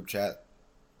little group chat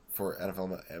for NFL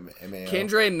MAL.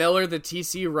 Kendre Miller, the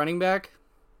TCU running back?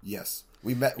 Yes.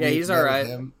 We met. Yeah, he's all right.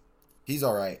 He's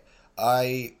all right.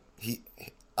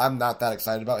 I'm not that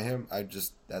excited about him.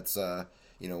 That's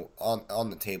on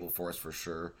the table for us for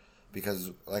sure, because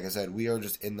like I said, we are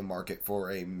just in the market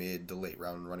for a mid to late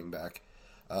round running back.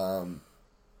 I'm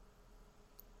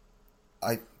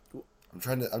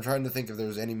trying to think if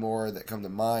there's any more that come to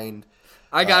mind.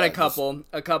 I got a couple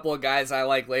of guys I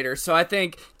like later. So I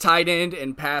think tight end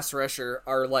and pass rusher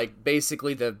are like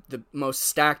basically the most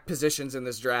stacked positions in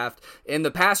this draft. And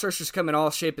the pass rushers come in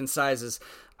all shape and sizes.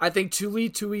 I think Tuli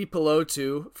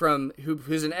Pelotu,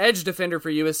 who's an edge defender for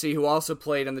USC, who also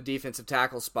played on the defensive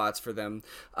tackle spots for them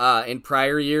in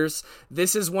prior years.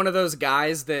 This is one of those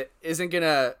guys that isn't going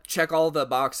to check all the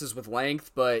boxes with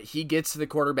length, but he gets to the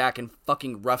quarterback and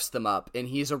fucking roughs them up, and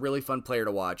he's a really fun player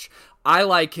to watch. I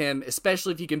like him,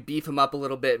 especially if you can beef him up a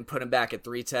little bit and put him back at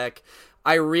 3-tech.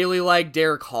 I really like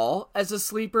Derek Hall as a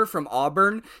sleeper from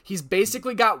Auburn. He's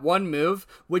basically got one move,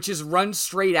 which is run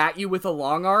straight at you with a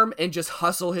long arm and just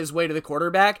hustle his way to the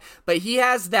quarterback. But he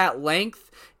has that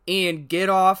length and get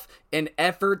off and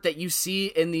effort that you see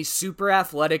in these super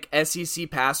athletic SEC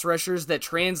pass rushers that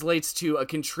translates to a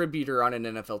contributor on an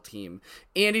NFL team.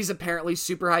 And he's apparently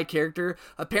super high character.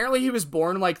 Apparently he was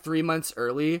born like 3 months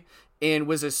early and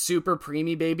was a super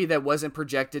preemie baby that wasn't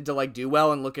projected to like do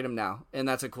well, and look at him now. And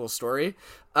that's a cool story.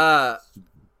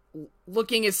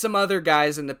 Looking at some other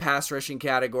guys in the pass rushing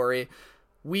category,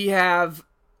 we have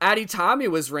Addy Tommy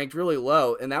was ranked really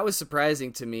low, and that was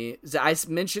surprising to me. I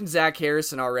mentioned Zach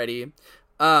Harrison already.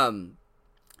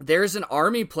 There's an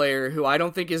Army player who I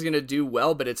don't think is going to do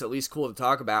well, but it's at least cool to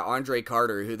talk about, Andre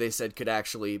Carter, who they said could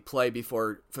actually play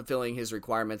before fulfilling his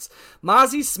requirements.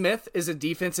 Mozzie Smith is a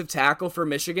defensive tackle for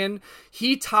Michigan.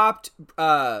 He topped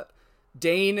Dane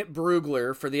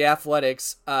Brugler for the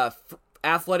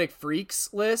Athletic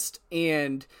Freaks list,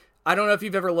 and I don't know if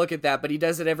you've ever looked at that, but he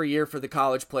does it every year for the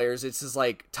college players. It's his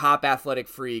like top athletic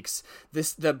freaks.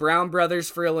 The Brown brothers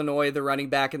for Illinois, the running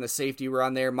back and the safety were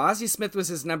on there. Mozzie Smith was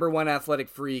his number one athletic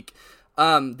freak.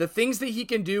 The things that he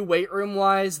can do weight room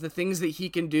wise, the things that he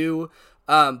can do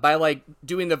by like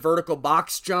doing the vertical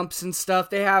box jumps and stuff.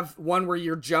 They have one where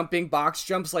you're jumping box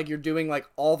jumps like you're doing like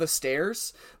all the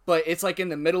stairs, but it's like in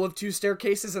the middle of 2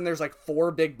 staircases and there's like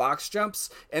 4 big box jumps,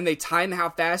 and they time how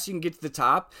fast you can get to the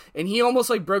top. And he almost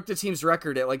like broke the team's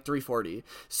record at like 340.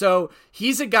 So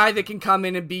he's a guy that can come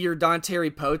in and be your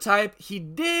Dontari Poe type. He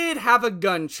did have a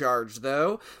gun charge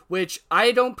though, which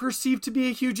I don't perceive to be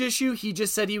a huge issue. He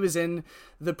just said he was in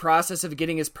the process of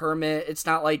getting his permit. It's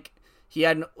not like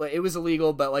it was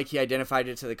illegal, but like he identified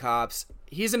it to the cops.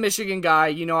 He's a Michigan guy.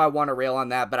 I want to rail on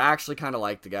that, but I actually kind of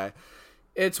like the guy.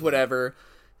 It's whatever.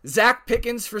 Zach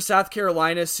Pickens for South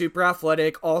Carolina, super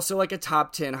athletic, also like a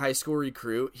top 10 high school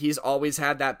recruit. He's always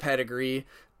had that pedigree.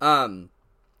 And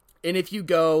if you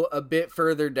go a bit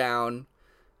further down,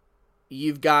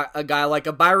 you've got a guy like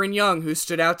a Byron Young who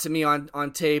stood out to me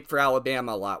on tape for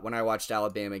Alabama a lot when I watched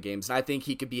Alabama games. And I think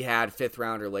he could be had 5th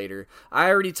round or later. I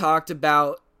already talked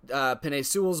about Penei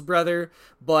Sewell's brother,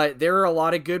 but there are a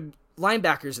lot of good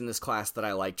linebackers in this class that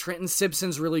I like. Trenton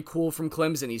Simpson's really cool from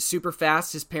Clemson. He's super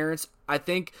fast. His parents, I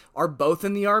think, are both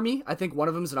in the Army. I think one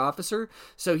of them's an officer.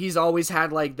 So he's always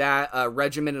had like that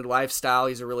regimented lifestyle.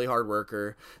 He's a really hard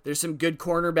worker. There's some good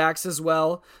cornerbacks as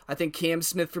well. I think Cam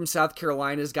Smith from South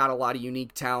Carolina's got a lot of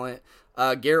unique talent.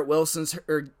 Garrett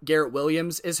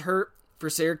Williams is hurt for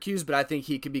Syracuse, but I think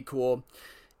he could be cool.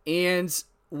 And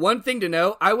one thing to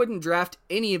know, I wouldn't draft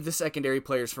any of the secondary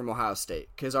players from Ohio State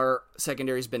because our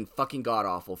secondary's been fucking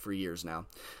god-awful for years now.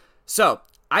 So,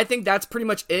 I think that's pretty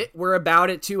much it. We're about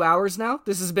at 2 hours now.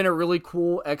 This has been a really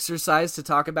cool exercise to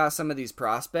talk about some of these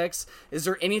prospects. Is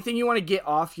there anything you want to get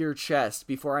off your chest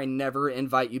before I never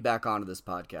invite you back onto this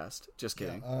podcast? Just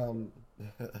kidding.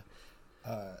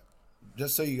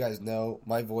 Just so you guys know,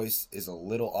 my voice is a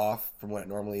little off from what it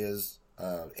normally is.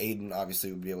 Aedan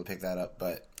obviously would be able to pick that up,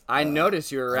 but... I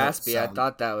noticed you were raspy. I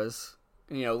thought that was...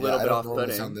 a little bit off-putting. I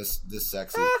don't sound this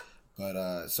sexy,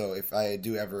 but so if I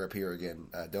do ever appear again,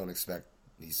 don't expect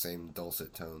these same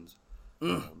dulcet tones.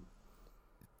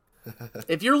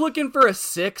 If you're looking for a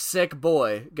sick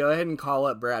boy, go ahead and call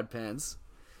up Brad Pence.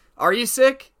 Are you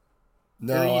sick?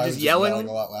 No, or are you I was just yelling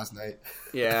a lot last night.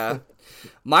 Yeah.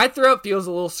 My throat feels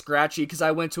a little scratchy because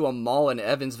I went to a mall in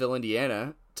Evansville,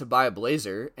 Indiana to buy a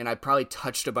blazer, and I probably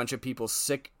touched a bunch of people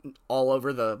sick all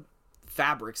over the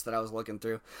fabrics that I was looking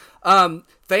through.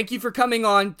 Thank you for coming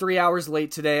on 3 hours late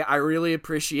today. I really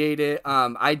appreciate it.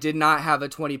 I did not have a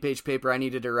 20-page paper I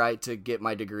needed to write to get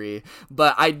my degree,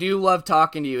 but I do love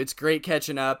talking to you. It's great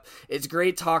catching up. It's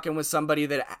great talking with somebody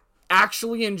that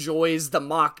actually enjoys the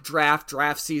mock draft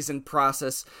season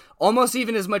process almost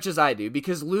even as much as I do,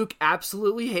 because Luke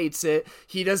absolutely hates it.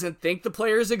 He doesn't think the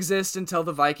players exist until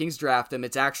the Vikings draft them.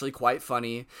 It's actually quite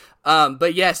funny.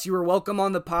 But yes, you are welcome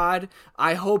on the pod.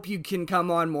 I hope you can come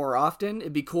on more often.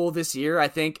 It'd be cool this year. I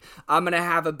think I'm going to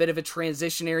have a bit of a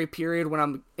transitionary period when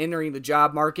I'm entering the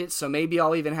job market, so maybe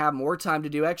I'll even have more time to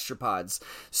do extra pods.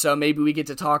 So maybe we get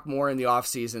to talk more in the off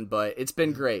season, but it's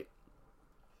been great.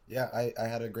 Yeah, I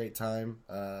had a great time.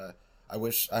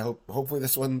 Hopefully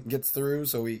this one gets through,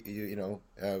 so we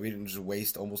didn't just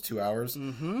waste almost 2 hours.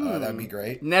 That'd be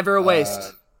great. Never a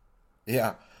waste.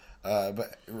 Yeah.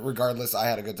 But regardless, I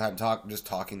had a good time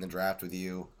talking the draft with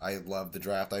you. I love the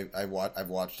draft. I've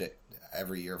watched it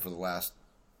every year for the last,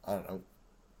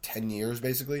 10 years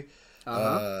basically.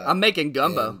 I'm making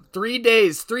gumbo. 3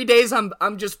 days. 3 days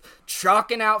I'm just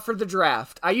chalking out for the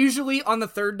draft. I usually on the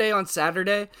third day on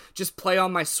Saturday just play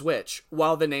on my Switch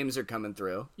while the names are coming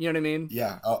through. You know what I mean?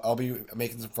 Yeah, I'll be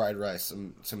making some fried rice,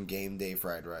 some game day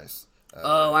fried rice.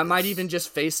 I might even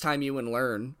just FaceTime you and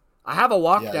learn. I have a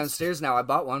wok downstairs now. I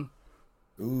bought one.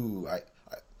 Ooh,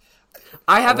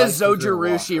 I have a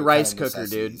Zojirushi rice cooker,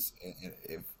 dude.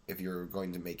 If you're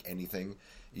going to make anything,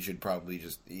 you should probably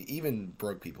just, even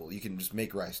broke people, you can just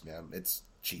make rice, man. It's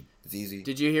cheap. It's easy.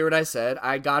 Did you hear what I said?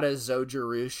 I got a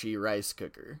Zojirushi rice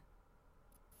cooker.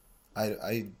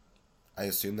 I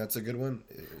assume that's a good one.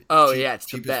 Oh, yeah,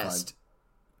 it's the best.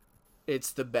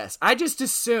 It's the best. I just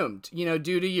assumed,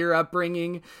 due to your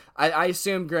upbringing, I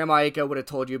assumed Grandma Aiko would have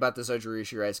told you about the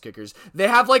Zojirushi rice cookers. They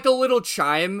have like a little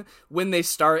chime when they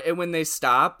start and when they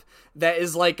stop that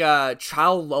is like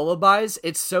child lullabies.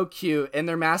 It's so cute. And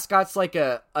their mascot's like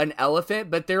an elephant,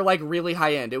 but they're like really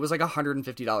high end. It was like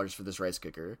 $150 for this rice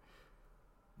cooker.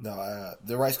 No,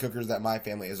 the rice cookers that my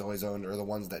family has always owned are the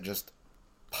ones that just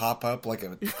pop up like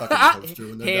a fucking toaster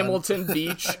when they're Hamilton done.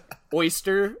 Beach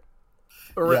oyster.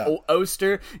 Or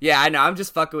Oster. Yeah, I know. I'm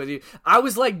just fucking with you. I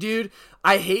was like, dude,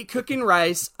 I hate cooking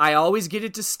rice. I always get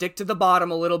it to stick to the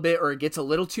bottom a little bit or it gets a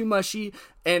little too mushy.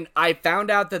 And I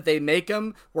found out that they make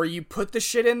them where you put the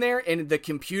shit in there and the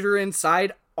computer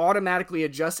inside automatically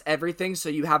adjusts everything so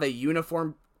you have a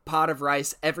uniform pot of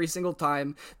rice every single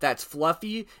time that's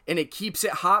fluffy and it keeps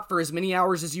it hot for as many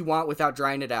hours as you want without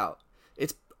drying it out.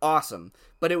 It's awesome.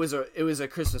 But it was a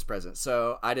Christmas present,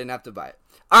 so I didn't have to buy it.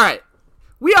 All right.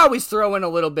 We always throw in a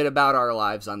little bit about our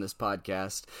lives on this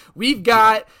podcast. We've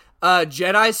got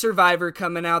Jedi Survivor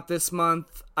coming out this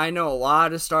month. I know a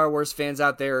lot of Star Wars fans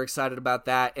out there are excited about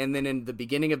that. And then in the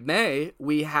beginning of May,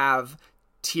 we have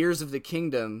Tears of the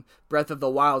Kingdom, Breath of the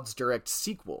Wild's direct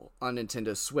sequel on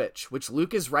Nintendo Switch, which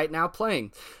Luke is right now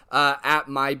playing at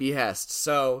my behest.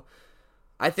 So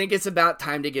I think it's about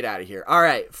time to get out of here. All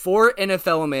right, for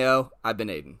NFL Mayo, I've been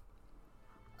Aiden.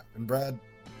 And Brad.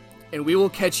 And we will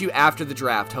catch you after the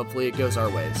draft. Hopefully it goes our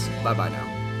ways. Bye-bye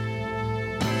now.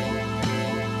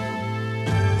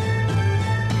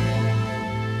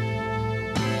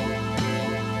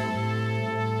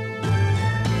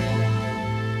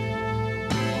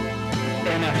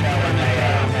 NFL